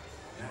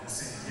 Well,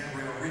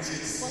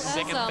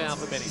 second foul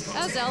for Benningfield.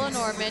 As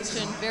Eleanor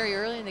mentioned very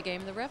early in the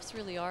game, the refs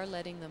really are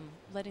letting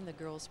the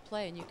girls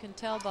play, and you can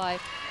tell by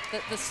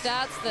the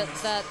stats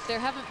that there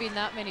haven't been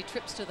that many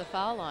trips to the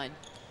foul line.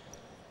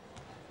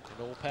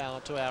 And all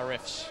power to our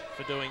refs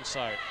for doing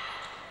so.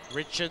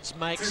 Richards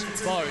makes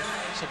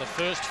both, so the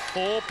first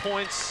 4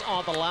 points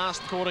of the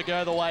last quarter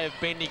go the way of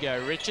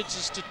Bendigo. Richards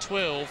is to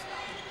 12,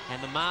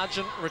 and the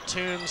margin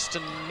returns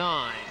to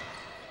 9.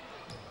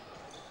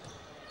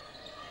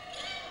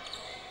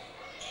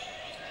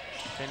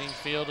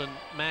 Benningfield and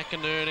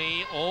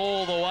McInerney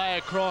all the way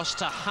across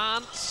to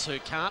Hunt, who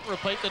can't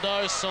repeat the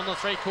dose on the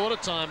three-quarter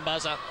time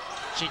buzzer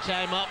she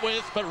came up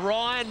with, but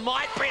Ryan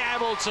might be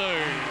able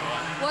to.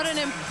 What an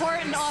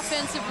important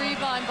offensive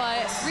rebound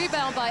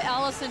by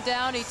Alison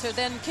Downey to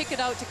then kick it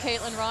out to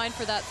Caitlin Ryan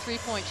for that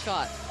three-point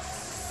shot.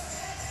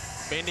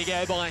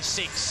 Bendigo by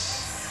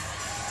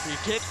 6. You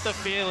get the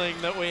feeling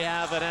that we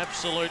have an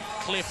absolute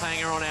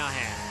cliffhanger on our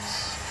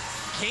hands.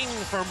 King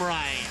from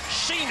range,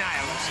 she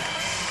nails it.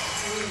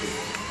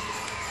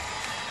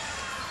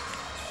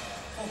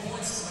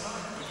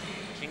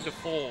 King to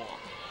 4.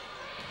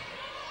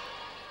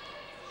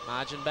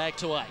 Margin back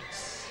to 8.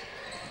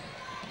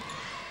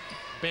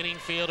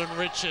 Benningfield and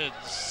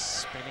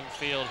Richards.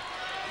 Benningfield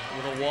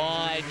with a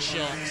wide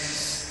shot.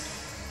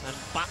 And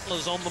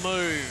Butler's on the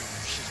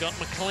move. She's got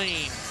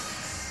McLean.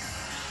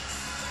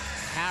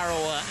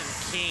 Harrower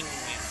and King.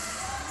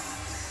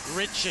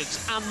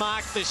 Richards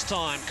unmarked this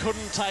time.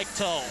 Couldn't take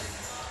toll.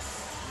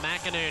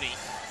 McInerney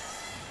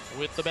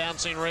with the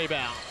bouncing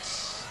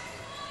rebounds.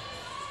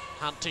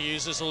 Hunter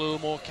uses a little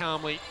more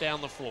calmly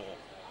down the floor.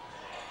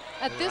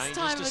 At this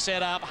time, to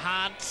set up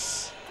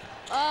Hunt.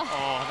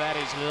 Oh, that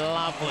is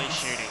lovely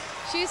shooting.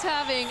 She's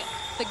having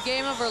the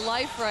game of her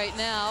life right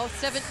now.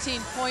 17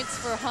 points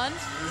for Hunt,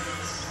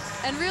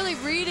 and really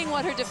reading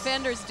what her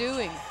defender's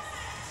doing.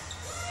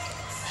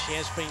 She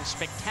has been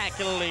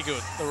spectacularly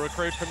good, the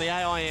recruit from the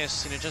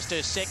AIS in just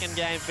her second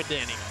game for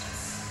Dandenong.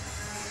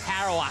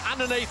 Harrower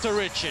underneath to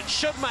Richards,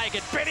 should make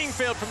it.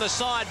 Benningfield from the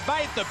side,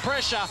 bait the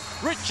pressure.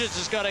 Richards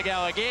has got to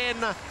go again.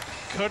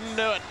 Couldn't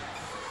do it.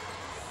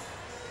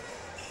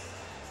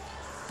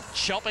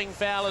 Chopping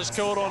foul is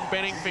called on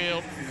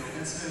Benningfield.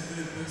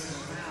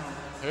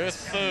 Her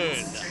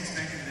third.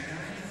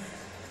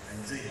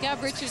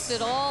 Gabe Richards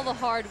did all the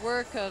hard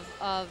work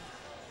of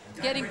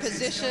getting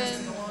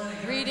position,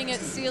 reading it,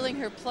 sealing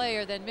her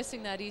player, then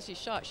missing that easy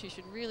shot. She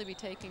should really be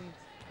taking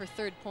her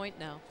third point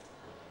now.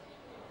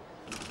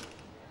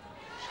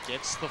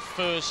 Gets the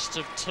first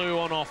of 2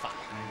 on offer.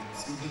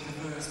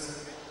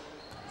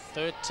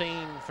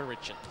 13 for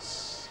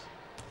Richards.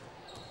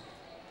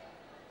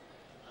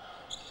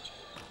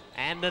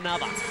 And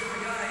another.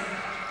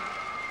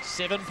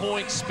 7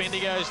 points,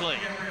 Bendigo's lead.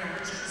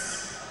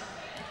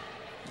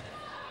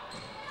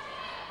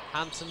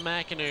 Hunt and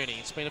McInerney.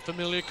 It's been a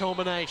familiar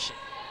combination.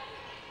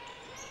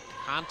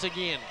 Hunt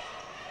again.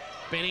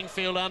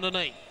 Benningfield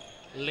underneath.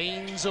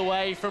 Leans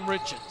away from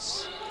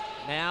Richards.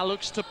 Now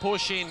looks to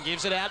push in.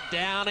 Gives it out.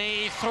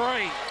 Downey.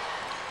 3.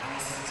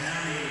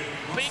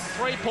 Big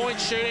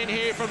three-point shooting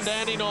here from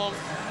Dandenong.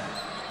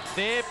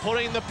 They're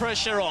putting the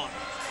pressure on.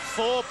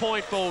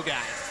 4-point ball game.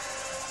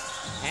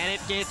 And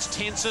it gets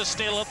tenser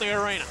still at the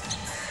arena.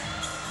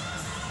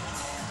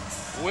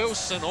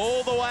 Wilson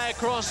all the way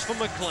across for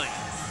McLean.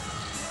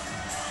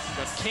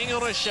 Got King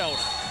on his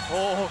shoulder.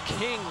 Oh,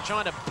 King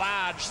trying to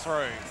barge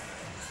through.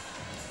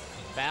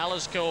 Foul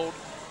is called.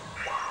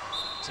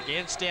 It's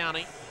against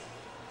Downey.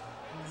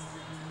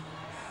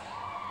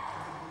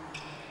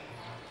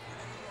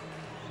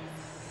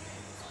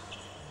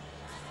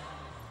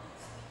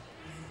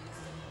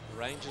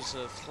 Rangers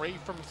are 3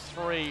 from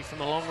 3 from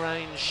the long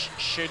range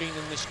shooting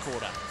in this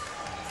quarter.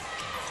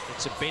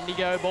 It's a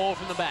Bendigo ball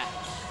from the back.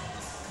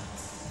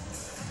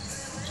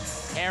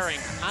 Herring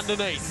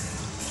underneath.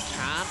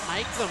 Can't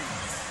make them.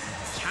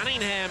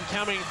 Cunningham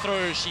coming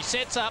through. She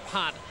sets up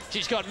Hunt.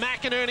 She's got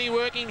McInerney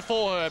working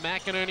for her.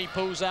 McInerney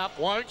pulls up,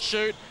 won't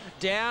shoot.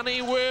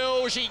 Downey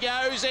will. She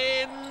goes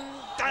in.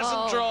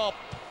 Doesn't drop.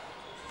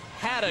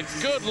 Had a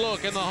good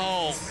look in the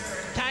hole.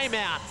 Came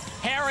out.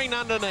 Herring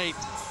underneath.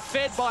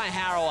 Fed by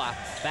Harrower.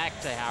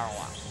 Back to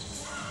Harrower.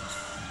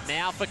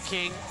 Now for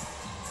King.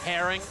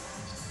 Herring.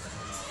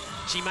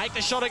 She make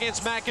the shot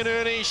against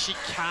McInerney. She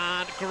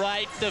can't.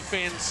 Great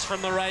defense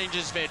from the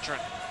Rangers veteran.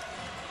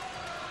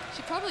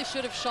 She probably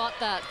should have shot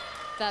that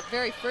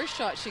very first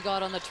shot she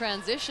got on the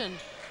transition.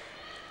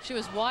 She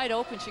was wide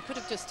open. She could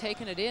have just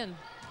taken it in.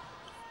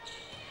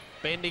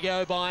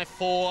 Bendigo by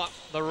 4.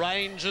 The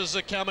Rangers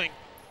are coming.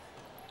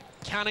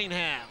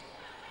 Cunningham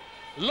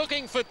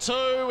looking for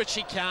 2, which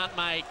she can't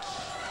make.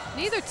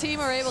 Neither team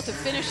are able to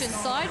finish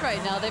inside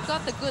right now. They've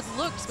got the good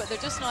looks, but they're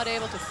just not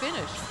able to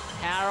finish.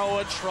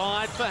 Harrower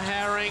tried for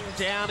Herring.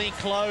 Downey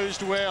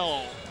closed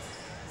well.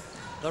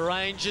 The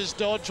Rangers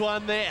dodge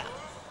one there.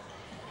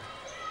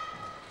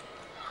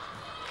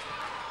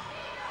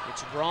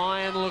 It's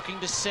Ryan looking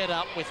to set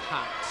up with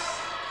Hunt.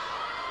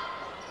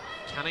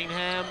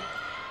 Cunningham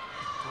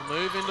will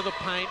move into the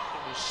paint.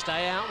 It will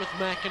stay out with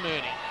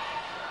McInerney.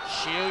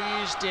 She'll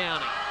use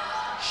Downey.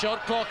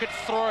 Shot clock at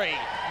 3.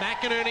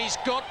 McInerney's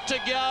got to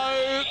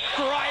go.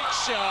 Great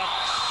shot.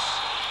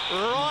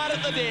 Right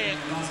at the dead.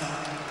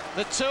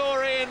 The two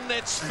are in.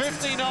 It's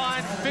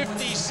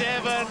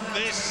 59-57.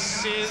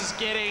 This is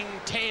getting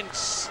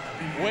tense.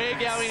 We're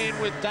going in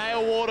with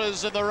Dale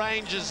Waters of the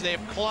Rangers.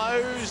 They've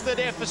closed the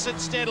deficit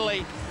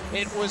steadily.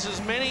 It was as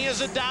many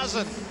as a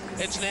dozen.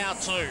 It's now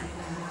 2.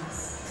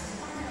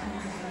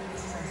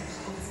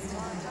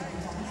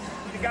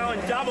 Go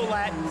and double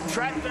that,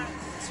 trap that.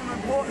 Some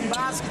important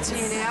baskets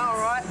here now, all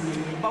right?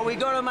 But we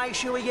got to make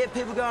sure we get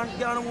people going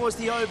towards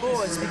the O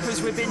boards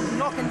because we've been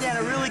knocking down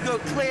a really good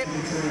clip.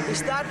 We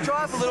start to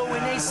drive a little. We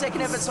need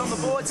second efforts on the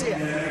boards here.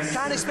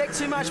 Can't expect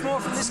too much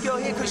more from this girl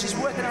here because she's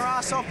working her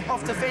ass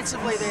off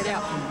defensively there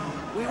now.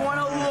 We want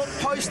to look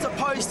post to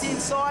post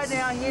inside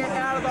now here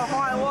out of the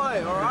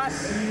high-low, all right?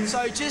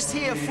 So just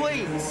here,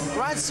 Flea,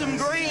 run some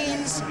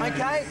greens,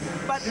 okay?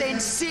 But then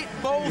sit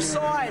ball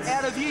side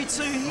out of you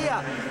two here.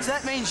 So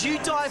that means you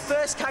dive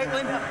first,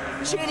 Caitlin.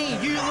 Jenny,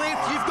 you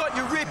lift, you've got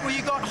your rip, or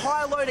you got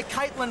high-low to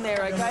Caitlin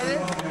there, okay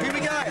then? Here we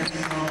go.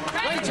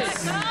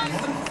 Rangers.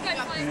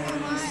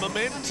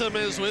 Momentum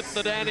is with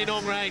the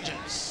Dandenong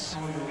Rangers.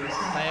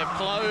 They have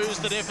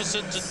closed the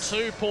deficit to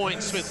 2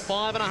 points with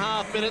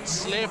 5.5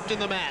 minutes left in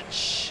the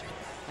match.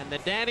 And the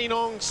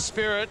Dandenong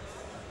Spirit,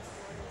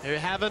 who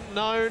haven't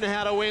known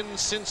how to win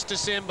since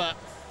December,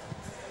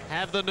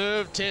 have the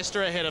nerve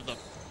tester ahead of them.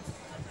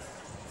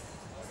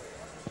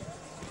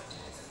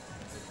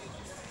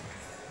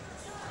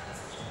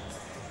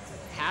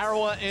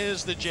 Harrower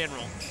is the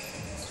general.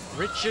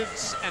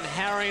 Richards and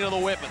Herring are the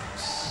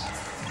weapons.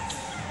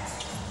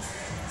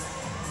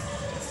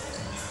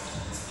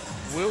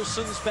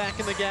 Wilson's back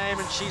in the game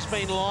and she's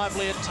been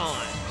lively at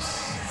times.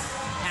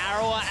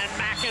 Harrower and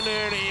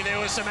McInerney, there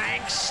was some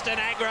angst and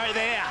aggro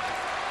there.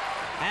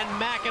 And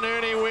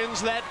McInerney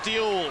wins that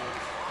duel.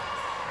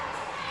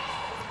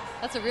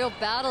 That's a real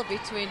battle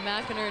between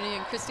McInerney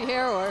and Christy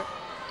Harrower.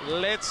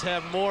 Let's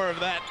have more of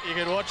that. You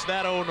could watch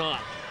that all night.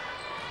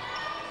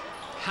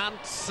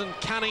 Hunts and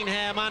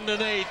Cunningham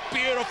underneath.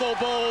 Beautiful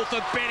ball for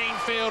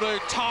Benningfield, who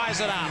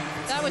ties it up.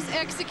 That was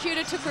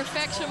executed to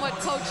perfection, what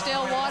Coach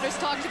Dale Waters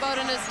talked about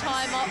in his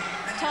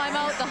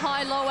timeout, the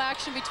high-low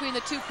action between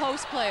the two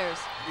post players.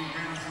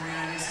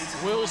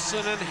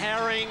 Wilson and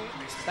Herring,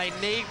 they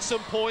need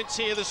some points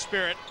here, the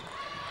Spirit.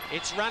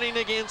 It's running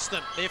against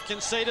them. They've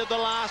conceded the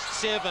last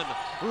 7.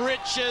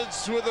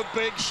 Richards with a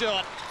big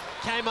shot.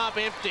 Came up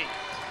empty.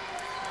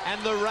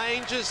 And the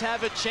Rangers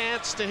have a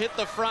chance to hit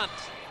the front.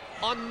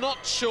 I'm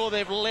not sure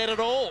they've led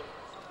at all.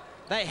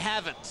 They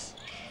haven't.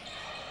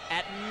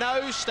 At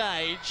no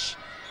stage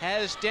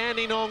has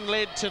Dandenong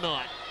led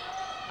tonight.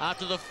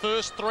 After the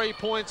first 3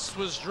 points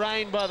was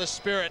drained by the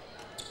Spirit,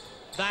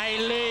 they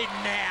lead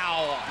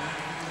now.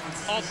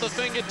 Off the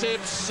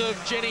fingertips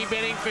of Jenny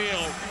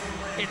Benningfield.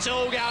 It's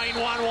all going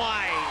one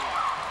way.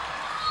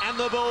 And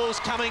the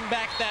ball's coming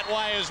back that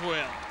way as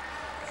well.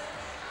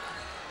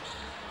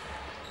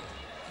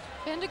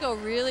 Bendigo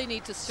really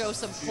need to show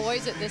some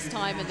poise at this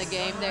time in the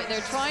game.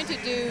 They're trying to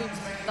do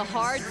the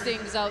hard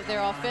things out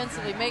there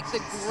offensively, make the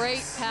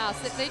great pass.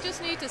 They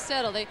just need to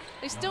settle. They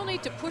still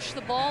need to push the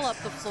ball up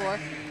the floor.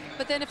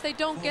 But then if they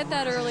don't get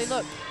that early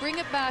look, bring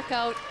it back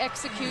out,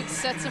 execute,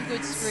 set some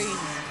good screens.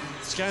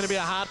 It's going to be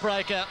a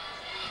heartbreaker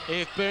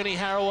if Bernie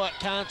Harrower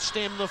can't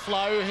stem the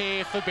flow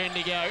here for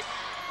Bendigo.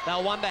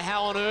 They'll wonder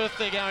how on earth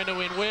they're going to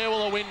win. Where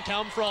will the win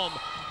come from?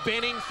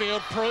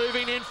 Benningfield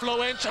proving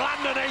influential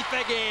underneath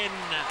again.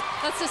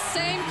 That's the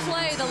same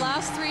play the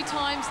last 3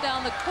 times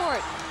down the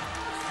court.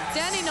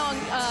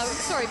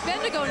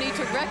 Bendigo need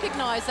to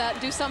recognize that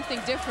and do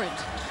something different.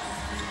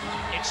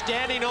 It's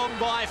Dandenong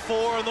by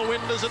 4 and the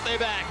Winders at their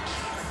back.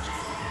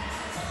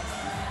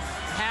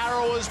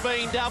 Harrower's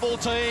been double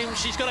teamed.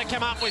 She's got to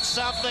come up with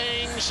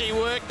something. She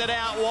worked it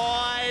out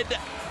wide.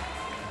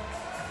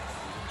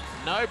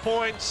 No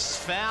points,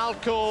 foul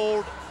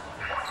called.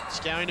 It's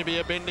going to be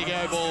a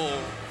Bendigo ball.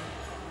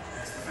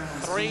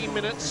 3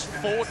 minutes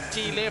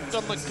 40 left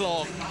on the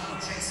clock.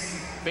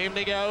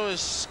 Bendigo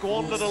has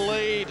squandered a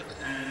lead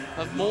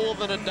of more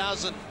than a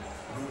dozen.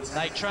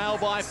 They trail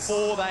by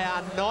 4. They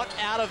are not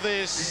out of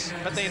this,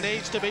 but there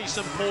needs to be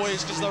some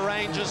poise because the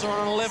Rangers are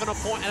on an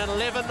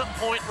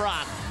 11-point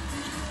run.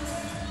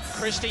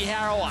 Christy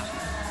Harrower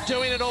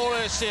doing it all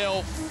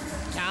herself.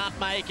 Can't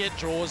make it,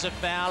 draws a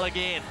foul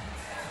again.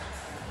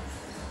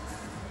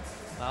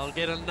 They'll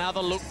get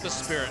another look, the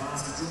Spirit.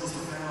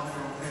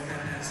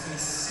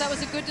 That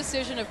was a good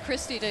decision of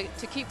Christy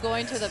to keep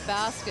going to the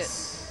basket.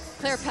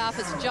 Claire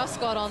Pappas just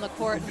got on the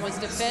court and was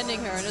defending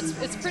her, and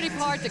it's pretty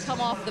hard to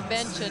come off the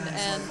bench and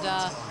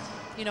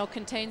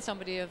contain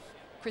somebody of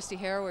Christy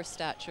Harrower's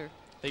stature.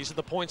 These are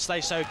the points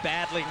they so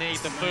badly need.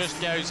 The first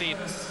goes in.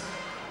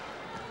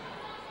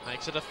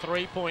 Makes it a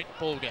 3-point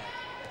ball game.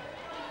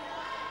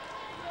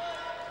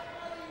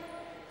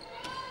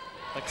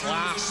 The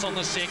class on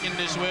the second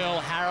as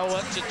well.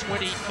 Harrower to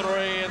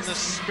 23, and the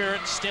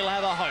Spirit still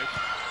have a hope.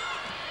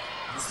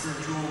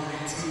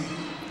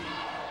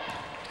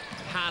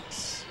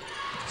 Hunt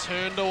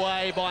turned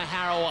away by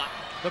Harrower.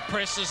 The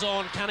press is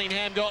on.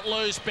 Cunningham got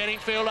loose.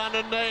 Benningfield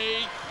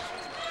underneath.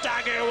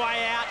 Dug her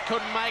way out.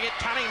 Couldn't make it.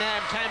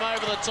 Cunningham came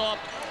over the top.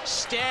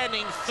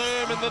 Standing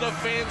firm in the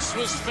defence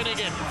was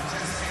Finnegan.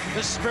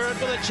 The Spirit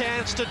with a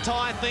chance to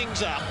tie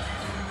things up.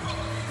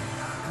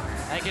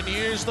 They can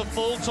use the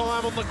full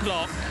time on the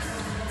clock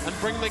and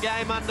bring the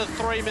game under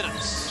 3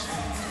 minutes.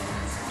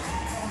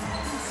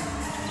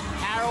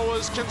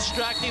 Harrower's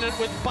constructing it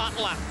with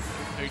Butler,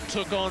 who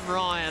took on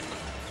Ryan.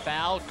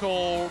 Foul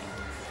called.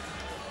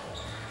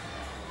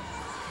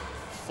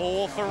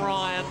 4 for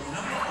Ryan.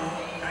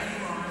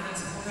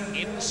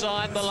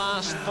 Inside the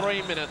last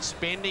 3 minutes,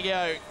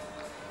 Bendigo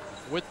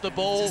with the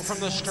ball from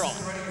the strike.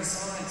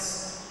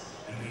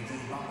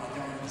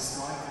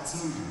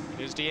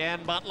 Here's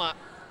Deanne Butler,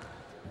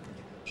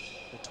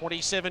 the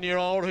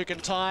 27-year-old who can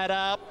tie it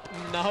up.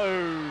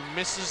 No,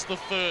 misses the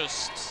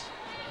first.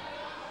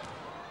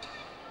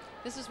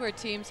 This is where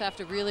teams have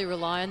to really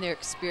rely on their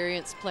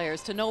experienced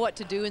players to know what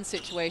to do in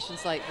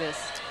situations like this.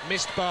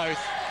 Missed both.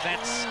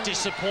 That's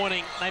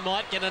disappointing. They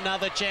might get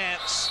another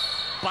chance.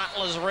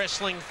 Butler's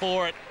wrestling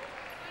for it.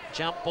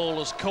 Jump ball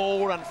is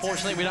called.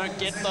 Unfortunately, we don't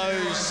get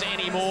those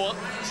anymore.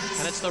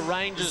 And it's the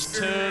Rangers'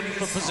 turn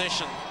for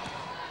possession.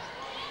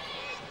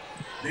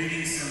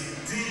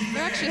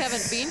 There actually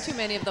haven't been too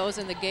many of those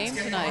in the game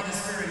tonight.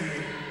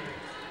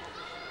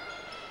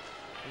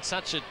 In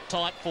such a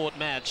tight-fought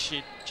match,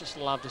 you'd just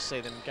love to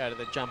see them go to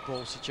the jump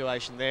ball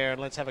situation there,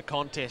 and let's have a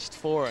contest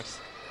for it.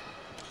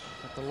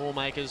 But the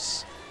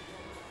lawmakers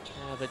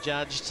have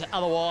adjudged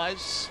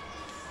otherwise.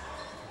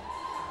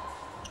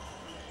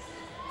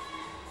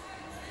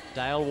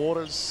 Dale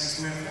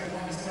Waters.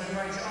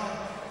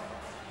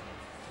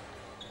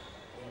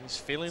 He's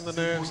feeling the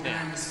nerves now.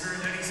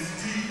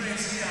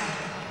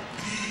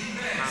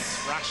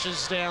 Hunt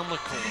rushes down the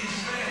court.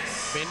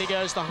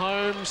 Bendigo's the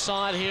home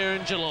side here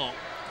in Geelong.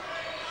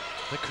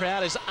 The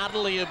crowd is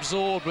utterly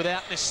absorbed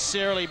without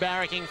necessarily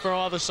barracking for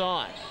either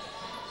side.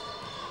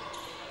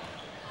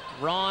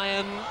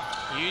 Ryan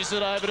used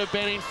it over to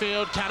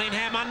Benningfield.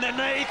 Cunningham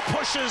underneath,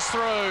 pushes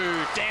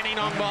through.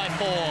 Dandenong by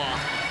 4.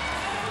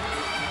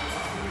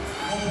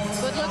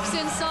 Good looks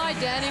inside.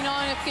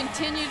 Dandenong have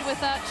continued with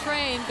that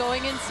train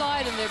going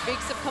inside, and their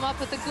bigs have come up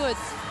with the goods.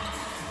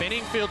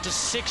 Benningfield to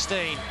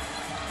 16.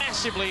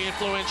 Massively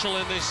influential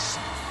in this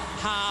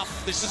half.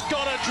 This has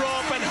got to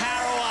drop, and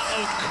Harrower,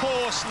 of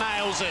course,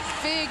 nails it.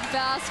 Big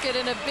basket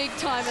in a big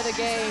time of the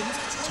game.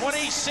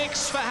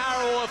 26 for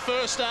Harrower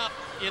first up.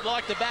 You'd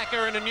like to back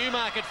her in a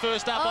Newmarket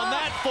first up on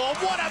that form.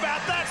 What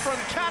about that from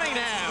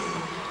Cunningham?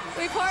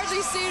 We've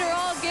hardly seen her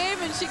all game,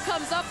 and she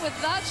comes up with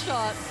that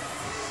shot.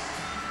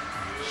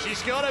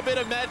 She's got a bit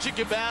of magic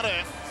about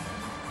her.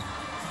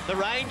 The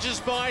Rangers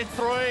by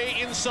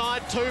 3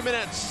 inside 2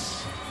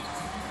 minutes.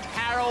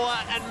 Harrower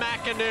and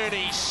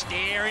McInerney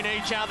staring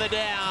each other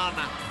down.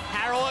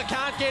 Harrower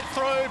can't get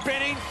through.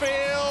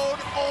 Benningfield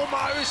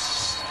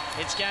almost.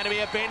 It's going to be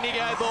a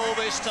Bendigo ball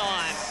this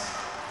time.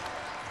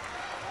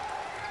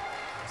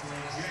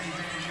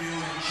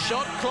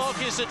 Shot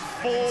clock is at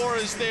 4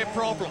 is their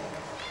problem.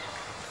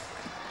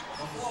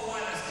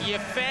 You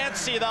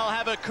fancy they'll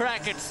have a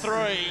crack at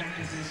 3.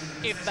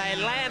 If they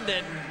land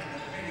it,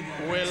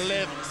 we're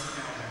level.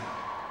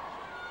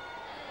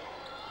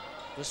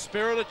 The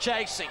Spirit are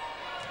chasing.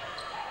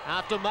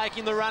 After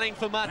making the running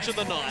for much of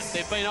the night,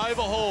 they've been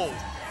overhauled.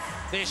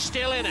 They're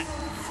still in it.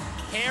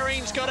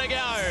 Herring's got to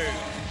go.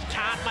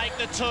 Can't make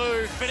the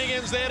 2.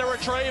 Finnegan's there to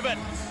retrieve it.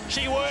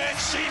 She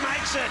works, she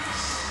makes it.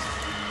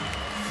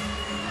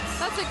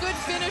 That's a good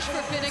finish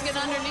for Finnegan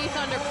underneath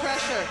under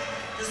pressure.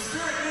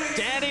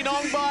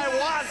 Dandenong by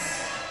 1.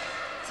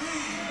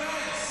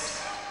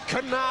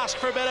 Couldn't ask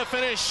for a better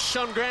finish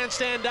on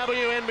Grandstand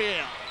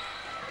WNBL.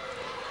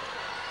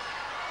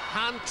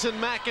 Hunt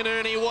and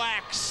McInerney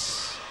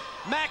wax.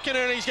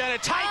 McInerney's going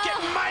to take it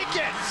and make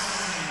it.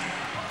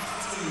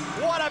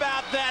 What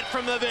about that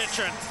from the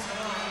veteran?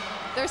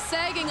 They're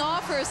sagging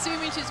off her,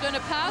 assuming she's going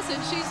to pass,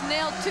 and she's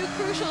nailed 2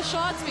 crucial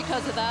shots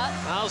because of that.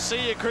 I'll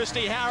see you,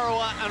 Christy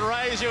Harrower, and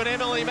raise you and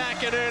Emily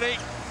McInerney.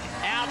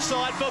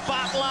 Outside for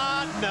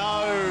Butler.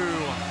 No.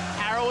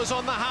 Harrower's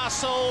on the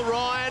hustle.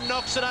 Ryan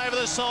knocks it over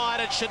the side.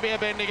 It should be a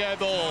Bendigo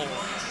ball.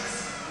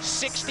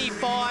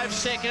 65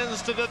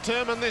 seconds to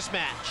determine this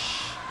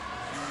match.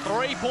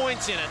 3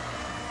 points in it.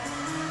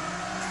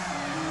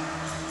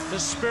 The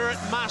Spirit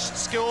must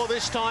score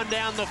this time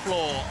down the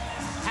floor.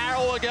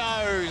 Harrower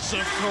goes,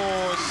 of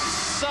course.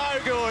 So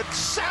good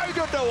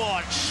to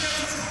watch.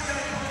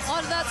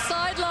 On that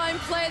sideline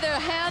play, their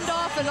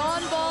handoff and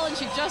on ball, and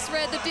she just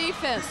read the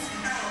defense.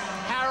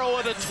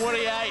 Harrower to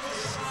 28.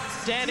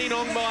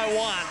 Dandenong by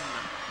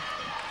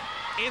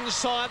 1.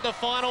 Inside the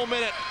final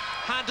minute.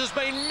 Hunt has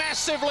been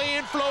massively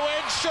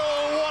influential.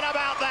 What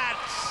about that?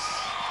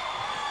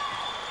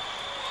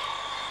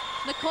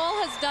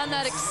 Nicole has done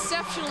that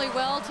exceptionally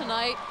well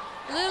tonight.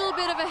 Little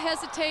bit of a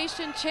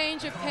hesitation,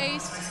 change of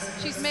pace.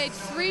 She's made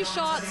 3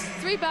 shots,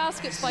 3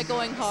 baskets by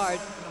going hard.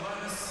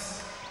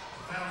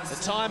 The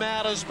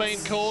timeout has been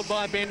called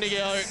by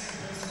Bendigo.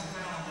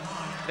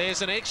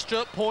 There's an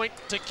extra point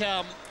to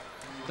come.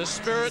 The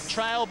Spirit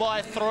trail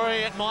by 3.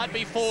 It might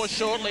be 4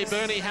 shortly.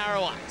 Bernie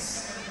Harrower.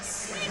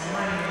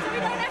 We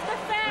don't have to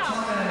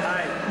foul.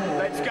 Hey,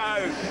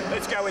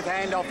 let's go with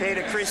handoff here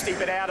to Christy,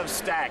 but out of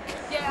stack.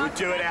 Yeah, we'll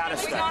do it out of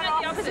We're stack. going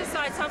on the opposite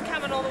side, so I'm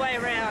coming all the way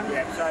around.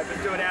 Yeah, so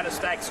but do it out of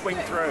stack, swing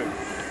through.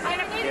 And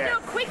I need to do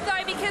it quick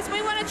though, because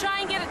we want to try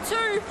and get it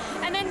 2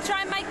 and then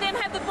try and make them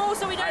have the ball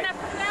so we don't have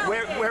to foul.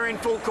 We're in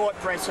full court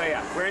press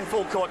here. We're in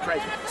full court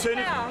press. Soon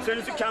as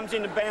it comes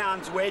into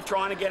bounds, we're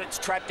trying to get it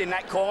trapped in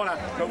that corner,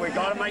 but we've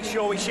got to make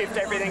sure we shift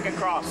everything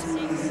across.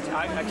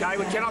 Okay,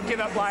 we cannot give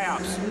up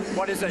layups.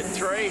 What is it,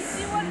 3?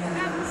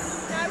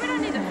 No, we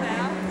don't need to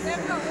foul.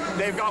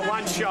 They've got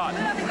one shot. I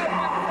don't think they've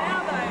got one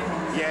foul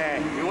though. Yeah,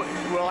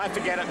 we'll have to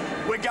get it.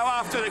 We go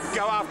after it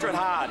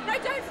hard. No,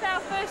 don't foul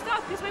first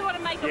off because we want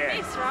to make a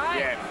miss,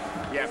 right?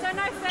 Yeah. So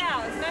no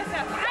fouls, no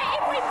fouls. Hey,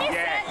 if we miss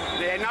it.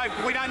 Yeah, no,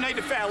 we don't need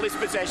to foul this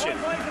possession.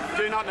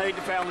 Do not need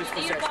to foul this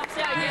possession. Box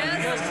out,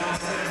 yes.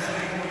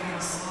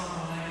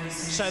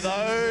 So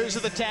those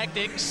are the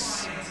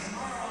tactics.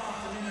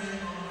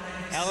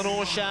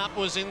 Eleanor Sharp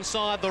was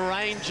inside the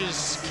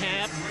Rangers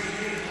camp.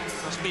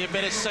 Must be a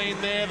better scene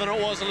there than it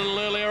was a little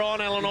earlier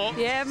on, Eleanor.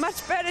 Yeah,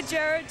 much better,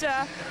 Jared.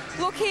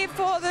 Look here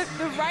for the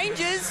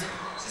Rangers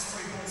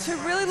to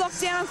really lock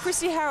down on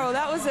Christy Harrell.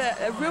 That was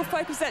a real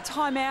focus that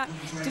timeout.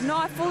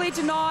 Fully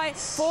deny,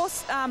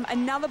 force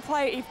another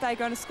play if they're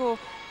going to score,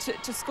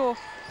 to score.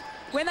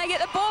 When they get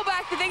the ball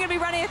back, they're going to be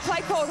running a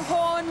play called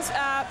Horns,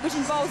 which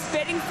involves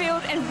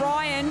Bedingfield and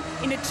Ryan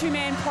in a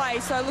 2-man play.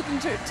 So looking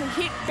to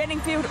hit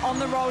Bedingfield on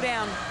the roll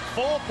down.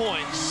 4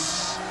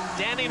 points.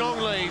 Dandenong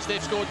leads.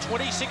 They've scored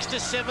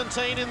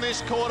 26-17 in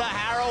this quarter.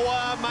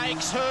 Harrower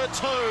makes her 2.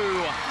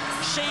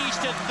 She's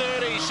to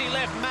 30. She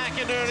left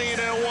McInerney in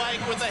her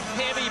wake with a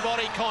heavy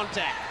body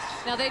contact.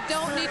 Now they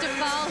don't need to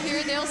foul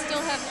here. They'll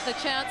still have the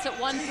chance at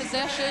 1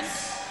 possession.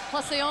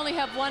 Plus they only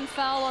have 1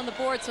 foul on the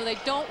board, so they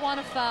don't want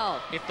to foul.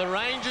 If the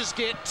Rangers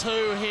get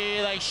 2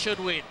 here, they should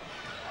win.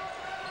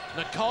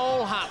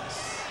 Nicole Hunt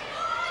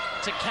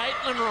to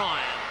Caitlin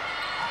Ryan.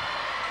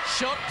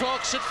 Shot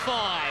clock's at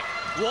 5.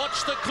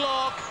 Watch the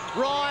clock.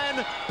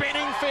 Ryan,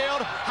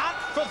 Benningfield, Hunt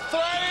for 3.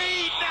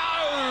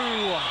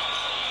 No!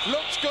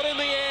 Looks good in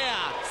the air.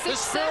 The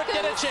Spirit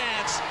get a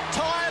chance.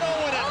 Tie it or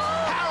win it.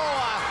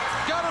 Harrower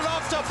got it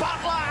off to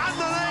Butler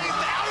underneath.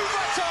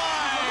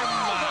 Overtime!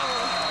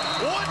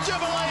 Would you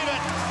believe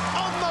it?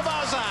 On the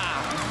buzzer.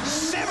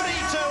 72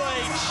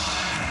 each.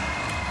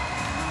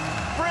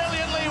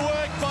 Brilliantly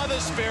worked by the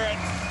Spirit.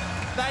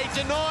 They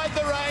denied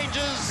the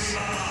Rangers,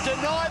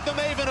 denied them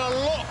even a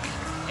look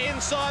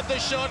inside the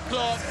shot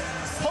clock,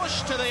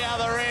 pushed to the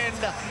other end.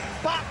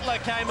 Butler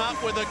came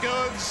up with the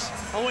goods,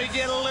 and we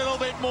get a little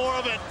bit more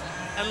of it.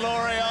 And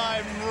Laurie,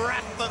 I'm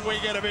rapt that we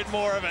get a bit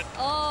more of it.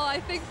 Oh, I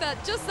think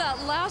that just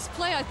that last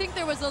play, I think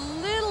there was a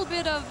little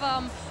bit of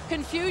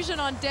confusion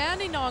on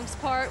Dandenong's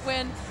part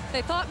when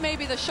they thought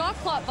maybe the shot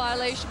clock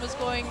violation was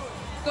going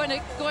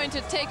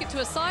to take it to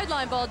a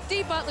sideline ball.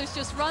 Dee Butler's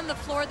just run the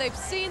floor. They've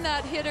seen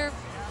that hitter.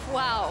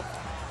 Wow.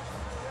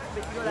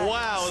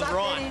 Wow, was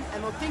right.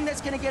 And the thing that's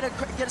going to get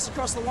us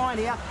across the line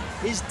here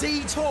is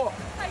D-talk.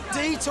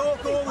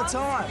 D-talk all the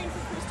time.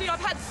 Christy, I've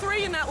had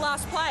 3 in that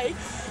last play,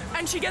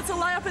 and she gets a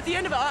layup at the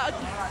end of it.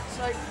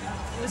 So,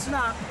 listen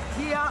up.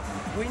 Here,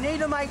 we need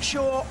to make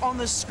sure on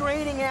the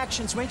screening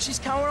actions, when she's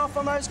coming off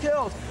on those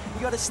curls,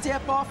 you got to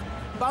step off,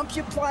 bump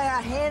your player,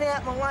 hand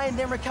out in the lane,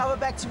 then recover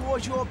back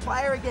towards your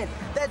player again.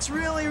 That's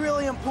really,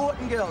 really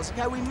important, girls.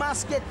 Okay, we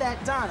must get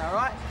that done, all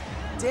right?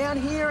 Down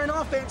here in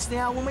offense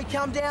now, when we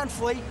come down,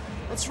 Flea,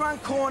 let's run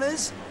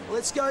corners.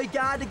 Let's go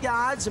guard to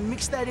guards and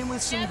mix that in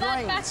with some greens.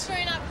 That back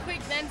screen up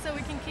quick then so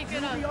we can kick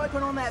it on. Be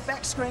open on that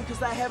back screen because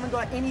they haven't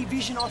got any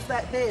vision off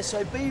that there,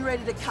 so be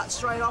ready to cut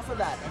straight off of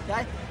that,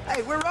 okay?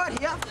 Hey, we're right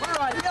here. We're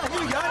right here.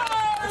 Here we go.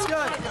 Let's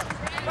go.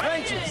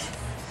 Rangers.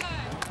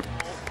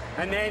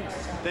 And then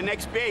the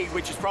next big,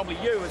 which is probably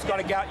you, has got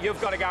to go.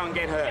 You've got to go and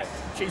get her.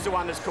 She's the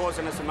one that's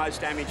causing us the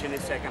most damage in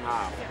this second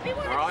half. We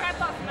want to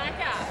trap off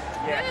Macca.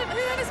 Yeah.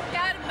 Whoever's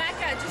guarding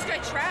Macca, just go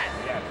trap.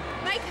 Yeah.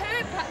 Make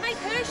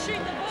her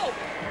shoot the ball.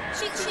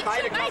 She'll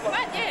made a make couple.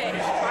 what? Yeah.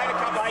 She's made a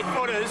couple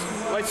 8-footers.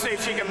 Let's see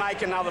if she can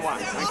make another one.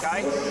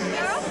 Okay.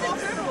 They're off the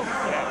dribble.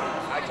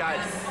 Yeah. Okay.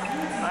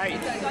 Hey,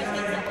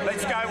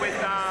 let's go with.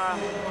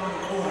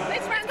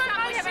 Let's run some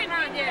motion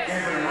run.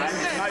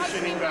 Yeah.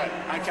 Motion invert.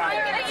 Okay.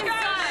 Let's go.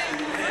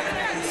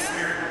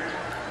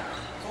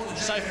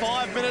 So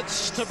 5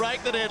 minutes to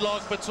break the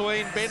deadlock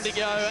between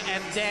Bendigo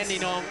and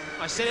Dandenong.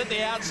 I said at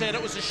the outset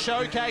it was a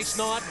showcase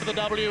night for the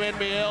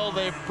WNBL.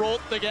 They've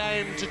brought the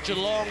game to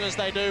Geelong as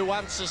they do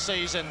once a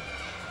season.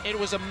 It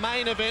was a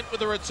main event with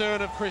the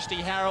return of Christy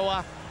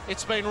Harrower.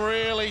 It's been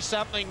really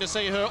something to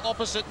see her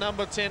opposite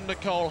number 10,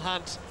 Nicole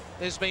Hunt.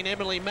 There's been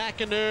Emily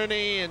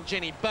McInerney and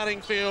Jenny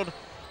Buddingfield,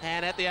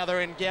 and at the other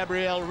end,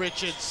 Gabrielle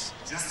Richards.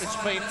 It's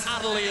been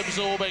utterly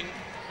absorbing,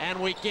 and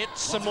we get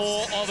some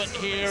more of it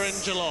here in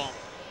Geelong.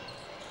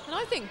 And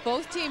I think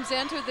both teams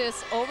enter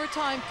this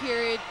overtime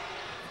period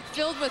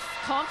filled with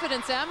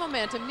confidence and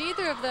momentum.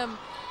 Neither of them,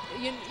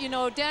 you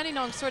know,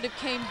 Dandenong sort of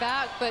came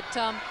back, but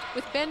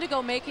with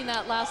Bendigo making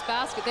that last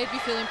basket, they'd be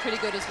feeling pretty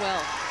good as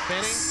well.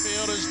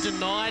 Benningfield is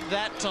denied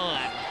that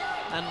time.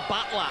 And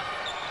Butler,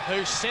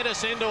 who sent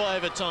us into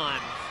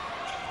overtime,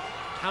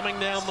 coming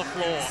down the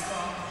floor.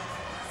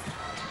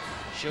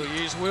 She'll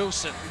use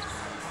Wilson.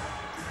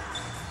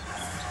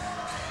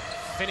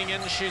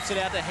 Finnegan shoots it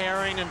out to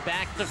Herring and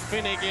back to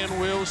Finnegan.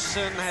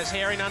 Wilson has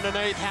Herring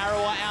underneath.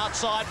 Harrower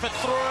outside for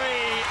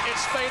three.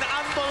 It's been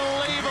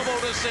unbelievable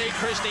to see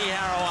Christy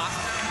Harrower.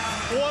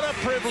 What a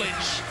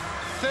privilege.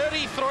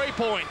 33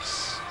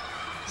 points.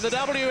 The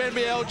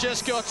WNBL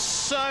just got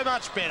so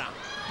much better.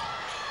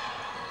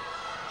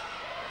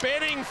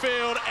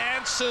 Benningfield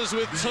answers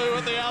with two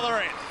at the other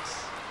end.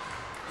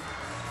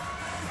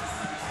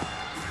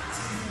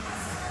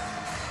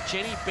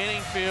 Jenny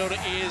Benningfield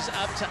is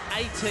up to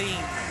 18.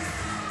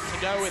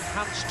 Go with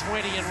Hunt's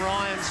 20 and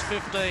Ryan's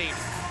 15.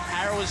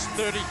 Harrower's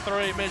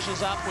 33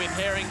 measures up with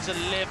Herring's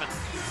 11.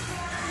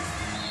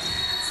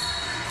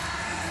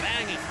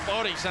 Banging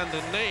bodies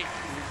underneath.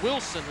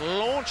 Wilson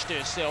launched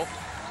herself.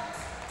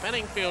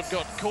 Benningfield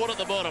got caught at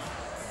the bottom.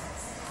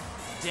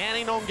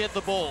 Dandenong get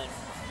the ball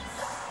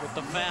with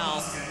the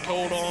foul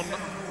called on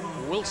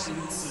Wilson.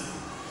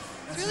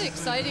 It's really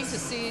exciting to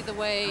see the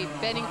way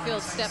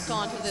Benningfield stepped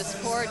onto this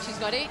court. She's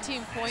got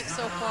 18 points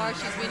so far.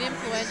 She's been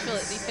influential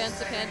at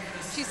defensive end.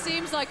 She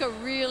seems like a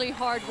really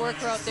hard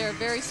worker out there, a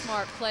very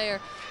smart player.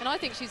 And I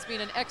think she's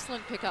been an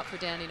excellent pickup for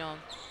Dandenong.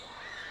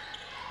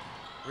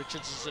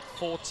 Richards is at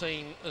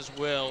 14 as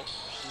well.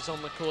 She's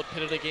on the court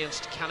pitted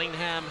against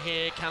Cunningham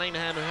here.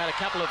 Cunningham, who had a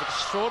couple of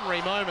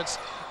extraordinary moments,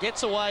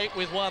 gets away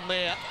with one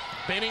there.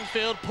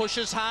 Benningfield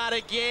pushes hard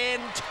again.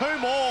 Two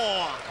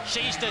more.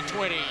 She's to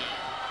 20.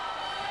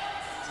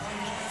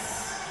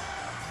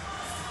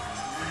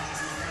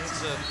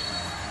 It's a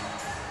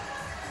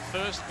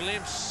first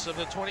glimpse of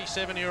the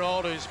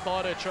 27-year-old who's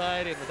plied her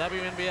trade in the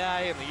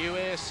WNBA, in the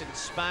US, in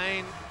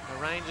Spain.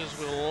 The Rangers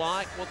will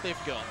like what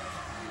they've got.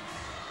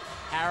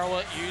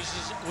 Harrower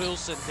uses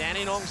Wilson.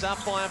 Dandenong's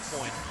up by a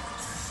point.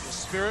 The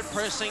Spirit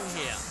pressing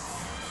here.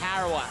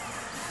 Harrower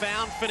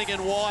found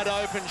Finnegan wide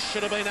open,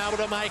 should have been able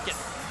to make it.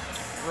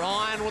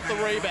 Ryan with the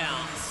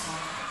rebound.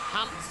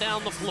 Hunt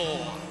down the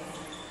floor.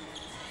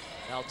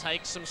 They'll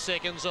take some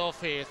seconds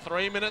off here.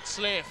 3 minutes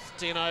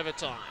left in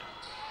overtime.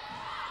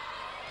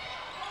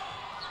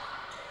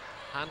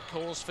 Hunt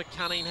calls for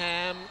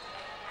Cunningham.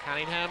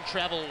 Cunningham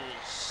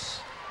travels.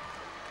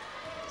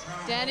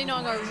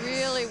 Dandenong are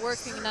really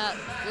working that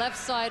left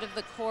side of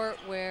the court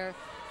where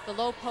the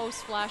low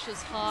post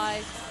flashes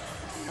high,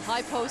 the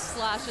high post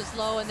flashes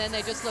low, and then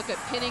they just look at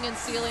pinning and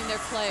sealing their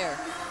player.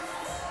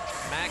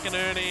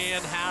 McInerney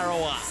and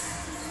Harrower.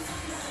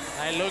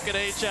 They look at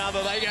each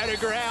other, they go to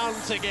ground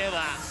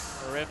together.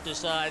 The ref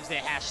decides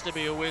there has to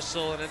be a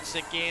whistle, and it's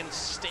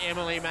against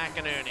Emily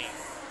McInerney.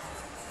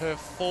 Her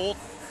fourth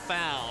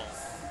foul.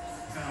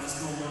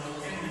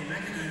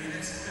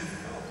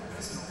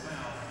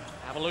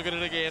 Have a look at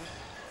it again.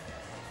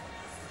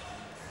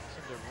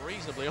 Seemed a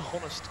reasonably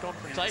honest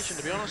confrontation,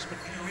 to be honest. But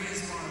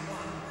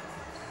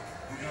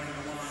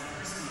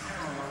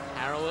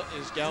Harrower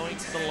is going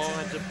to the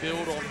line to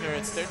build on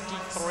her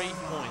 33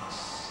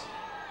 points.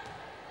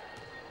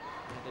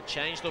 And to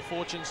change the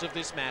fortunes of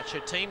this match. Her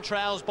team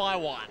trails by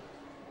 1.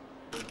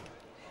 And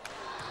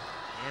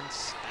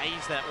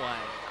stays that way.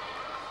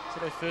 Is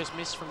it her first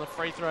miss from the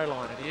free throw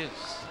line? It is.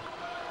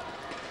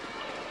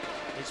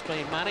 It's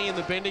been money in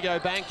the Bendigo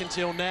bank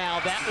until now.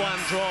 That one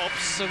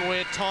drops, and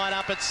we're tied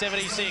up at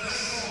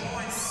 76.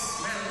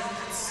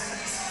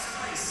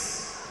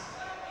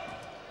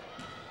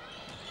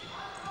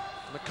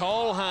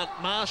 Nicole Hunt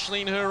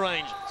marshalling her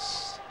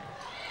Rangers.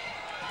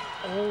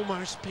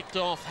 Almost picked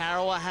off.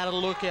 Harrower had a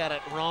look at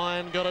it.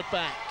 Ryan got it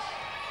back.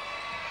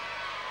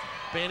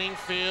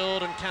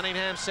 Benningfield and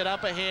Cunningham set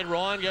up ahead.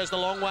 Ryan goes the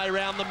long way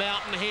round the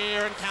mountain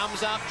here and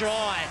comes up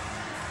dry.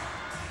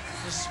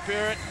 The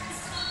Spirit,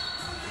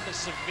 the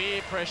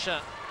severe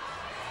pressure.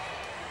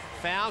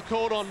 Foul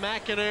called on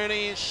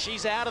McInerney.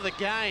 She's out of the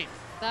game.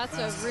 That's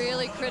a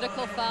really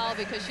critical foul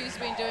because she's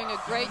been doing a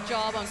great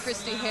job on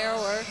Christy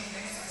Harrower.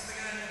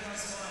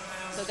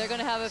 So they're going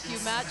to have a few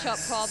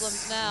matchup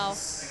problems now.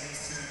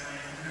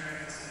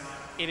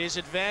 It is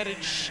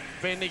advantage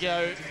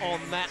Bendigo on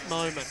that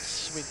moment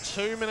with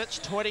 2 minutes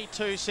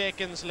 22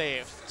 seconds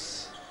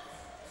left.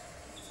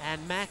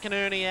 And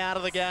McInerney out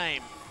of the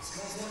game.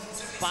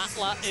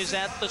 Butler is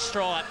at the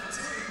stripe.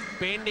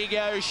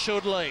 Bendigo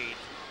should lead.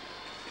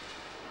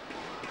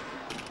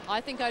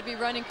 I think I'd be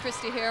running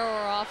Christy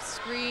Harrower off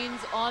screens,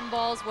 on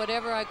balls,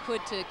 whatever I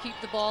could to keep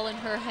the ball in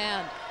her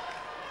hand.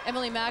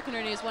 Emily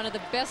McInerney is one of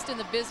the best in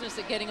the business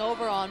at getting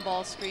over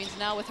on-ball screens.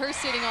 Now with her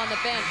sitting on the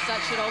bench,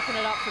 that should open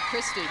it up for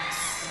Christy.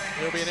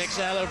 There'll be an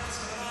exhale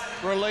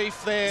of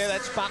relief there.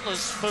 That's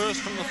Butler's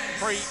first from the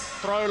free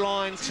throw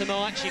line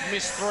tonight. She'd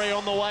missed 3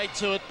 on the way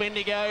to it.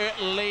 Bendigo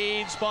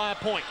leads by a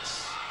point.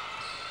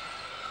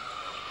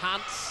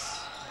 Hunt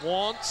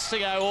wants to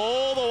go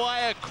all the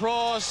way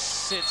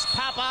across. It's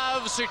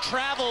Papovs who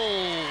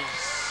travels.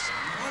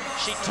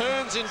 She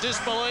turns in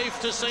disbelief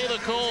to see the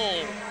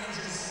call.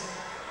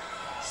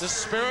 The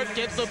Spirit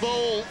get the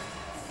ball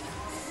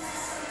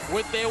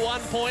with their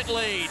 1-point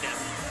lead.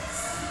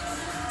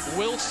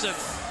 Wilson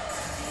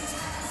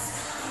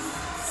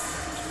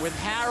with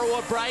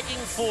Harrower breaking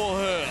for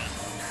her.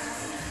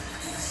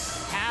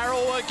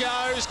 Harrower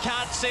goes,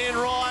 cuts in,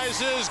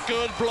 rises.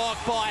 Good block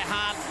by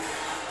Hunt.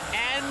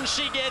 And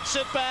she gets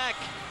it back.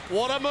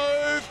 What a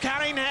move.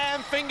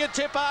 Cunningham,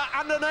 fingertipper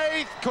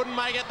underneath. Couldn't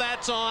make it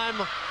that time.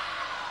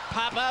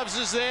 Papavs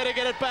is there to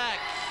get it back.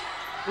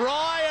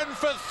 Ryan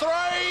for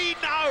 3.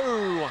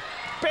 No.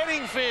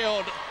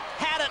 Benningfield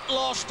had it,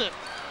 lost it.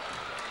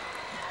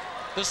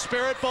 The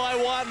Spirit by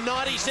 1,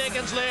 90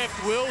 seconds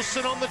left.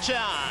 Wilson on the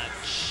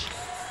charge.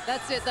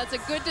 That's it. That's a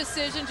good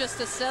decision just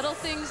to settle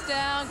things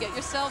down, get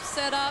yourself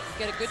set up,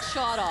 get a good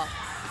shot off.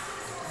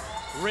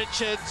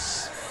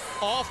 Richards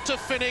off to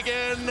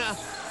Finnegan.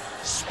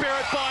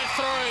 Spirit by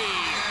 3.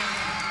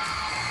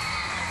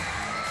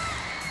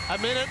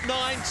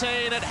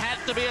 1:19. It had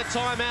to be a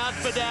timeout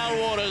for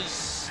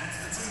Dalwaters.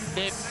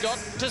 They've got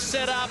to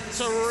set up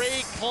to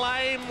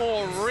reclaim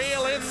or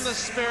reel in the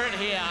Spirit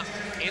here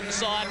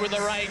inside with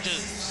the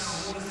Rangers.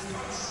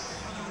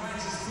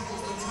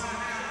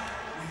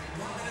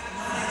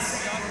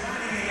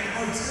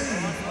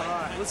 All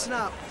right, listen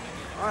up.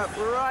 All right,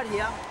 we're right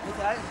here,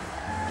 okay?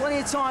 Plenty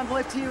of time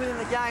left here within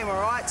the game,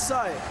 all right?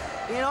 So,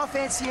 in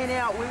offense here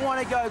now, we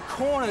want to go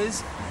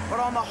corners, but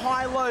on the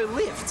high-low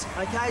lift,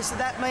 okay? So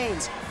that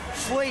means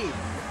Flea,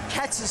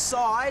 catch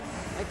aside,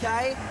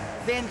 okay?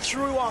 Then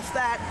through off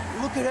that,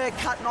 look at her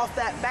cutting off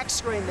that back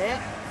screen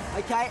there,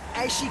 okay?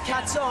 As she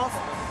cuts off,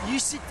 you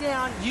sit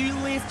down, you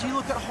lift, you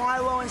look at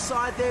high-low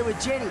inside there with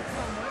Jenny.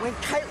 When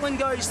Caitlin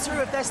goes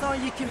through, if that's not,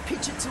 you can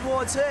pitch it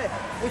towards her.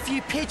 If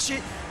you pitch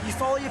it, you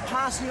follow your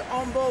pass and you're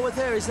on ball with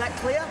her. Is that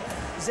clear?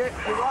 Is that,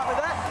 you right with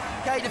that?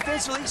 Okay,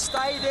 defensively,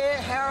 stay there,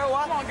 Harrow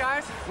up. Come on,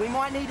 guys. We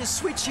might need to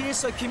switch here,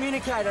 so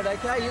communicate it,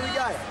 okay? Here we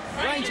go.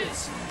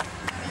 Rangers.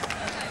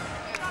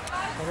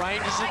 The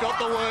Rangers have got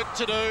the work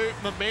to do.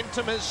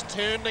 Momentum has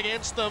turned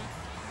against them.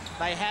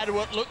 They had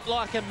what looked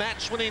like a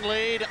match-winning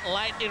lead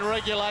late in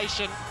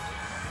regulation.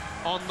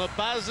 On the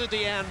buzzer,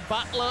 Deanne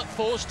Butler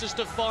forced us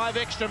to 5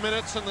 extra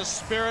minutes, and the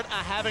Spirit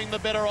are having the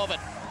better of it.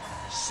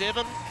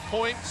 7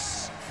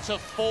 points to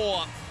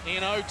 4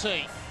 in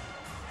OT.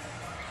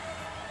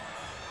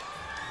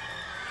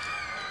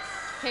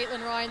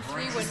 Caitlin Ryan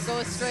 3 wouldn't go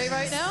astray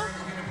right now.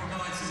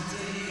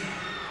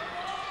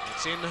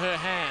 It's in her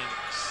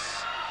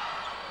hands.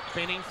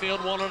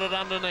 Benningfield wanted it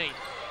underneath.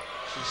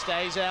 She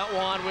stays out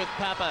wide with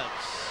Pappas.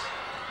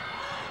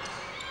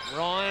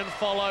 Ryan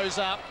follows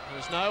up.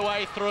 There's no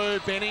way through.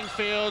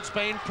 Benningfield's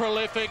been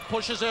prolific,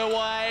 pushes her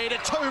way to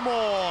 2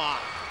 more.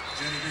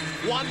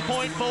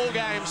 1-point ball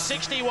game,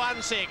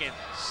 61 seconds.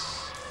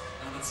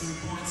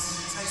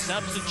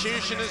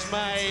 Substitution is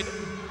made.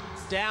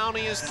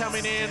 Downey is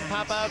coming in.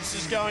 Papabs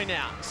is going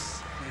out.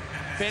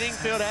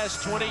 Benningfield has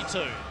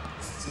 22.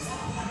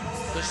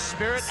 The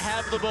Spirit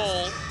have the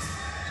ball.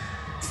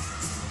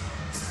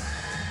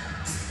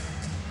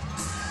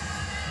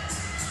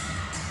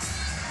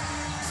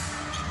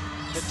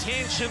 The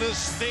tension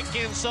is thick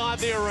inside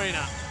the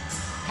arena.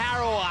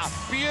 Harrower,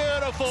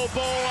 beautiful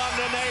ball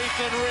underneath,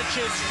 and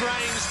Richards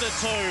drains the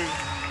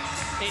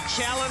 2. It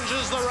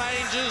challenges the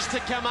Rangers to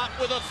come up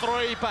with a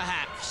 3,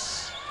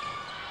 perhaps.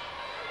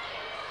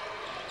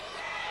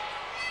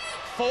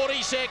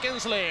 40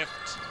 seconds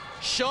left.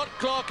 Shot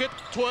clock at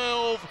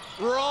 12.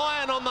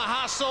 Ryan on the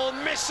hustle,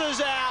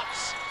 misses out.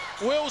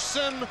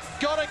 Wilson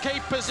got to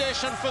keep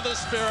possession for the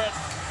Spirit.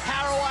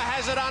 Harrower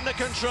has it under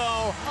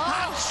control.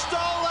 Hunt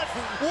stole it.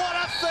 What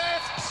a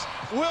theft.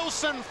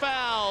 Wilson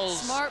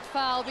fouls. Smart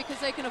foul because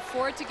they can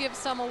afford to give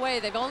some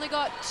away. They've only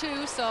got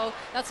 2, so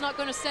that's not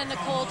going to send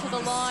Nicole to the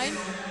line.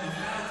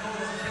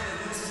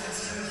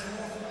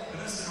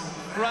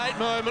 Great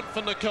moment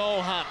for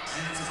Nicole Hunt.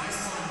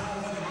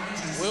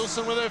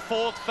 Wilson with her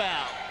 4th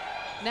foul.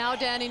 Now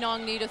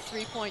Dandenong need a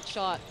 3-point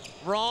shot.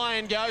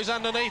 Ryan goes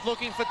underneath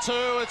looking for 2.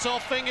 It's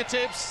off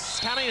fingertips.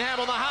 Cunningham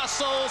on the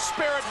hustle.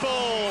 Spirit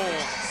ball.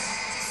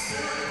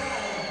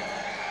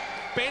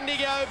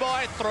 Bendigo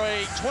by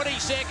 3. 20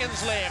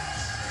 seconds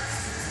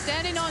left.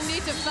 Dandenong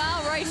need to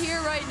foul right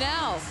here, right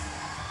now.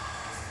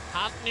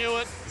 Hunt knew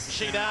it.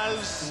 She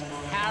does.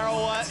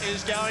 Harrower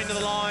is going to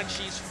the line.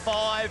 She's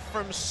 5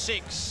 from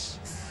 6.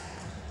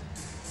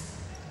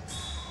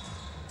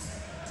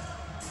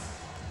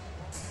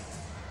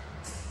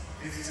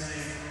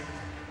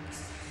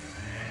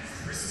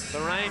 The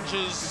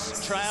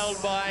Rangers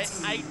trailed by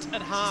 8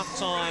 at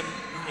halftime.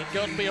 It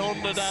got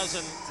beyond a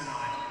dozen.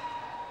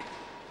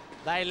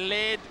 They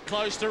led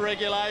close to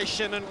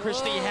regulation, and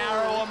Christy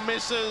Harrower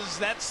misses.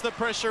 That's the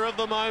pressure of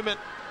the moment.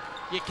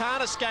 You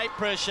can't escape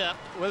pressure,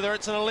 whether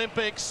it's an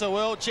Olympics, a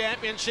World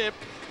Championship,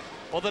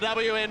 or the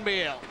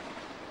WNBL.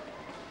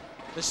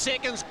 The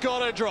second's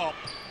got to drop.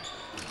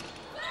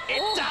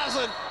 It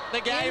doesn't.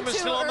 The game is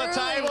still on the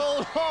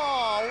table.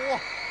 Oh,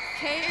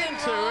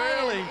 Caitlin too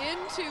early. In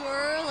too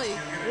early.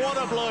 What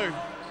a blue. You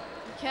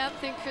can't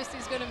think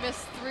Christy's going to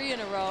miss 3 in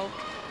a row.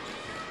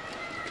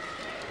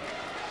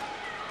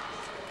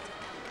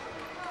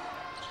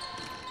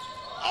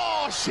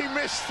 she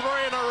missed 3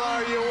 in a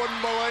row. You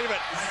wouldn't believe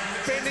it.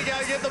 Bendigo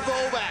get the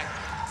ball back.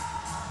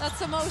 That's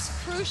the most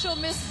crucial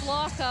missed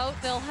block out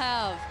they'll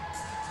have.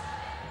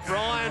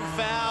 Ryan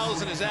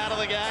fouls and is out of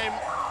the game.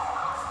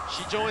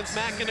 She joins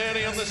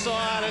McInerney on the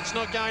side. It's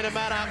not going to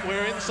matter.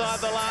 We're inside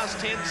the last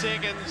 10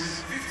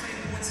 seconds.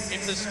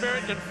 If the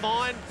Spirit can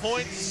find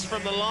points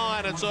from the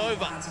line, it's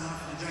over.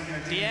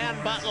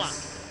 Deanne Butler.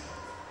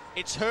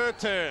 It's her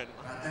turn.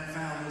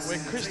 Where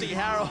Christy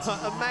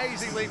Harrower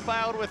amazingly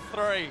failed with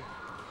 3.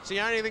 It's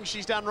the only thing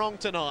she's done wrong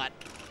tonight.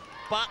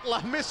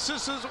 Butler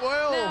misses as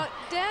well. Now,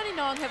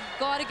 Dandenong have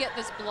got to get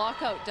this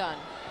block out done.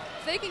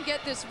 If they can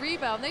get this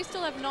rebound, they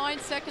still have 9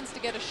 seconds to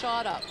get a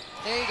shot up.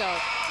 There you go.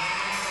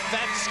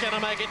 That's going to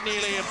make it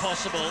nearly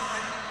impossible.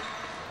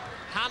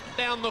 Hunt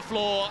down the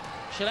floor.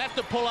 She'll have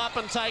to pull up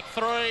and take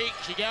 3.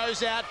 She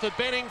goes out for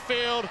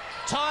Benningfield.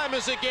 Time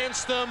is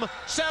against them.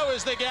 So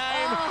is the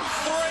game.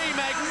 3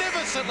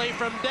 magnificently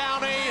from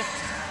Downey.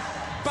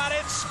 But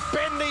it's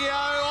Bendigo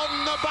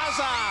on the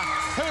buzzer,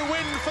 who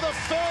win for the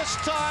first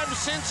time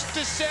since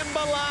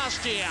December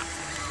last year.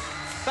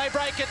 They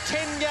break a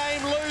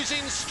 10-game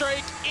losing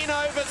streak in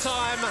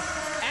overtime,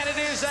 and it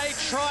is a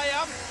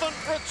triumphant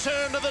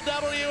return to the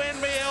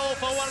WNBL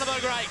for one of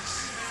the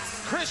greats.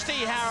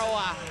 Christy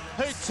Harrower,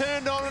 who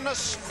turned on an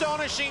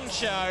astonishing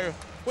show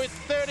with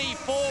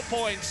 34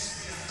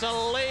 points to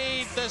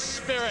lead the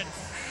Spirit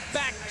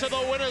back to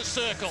the winner's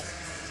circle.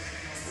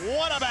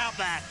 What about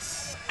that?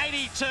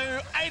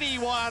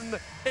 82-81.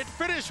 It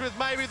finished with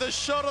maybe the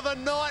shot of the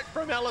night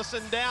from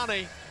Alison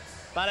Downey,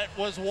 but it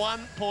was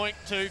 1 point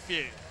too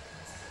few.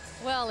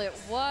 Well, it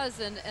was,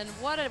 and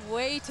what a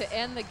way to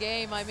end the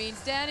game. I mean,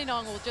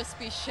 Dandenong will just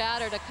be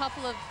shattered. A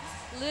couple of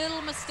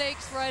little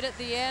mistakes right at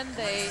the end.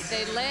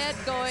 They led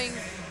going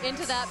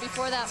into that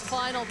before that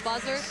final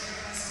buzzer.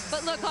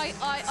 But look,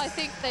 I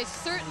think they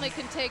certainly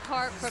can take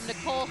heart from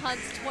Nicole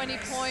Hunt's 20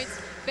 points.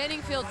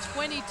 Benningfield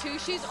 22.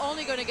 She's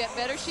only going to get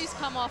better. She's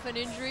come off an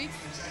injury.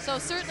 So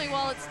certainly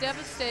while it's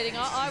devastating,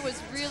 I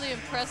was really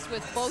impressed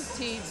with both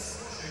teams.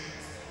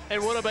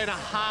 It would have been a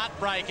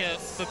heartbreaker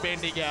for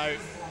Bendigo,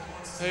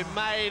 who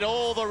made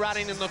all the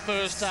running in the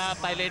first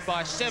half. They led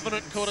by 7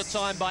 at quarter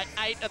time, by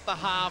 8 at the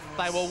half.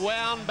 They were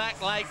wound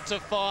back late to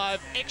 5.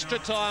 Extra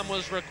time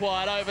was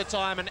required,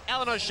 overtime, and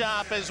Eleanor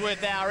Sharp is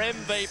with our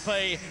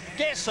MVP.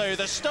 Guess who?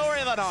 The story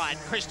of the night,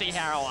 Christy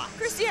Harrower.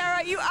 Christy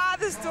Harrower, you are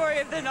the story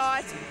of the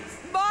night.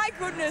 My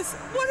goodness,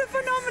 what a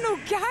phenomenal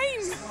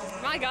game.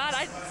 My God,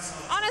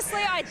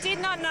 honestly, I did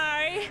not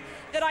know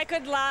that I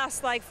could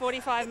last like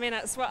 45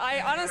 minutes. Well,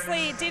 I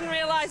honestly didn't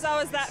realise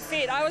I was that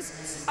fit. I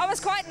was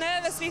quite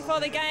nervous before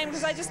the game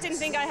because I just didn't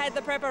think I had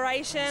the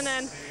preparation.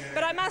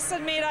 But I must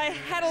admit I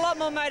had a lot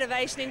more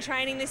motivation in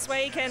training this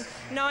week, and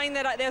knowing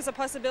that there was a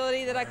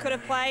possibility that I could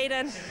have played.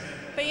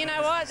 But you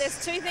know what?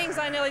 There's 2 things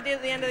I nearly did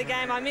at the end of the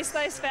game. I missed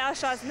those foul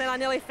shots, and then I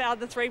nearly fouled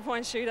the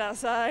 3-point shooter.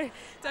 So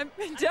don't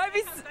be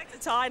back to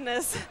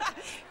tiredness.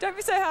 Don't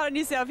be so hard on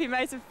yourself. You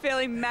made some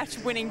fairly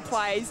match-winning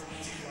plays.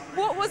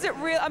 What was it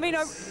real? I mean,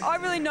 I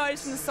really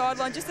noticed from the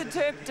sideline just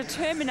the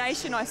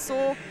determination I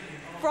saw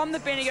from the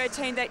Bendigo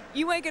team that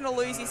you weren't going to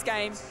lose this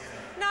game.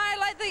 No,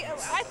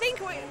 I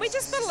think we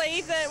just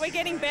believe that we're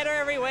getting better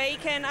every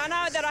week, and I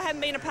know that I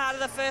haven't been a part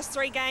of the first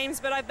 3 games,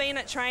 but I've been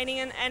at training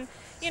and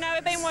you know,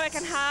 we've been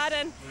working hard,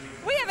 and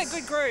we have a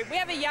good group. We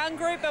have a young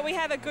group, but we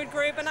have a good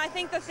group, and I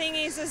think the thing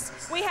is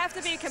we have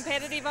to be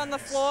competitive on the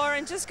floor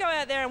and just go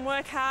out there and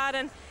work hard.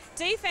 And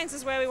defense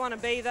is where we want to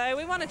be, though.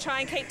 We want to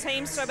try and keep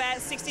teams to about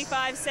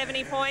 65,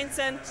 70 points,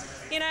 and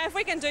you know, if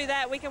we can do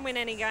that, we can win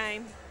any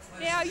game.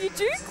 Now, you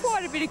do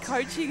quite a bit of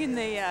coaching in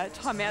the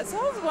timeout, so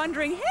I was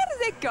wondering, how does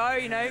that go,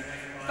 you know,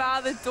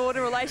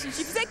 father-daughter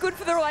relationship? Is that good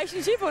for the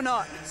relationship or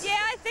not? Yeah,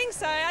 I think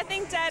so. I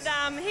think Dad,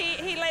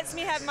 he lets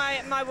me have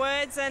my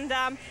words and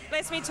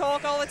lets me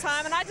talk all the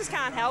time, and I just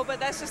can't help it.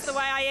 That's just the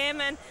way I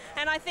am. And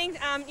I think,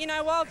 you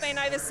know, while I've been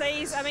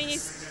overseas, I mean,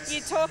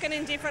 you're talking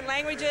in different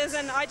languages,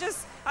 and I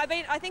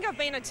think I've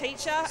been a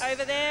teacher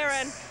over there,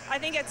 and I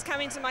think it's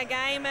come into my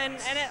game, and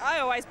I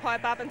always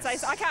pipe up and say,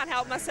 I can't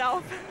help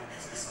myself.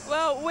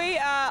 Well,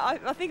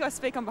 I think I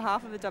speak on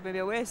behalf of the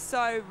WNBL. We're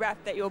so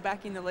rapt that you're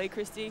back in the league,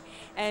 Christy,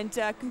 and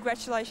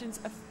congratulations,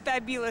 a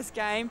fabulous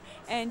game,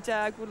 and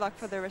good luck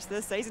for the rest of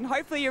the season.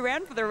 Hopefully you're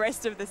around for the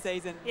rest of the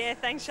season. Yeah,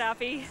 thanks,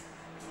 Sharpie.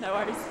 No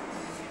worries.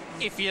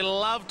 If you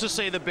love to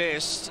see the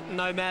best,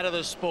 no matter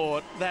the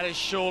sport, that is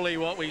surely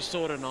what we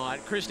saw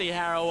tonight. Christy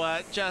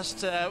Harrower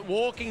just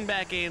walking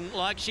back in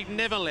like she'd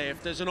never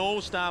left as an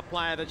all-star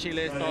player that she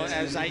left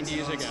as 8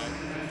 years ago.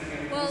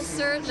 Well,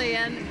 certainly,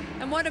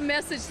 and what a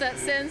message that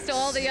sends to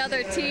all the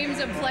other teams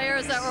and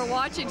players that were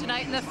watching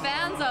tonight, and the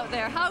fans out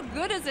there. How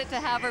good is it to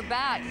have her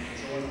back?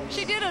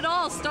 She did it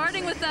all,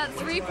 starting with that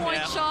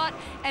 3-point shot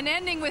and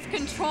ending with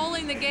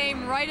controlling the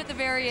game right at the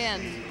very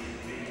end.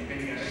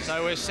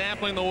 So we're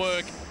sampling the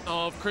work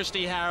of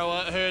Christy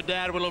Harrower. Her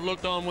dad will have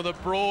looked on with a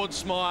broad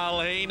smile.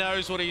 He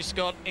knows what he's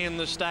got in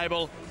the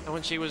stable. And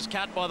when she was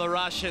cut by the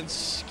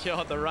Russians,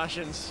 God, the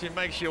Russians, it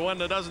makes you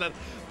wonder, doesn't it?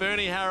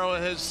 Bernie Harrower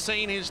has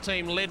seen his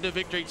team led to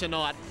victory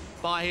tonight.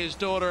 by his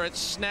daughter. It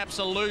snaps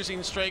a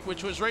losing streak,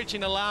 which was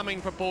reaching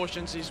alarming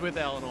proportions. He's with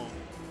Eleanor.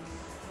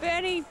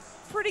 Bernie,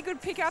 pretty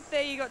good pick up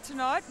there you got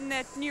tonight and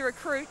that new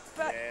recruit.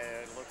 But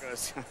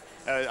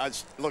yeah,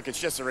 look, it's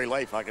just a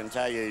relief, I can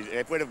tell you.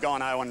 If we'd have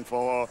gone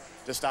 0-4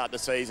 to start the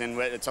season,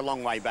 it's a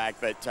long way back,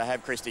 but to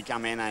have Christy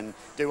come in and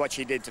do what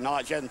she did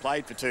tonight, she hasn't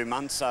played for 2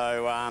 months,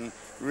 so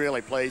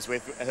really pleased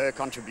with her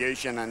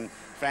contribution and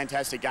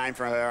fantastic game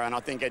for her, and I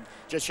think it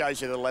just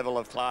shows you the level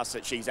of class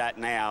that she's at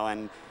now,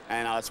 and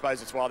I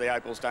suppose it's why the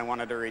Opals don't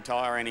want her to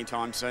retire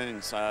anytime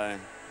soon. So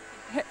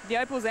the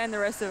Opals and the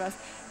rest of us.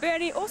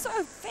 Bernie, also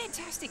a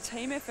fantastic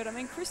team effort. I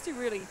mean, Christy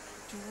really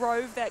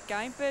drove that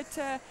game, but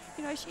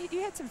you know,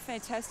 you had some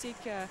fantastic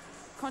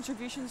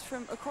contributions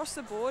from across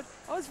the board.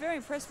 I was very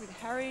impressed with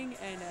Herring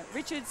and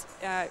Richards,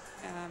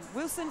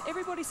 Wilson.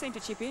 Everybody seemed to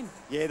chip in.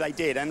 Yeah, they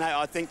did, and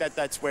I think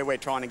that's where we're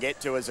trying to get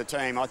to as a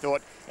team. I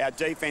thought our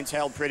defence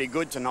held pretty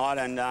good tonight,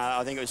 and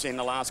I think it was in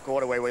the last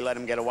quarter where we let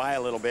them get away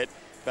a little bit.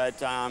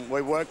 But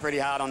we worked pretty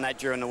hard on that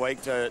during the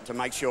week to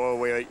make sure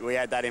we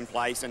had that in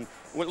place. And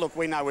look,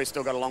 we know we've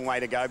still got a long way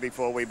to go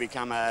before we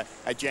become a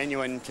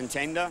genuine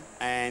contender.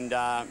 And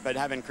but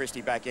having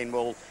Christy back in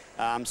will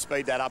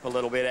speed that up a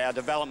little bit. Our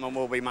development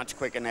will be much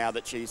quicker now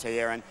that she's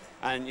here.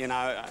 And you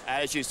know,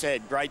 as you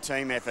said, great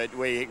team effort.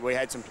 We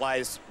had some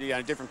players, you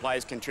know, different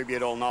players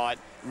contribute all night.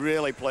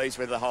 Really pleased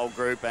with the whole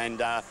group. And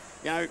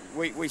you know,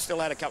 we still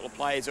had a couple of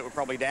players that were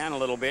probably down a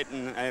little bit.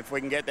 And if we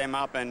can get them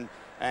up and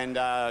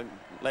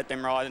let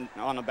them ride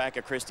on the back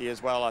of Christy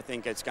as well, I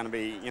think it's going to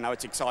be, you know,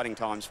 it's exciting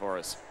times for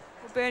us.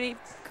 Well, Bernie,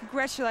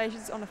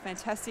 congratulations on a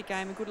fantastic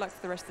game and good luck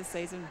for the rest of the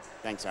season.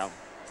 Thanks, Al.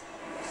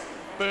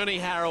 Bernie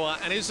Harrower,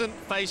 and isn't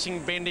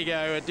facing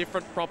Bendigo a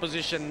different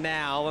proposition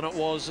now than it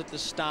was at the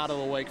start of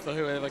the week for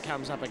whoever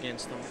comes up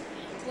against them?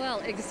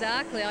 Well,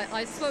 exactly.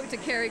 I spoke to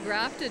Carrie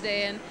Graff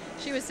today, and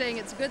she was saying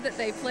it's good that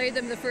they played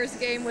them the first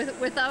game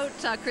without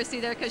Christy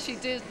there, because she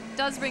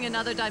does bring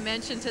another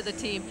dimension to the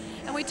team.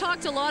 And we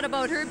talked a lot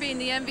about her being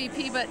the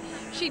MVP, but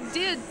she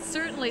did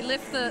certainly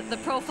lift the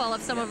profile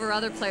of some of her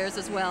other players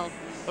as well.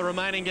 The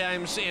remaining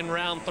games in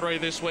round 3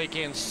 this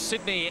weekend,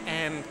 Sydney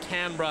and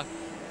Canberra.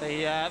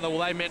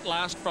 They met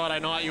last Friday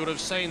night. You would have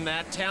seen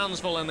that.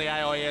 Townsville in the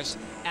AIS,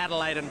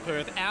 Adelaide and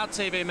Perth. Our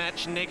TV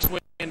match next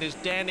weekend is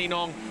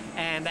Dandenong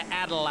and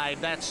Adelaide.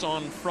 That's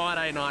on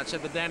Friday night. So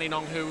the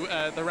Dandenong,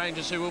 the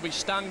Rangers, who will be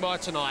stung by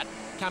tonight,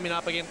 coming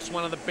up against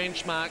one of the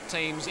benchmark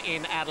teams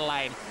in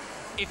Adelaide.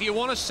 If you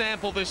want to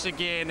sample this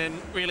again,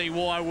 and really,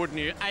 why wouldn't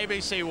you?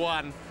 ABC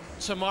 1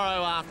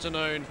 tomorrow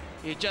afternoon.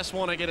 You just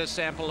want to get a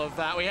sample of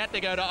that. We had to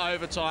go to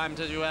overtime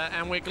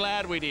and we're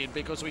glad we did,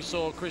 because we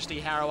saw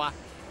Christy Harrower.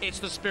 It's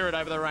the Spirit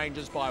over the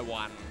Rangers by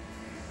 1.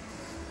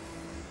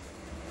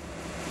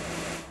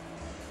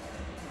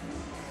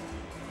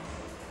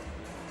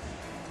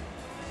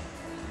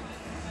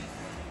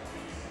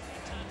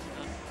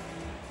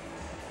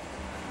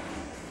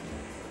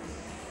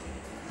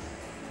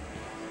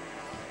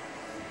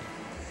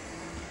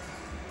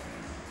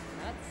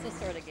 That's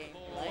the sort of game.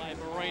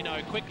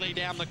 Marino quickly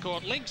down the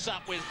court, links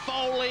up with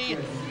Foley,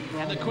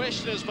 and the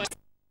question has been